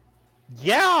bullshit.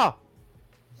 Yeah.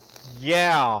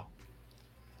 Yeah.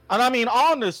 And I mean,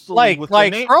 honestly,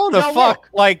 grow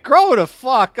the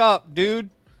fuck up, dude.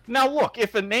 Now look,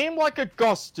 if a name like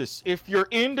Augustus, if you're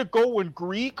into going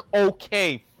Greek,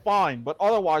 okay, fine. But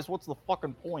otherwise, what's the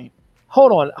fucking point?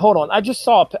 Hold on. I just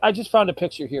found a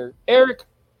picture here. Eric,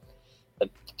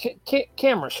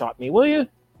 camera shot me, will you?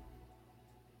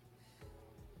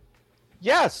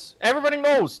 Yes, everybody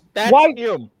knows that's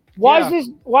him. Why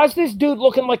is this dude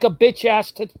looking like a bitch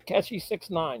ass Tekashi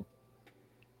 6ix9ine?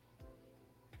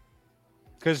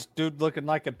 Because dude looking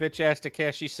like a bitch ass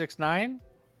Tekashi 6ix9ine?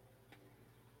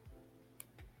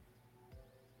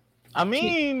 I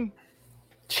mean,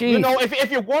 Jeez. You know,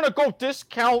 if you want to go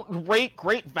discount rate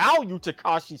great value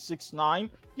Tekashi 6ix9ine,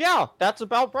 yeah, that's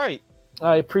about right.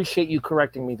 I appreciate you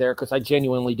correcting me there because I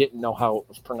genuinely didn't know how it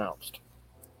was pronounced.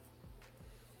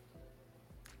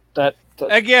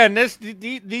 Again,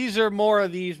 these are more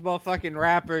of these motherfucking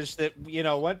rappers that, you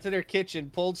know, went to their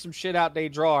kitchen, pulled some shit out their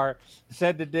drawer,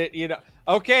 said that, you know,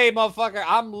 okay, motherfucker,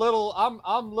 I'm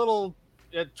little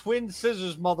twin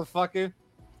scissors, motherfucker.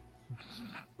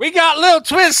 We got little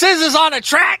twin scissors on the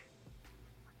track.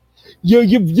 Yo.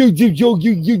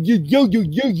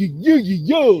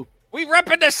 We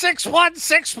repping the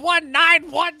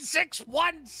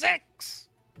 616191616.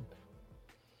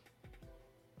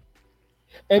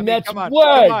 And that's come on.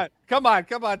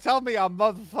 Tell me I'm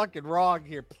motherfucking wrong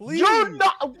here, please. You're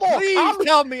not. Look, please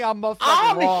tell me I'm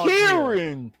motherfucking wrong. I'm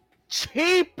hearing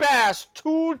cheap ass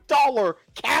 $2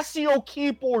 Casio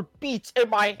keyboard beats in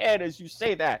my head as you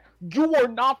say that. You are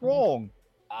not wrong.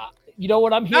 You know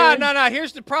what I'm hearing? No.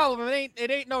 Here's the problem.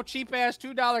 It ain't no cheap ass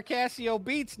 $2 Casio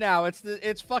beats now.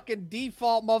 It's fucking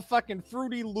default motherfucking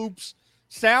Fruity Loops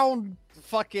sound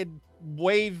fucking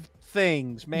wave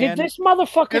things, man. Did this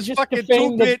motherfucker it's just fucking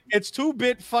defame 2-bit? It's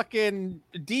 2-bit fucking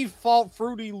default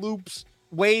Fruity Loops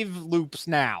wave loops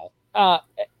now.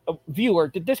 Viewer,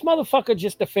 did this motherfucker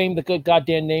just defame the good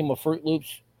goddamn name of Fruit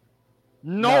Loops?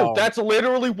 No, that's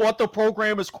literally what the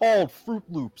program is called, Fruit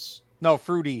Loops. No,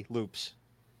 Fruity Loops.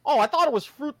 Oh, I thought it was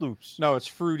Fruit Loops. No, it's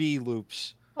Fruity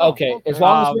Loops. Okay. As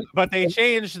long as but they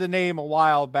changed the name a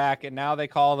while back, and now they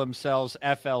call themselves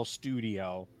FL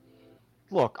Studio.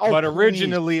 Look, but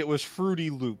originally it was Fruity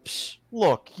Loops.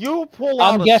 Look, you pull you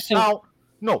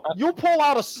pull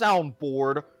out a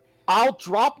soundboard. I'll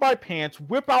drop my pants,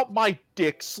 whip out my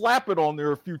dick, slap it on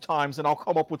there a few times, and I'll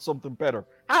come up with something better.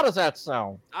 How does that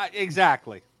sound?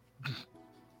 Exactly.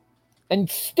 And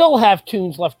still have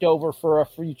tunes left over for a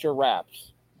future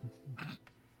raps.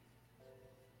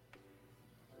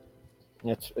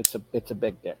 It's a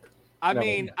big dick. I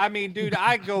mean, dude,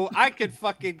 I'm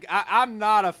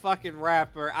not a fucking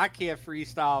rapper. I can't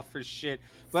freestyle for shit,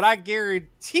 but I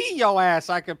guarantee your ass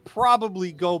I could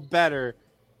probably go better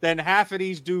than half of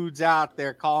these dudes out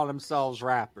there calling themselves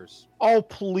rappers. Oh,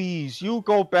 please. You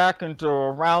go back into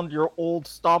around your old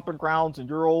stomping grounds and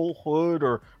your old hood,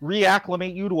 or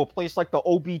reacclimate you to a place like the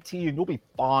OBT and you'll be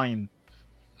fine.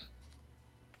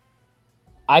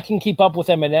 I can keep up with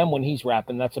Eminem when he's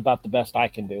rapping. That's about the best I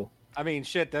can do. I mean,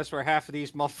 shit, that's where half of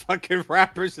these motherfucking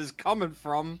rappers is coming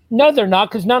from. No, they're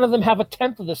not, because none of them have a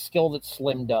tenth of the skill that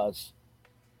Slim does.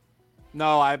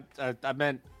 No, I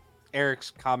meant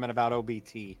Eric's comment about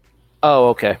OBT. Oh,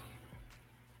 okay.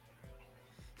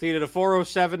 It's either the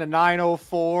 407 to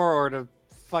 904 or the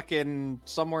fucking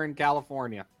somewhere in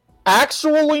California.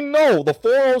 Actually, no. The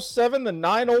 407, the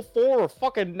 904 are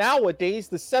fucking nowadays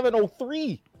the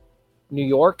 703. New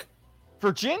York?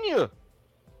 Virginia.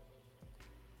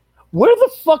 Where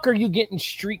the fuck are you getting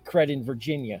street cred in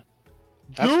Virginia?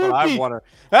 That's what I want to.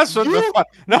 That's what the fuck.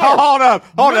 No, hold up.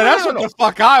 That's what the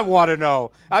fuck I want to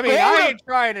know. I mean, I ain't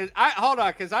trying to. Hold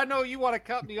on, because I know you want to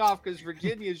cut me off because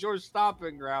Virginia is your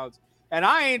stomping grounds, and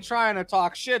I ain't trying to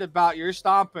talk shit about your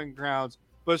stomping grounds.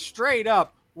 But straight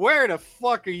up, where the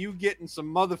fuck are you getting some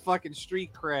motherfucking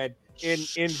street cred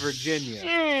in Virginia?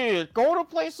 Shit, go to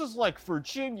places like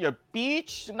Virginia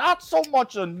Beach, not so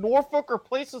much in Norfolk or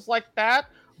places like that,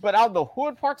 but out in the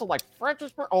hood parts of like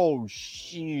Fredericksburg. Oh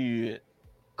shit.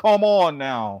 Come on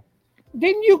now.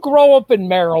 Didn't you grow up in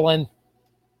Maryland?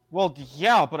 Well,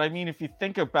 yeah, but I mean, if you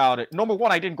think about it, number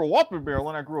one, I didn't grow up in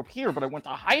Maryland. I grew up here, but I went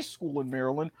to high school in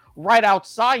Maryland, right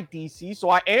outside D.C., so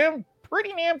I am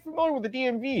pretty damn familiar with the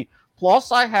DMV.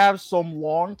 Plus, I have some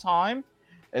long time,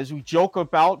 as we joke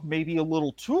about, maybe a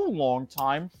little too long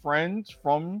time, friends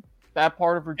from that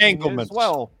part of Virginia as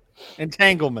well.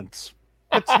 Entanglements.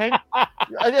 A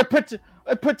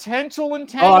potential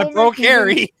entanglement. Oh, I broke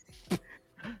Harry.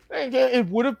 It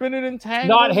would have been an entanglement.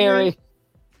 Not Harry.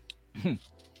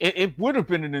 It would have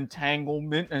been an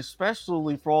entanglement,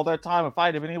 especially for all that time if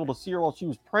I'd have been able to see her while she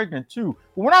was pregnant, too.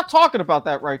 But we're not talking about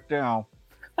that right now.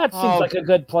 That seems like a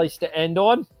good place to end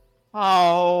on.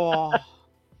 Oh,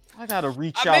 I gotta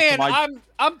reach out to my...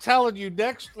 I'm telling you,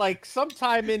 next, like,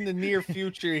 sometime in the near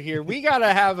future here, we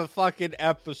gotta have a fucking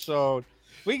episode.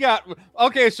 We got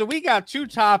 2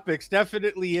 topics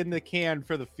definitely in the can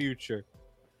for the future.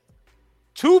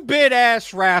 2-bit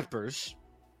ass rappers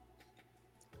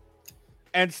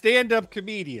and stand-up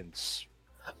comedians.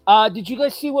 Did you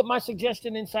guys see what my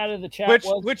suggestion inside of the chat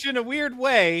was? Which in a weird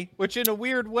way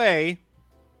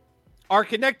are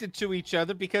connected to each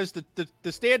other, because the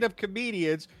stand-up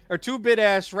comedians are 2-bit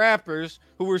ass rappers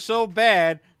who were so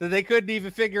bad that they couldn't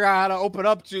even figure out how to open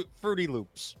up to Fruity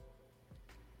Loops.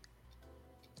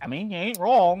 I mean, you ain't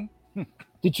wrong.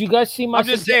 Did you guys see my... I'm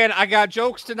just saying, I got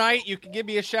jokes tonight. You can give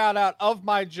me a shout out of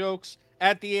my jokes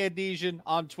at the Andesian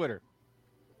on Twitter.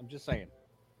 I'm just saying.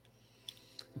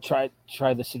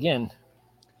 Try this again.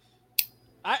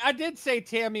 I did say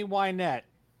Tammy Wynette.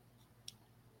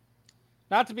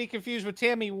 Not to be confused with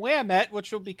Tammy Whamette,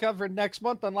 which we'll be covering next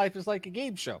month on Life is Like a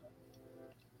Game Show.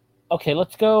 Okay,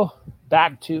 let's go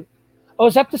back to. Oh,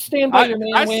 is that the Stand By Your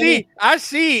Man? I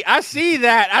see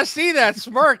that. I see that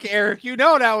smirk, Eric. You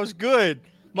know that was good.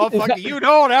 Motherfucker, you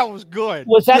know that was good.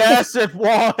 Was that it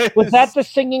was. Was that the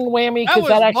singing whammy? Because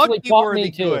that actually taught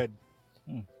me to. Good.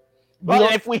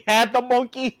 Well, if we had the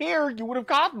monkey here, you would have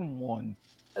gotten one.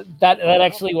 That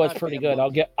actually was pretty good.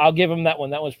 I'll give him that one.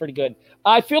 That was pretty good.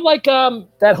 I feel like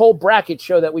that whole bracket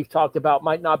show that we've talked about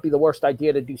might not be the worst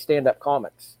idea to do stand-up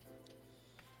comics.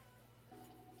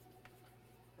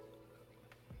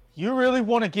 You really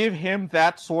want to give him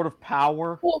that sort of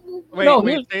power? Well,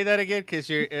 wait, say that again, because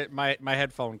my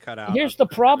headphone cut out. Here's the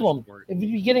problem: if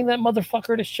you're getting that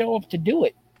motherfucker to show up to do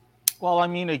it. Well, I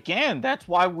mean, again, that's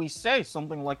why we say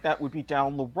something like that would be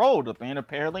down the road. The man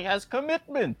apparently has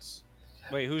commitments.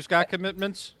 Wait, who's got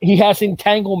commitments? He has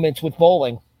entanglements with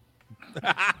bowling.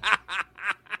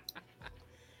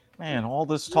 Man, all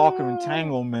this talk of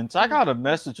entanglements. I got a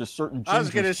message a certain. I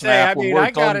was going to say, I mean, I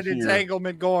got an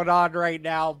entanglement going on right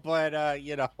now, but,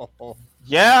 you know.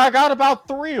 Yeah, I got about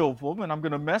 3 of them, and I'm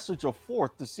going to message a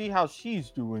 4th to see how she's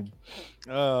doing.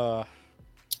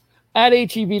 At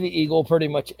HEB the Eagle, pretty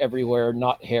much everywhere,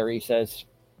 not Harry says.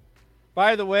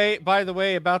 By the way,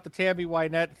 about the Tammy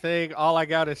Wynette thing, all I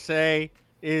got to say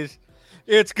is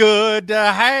it's good to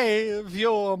have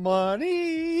your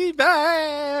money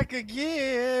back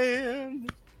again.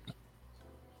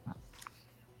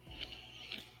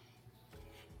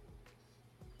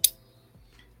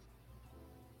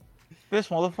 This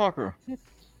motherfucker.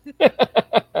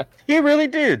 He really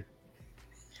did.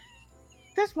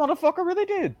 This motherfucker really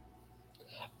did.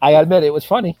 I admit it was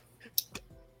funny.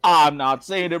 I'm not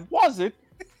saying it wasn't,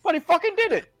 but he fucking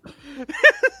did it.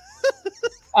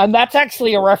 And that's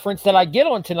actually a reference that I get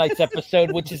on tonight's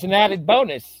episode, which is an added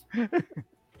bonus.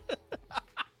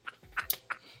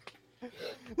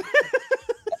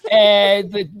 And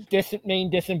the main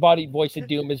disembodied voice of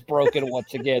Doom is broken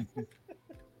once again.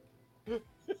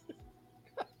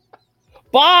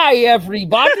 Bye,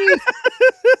 everybody.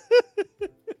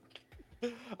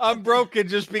 I'm broken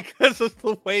just because of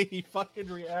the way he fucking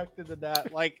reacted to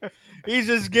that. Like, he's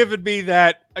just giving me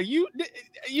that. Are you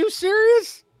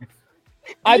serious?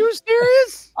 Are you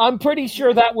serious? I'm pretty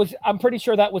sure that was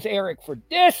Eric for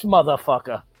this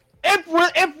motherfucker. It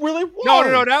really was.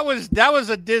 No. That was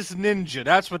a Diz Ninja.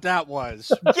 That's what that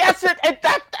was. Yes,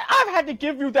 I've had to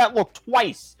give you that look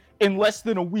twice in less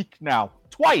than a week now.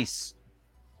 Twice.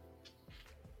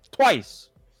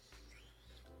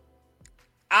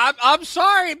 I'm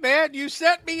sorry, man. You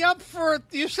set me up for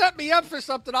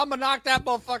something. I'm gonna knock that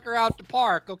motherfucker out the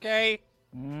park, okay?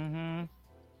 Mm-hmm.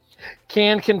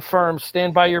 Can confirm.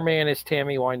 Stand By Your Man is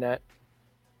Tammy Wynette.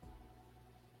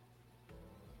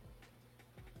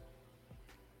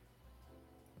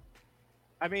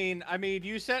 I mean,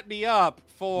 you set me up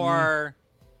for.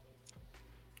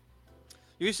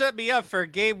 You set me up for a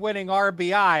game-winning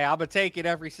RBI. I'm gonna take it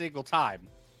every single time.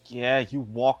 Yeah, you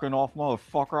walking off,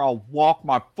 motherfucker. I'll walk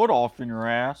my foot off in your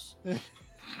ass.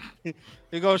 You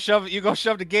go shove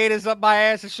the gators up my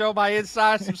ass and show my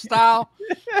inside some style.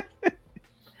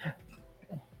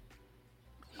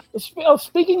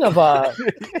 Speaking of walk-offs,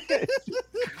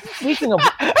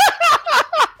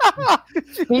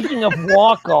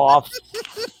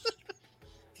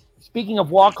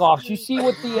 you see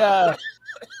what the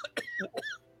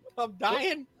I'm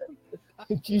dying.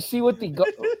 Did you see what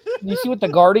the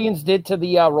Guardians did to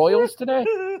the Royals today?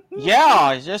 Yeah,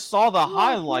 I just saw the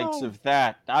highlights of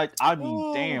that. I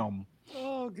mean, damn.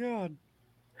 Oh god.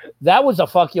 That was a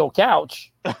fuck your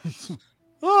couch.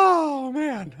 Oh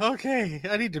man. Okay,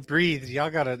 I need to breathe. Y'all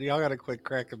gotta quit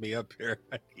cracking me up here.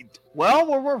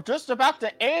 Well, we're just about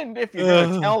to end. If you're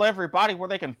gonna tell everybody where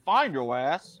they can find your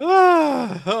ass.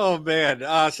 Oh man.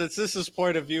 Since this is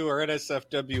point of view or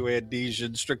NSFW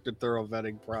adhesion, strict and thorough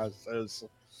vetting process.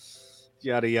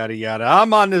 Yada yada yada.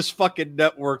 I'm on this fucking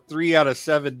network 3 out of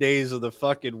 7 days of the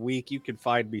fucking week. You can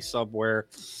find me somewhere.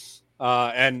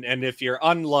 And if you're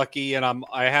unlucky and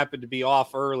I happen to be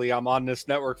off early, I'm on this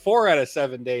network 4 out of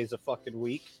 7 days a fucking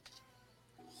week.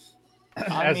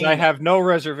 I have no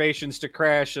reservations to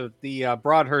crash of the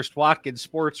Broadhurst Watkins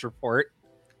Sports Report.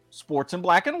 Sports in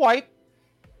black and white.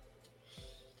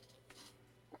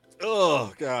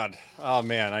 Oh, God. Oh,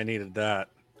 man, I needed that.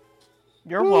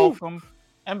 You're welcome.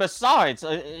 And besides,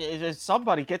 if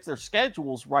somebody gets their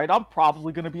schedules right, I'm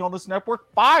probably going to be on this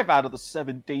network 5 out of the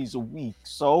 7 days a week.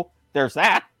 So there's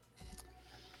that.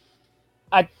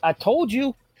 I told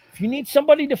you, if you need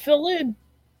somebody to fill in.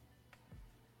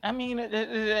 I mean,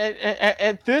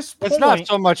 at this point, it's not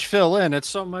so much fill in; it's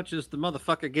so much as the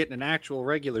motherfucker getting an actual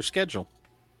regular schedule.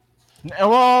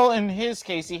 Well, in his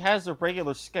case, he has a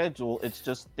regular schedule. It's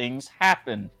just things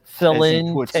happen. Fill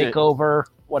in, take over,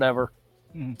 whatever.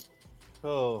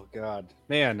 Oh God,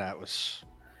 man, that was.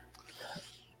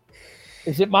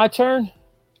 Is it my turn?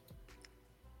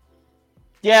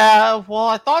 Yeah. Well,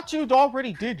 I thought you'd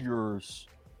already did yours.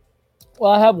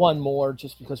 Well, I have one more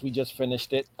just because we just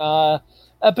finished it.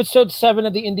 Episode 7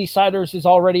 of the Indie-Siders is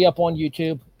already up on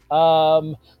YouTube.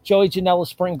 Joey Janela,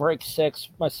 Spring Break 6,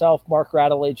 myself, Mark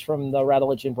Rattledge from the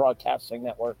Rattledge and Broadcasting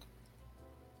Network.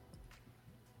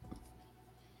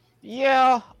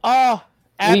 Yeah.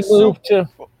 We moved to.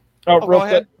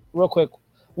 Real quick.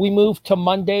 We moved to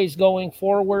Mondays going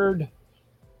forward,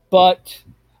 but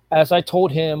as I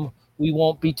told him, we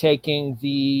won't be taking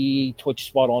the Twitch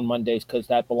spot on Mondays because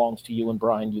that belongs to you and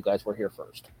Brian. You guys were here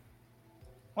first.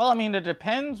 Well, I mean, it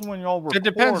depends when y'all record. It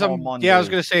depends on Mondays. Yeah, I was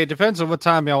gonna say it depends on what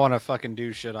time y'all want to fucking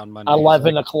do shit on Monday.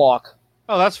 11 o'clock.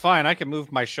 Oh, that's fine. I can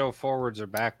move my show forwards or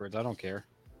backwards. I don't care.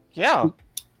 Yeah.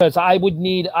 Because I would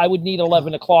need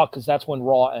 11 o'clock because that's when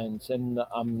Raw ends, and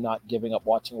I'm not giving up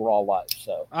watching Raw live.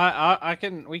 So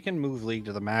we can move League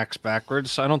to the Max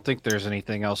backwards. I don't think there's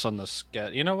anything else on the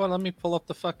schedule. You know what? Let me pull up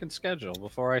the fucking schedule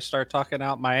before I start talking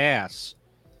out my ass.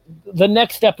 The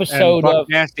next episode of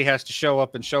Nasty has to show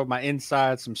up and show my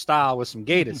inside some style with some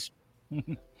gators.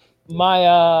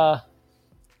 Our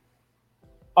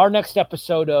next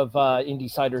episode of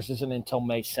Indie-Siders isn't until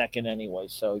May 2nd anyway,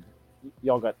 so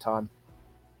y'all got time.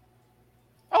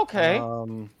 Okay.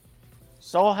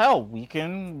 So hell, we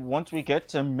can once we get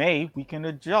to May, we can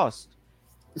adjust.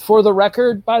 For the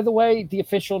record, by the way, the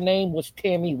official name was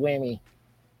Tammy Whammy.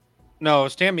 No, it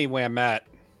was Tammy Whamette.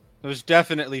 It was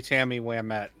definitely Tammy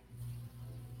Whamette.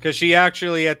 Because she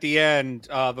actually, at the end,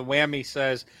 the Whammy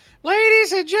says,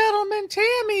 "Ladies and gentlemen,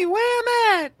 Tammy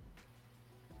Whamette."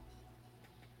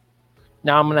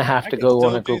 Now I'm gonna have to go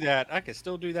on a do that. I can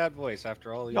still do that voice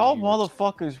after all these Y'all years.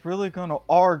 motherfuckers really gonna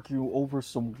argue over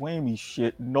some whammy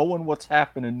shit, knowing what's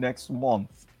happening next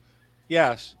month.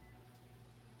 Yes.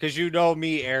 Because you know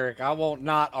me, Eric. I won't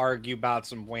not argue about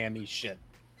some whammy shit.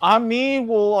 I mean,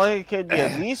 well, I could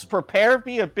at least prepare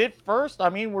me a bit first. I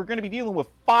mean, we're gonna be dealing with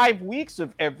 5 weeks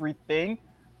of everything.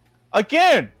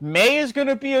 Again, May is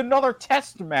gonna be another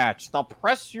test match. The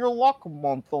press your luck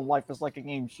month on Life is Like a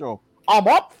Game show. I'm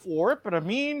up for it, but I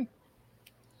mean,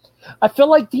 I feel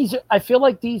like these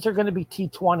are going to be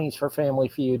T20s for Family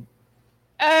Feud.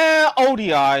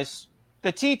 ODIs.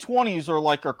 The T20s are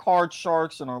like our Card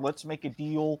Sharks and our Let's Make a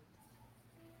Deal.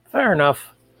 Fair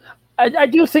enough. I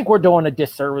do think we're doing a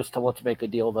disservice to Let's Make a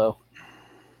Deal, though.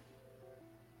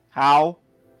 How?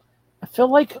 I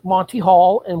feel like Monty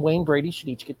Hall and Wayne Brady should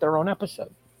each get their own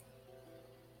episode.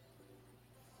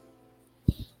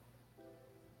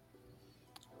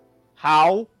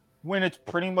 How? When it's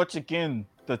pretty much, again,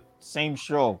 the same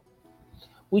show.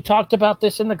 We talked about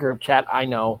this in the group chat. I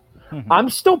know. I'm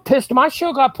still pissed. My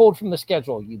show got pulled from the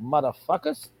schedule, you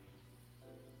motherfuckers.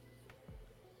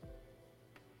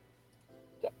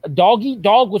 Dog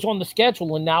was on the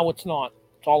schedule, and now it's not.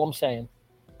 That's all I'm saying.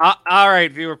 All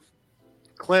right, viewer.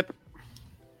 Clip.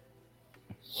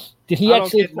 Did he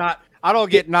actually? I don't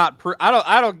get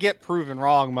proven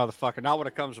wrong, motherfucker. Not when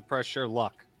it comes to press your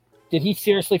luck. Did he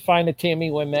seriously find a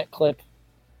Tammy Wynette clip?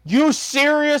 You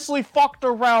seriously fucked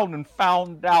around and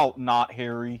found out, not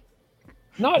Harry.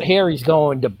 Not Harry's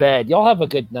going to bed. Y'all have a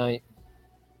good night.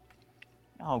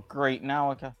 Oh, great.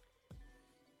 Now I got...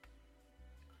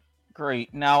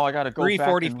 Great. Now I got to go back.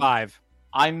 3:45.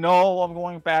 I know I'm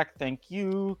going back. Thank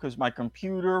you. Because my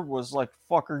computer was like,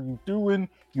 fuck are you doing?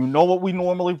 You know what we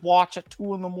normally watch at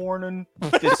 2 in the morning?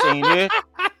 This ain't it.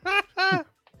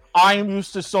 I am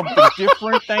used to something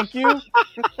different. Thank you.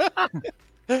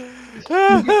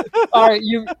 All right,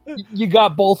 you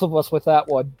got both of us with that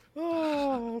one.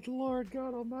 Oh, Lord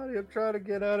God Almighty! I'm trying to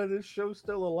get out of this show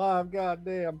still alive. God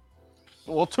damn.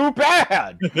 Well, too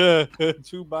bad.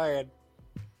 Too bad.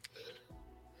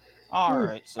 All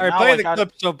right. So all right, play the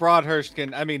clip so Broadhurst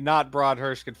can. I mean, not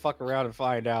Broadhurst can fuck around and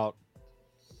find out.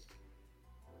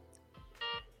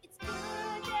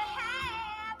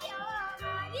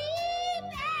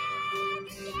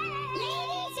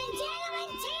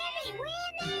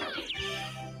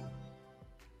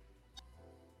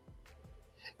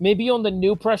 Maybe on the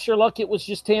new Pressure Luck, it was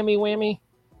just Tammy Whammy.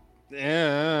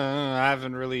 Yeah, I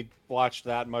haven't really watched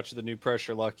that much of the new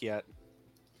Pressure Luck yet.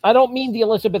 I don't mean the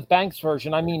Elizabeth Banks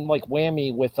version. I mean like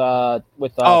Whammy with Todd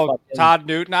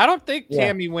Newton. I don't think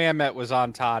Tammy Whamette was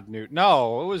on Todd Newton.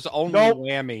 No, it was only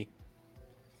Whammy.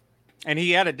 And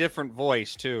he had a different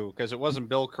voice too, because it wasn't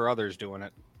Bill Carruthers doing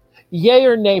it. Yay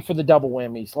or nay for the double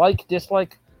whammies? Like,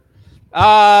 dislike?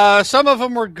 Some of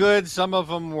them were good. Some of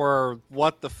them were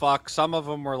what the fuck. Some of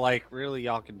them were like, really,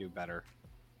 y'all can do better.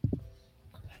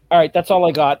 All right, that's all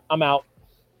I got. I'm out.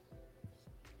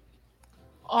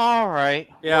 All right.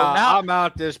 Yeah, well, now, I'm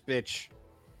out this bitch.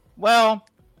 Well,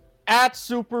 at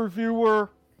Superviewer,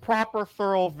 proper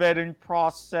thorough vetting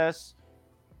process.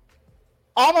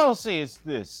 All I'm going to say is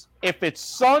this. If it's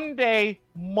Sunday,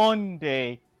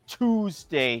 Monday,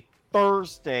 Tuesday,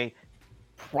 Thursday,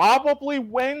 probably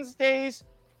Wednesdays,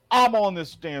 I'm on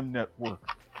this damn network.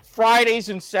 Fridays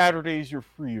and Saturdays, you're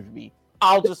free of me.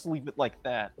 I'll just leave it like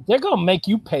that. They're going to make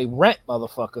you pay rent,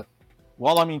 motherfucker.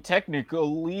 Well, I mean,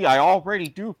 technically, I already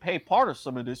do pay part of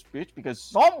some of this bitch because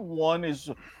someone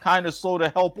is kind of slow to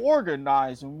help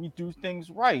organize and we do things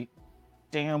right.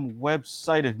 Damn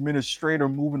website administrator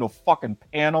moving to fucking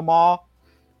Panama.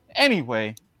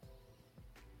 Anyway.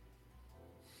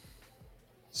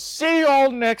 See y'all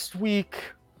next week.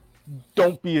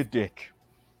 Don't be a dick.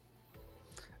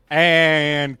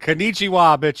 And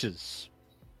konnichiwa, bitches.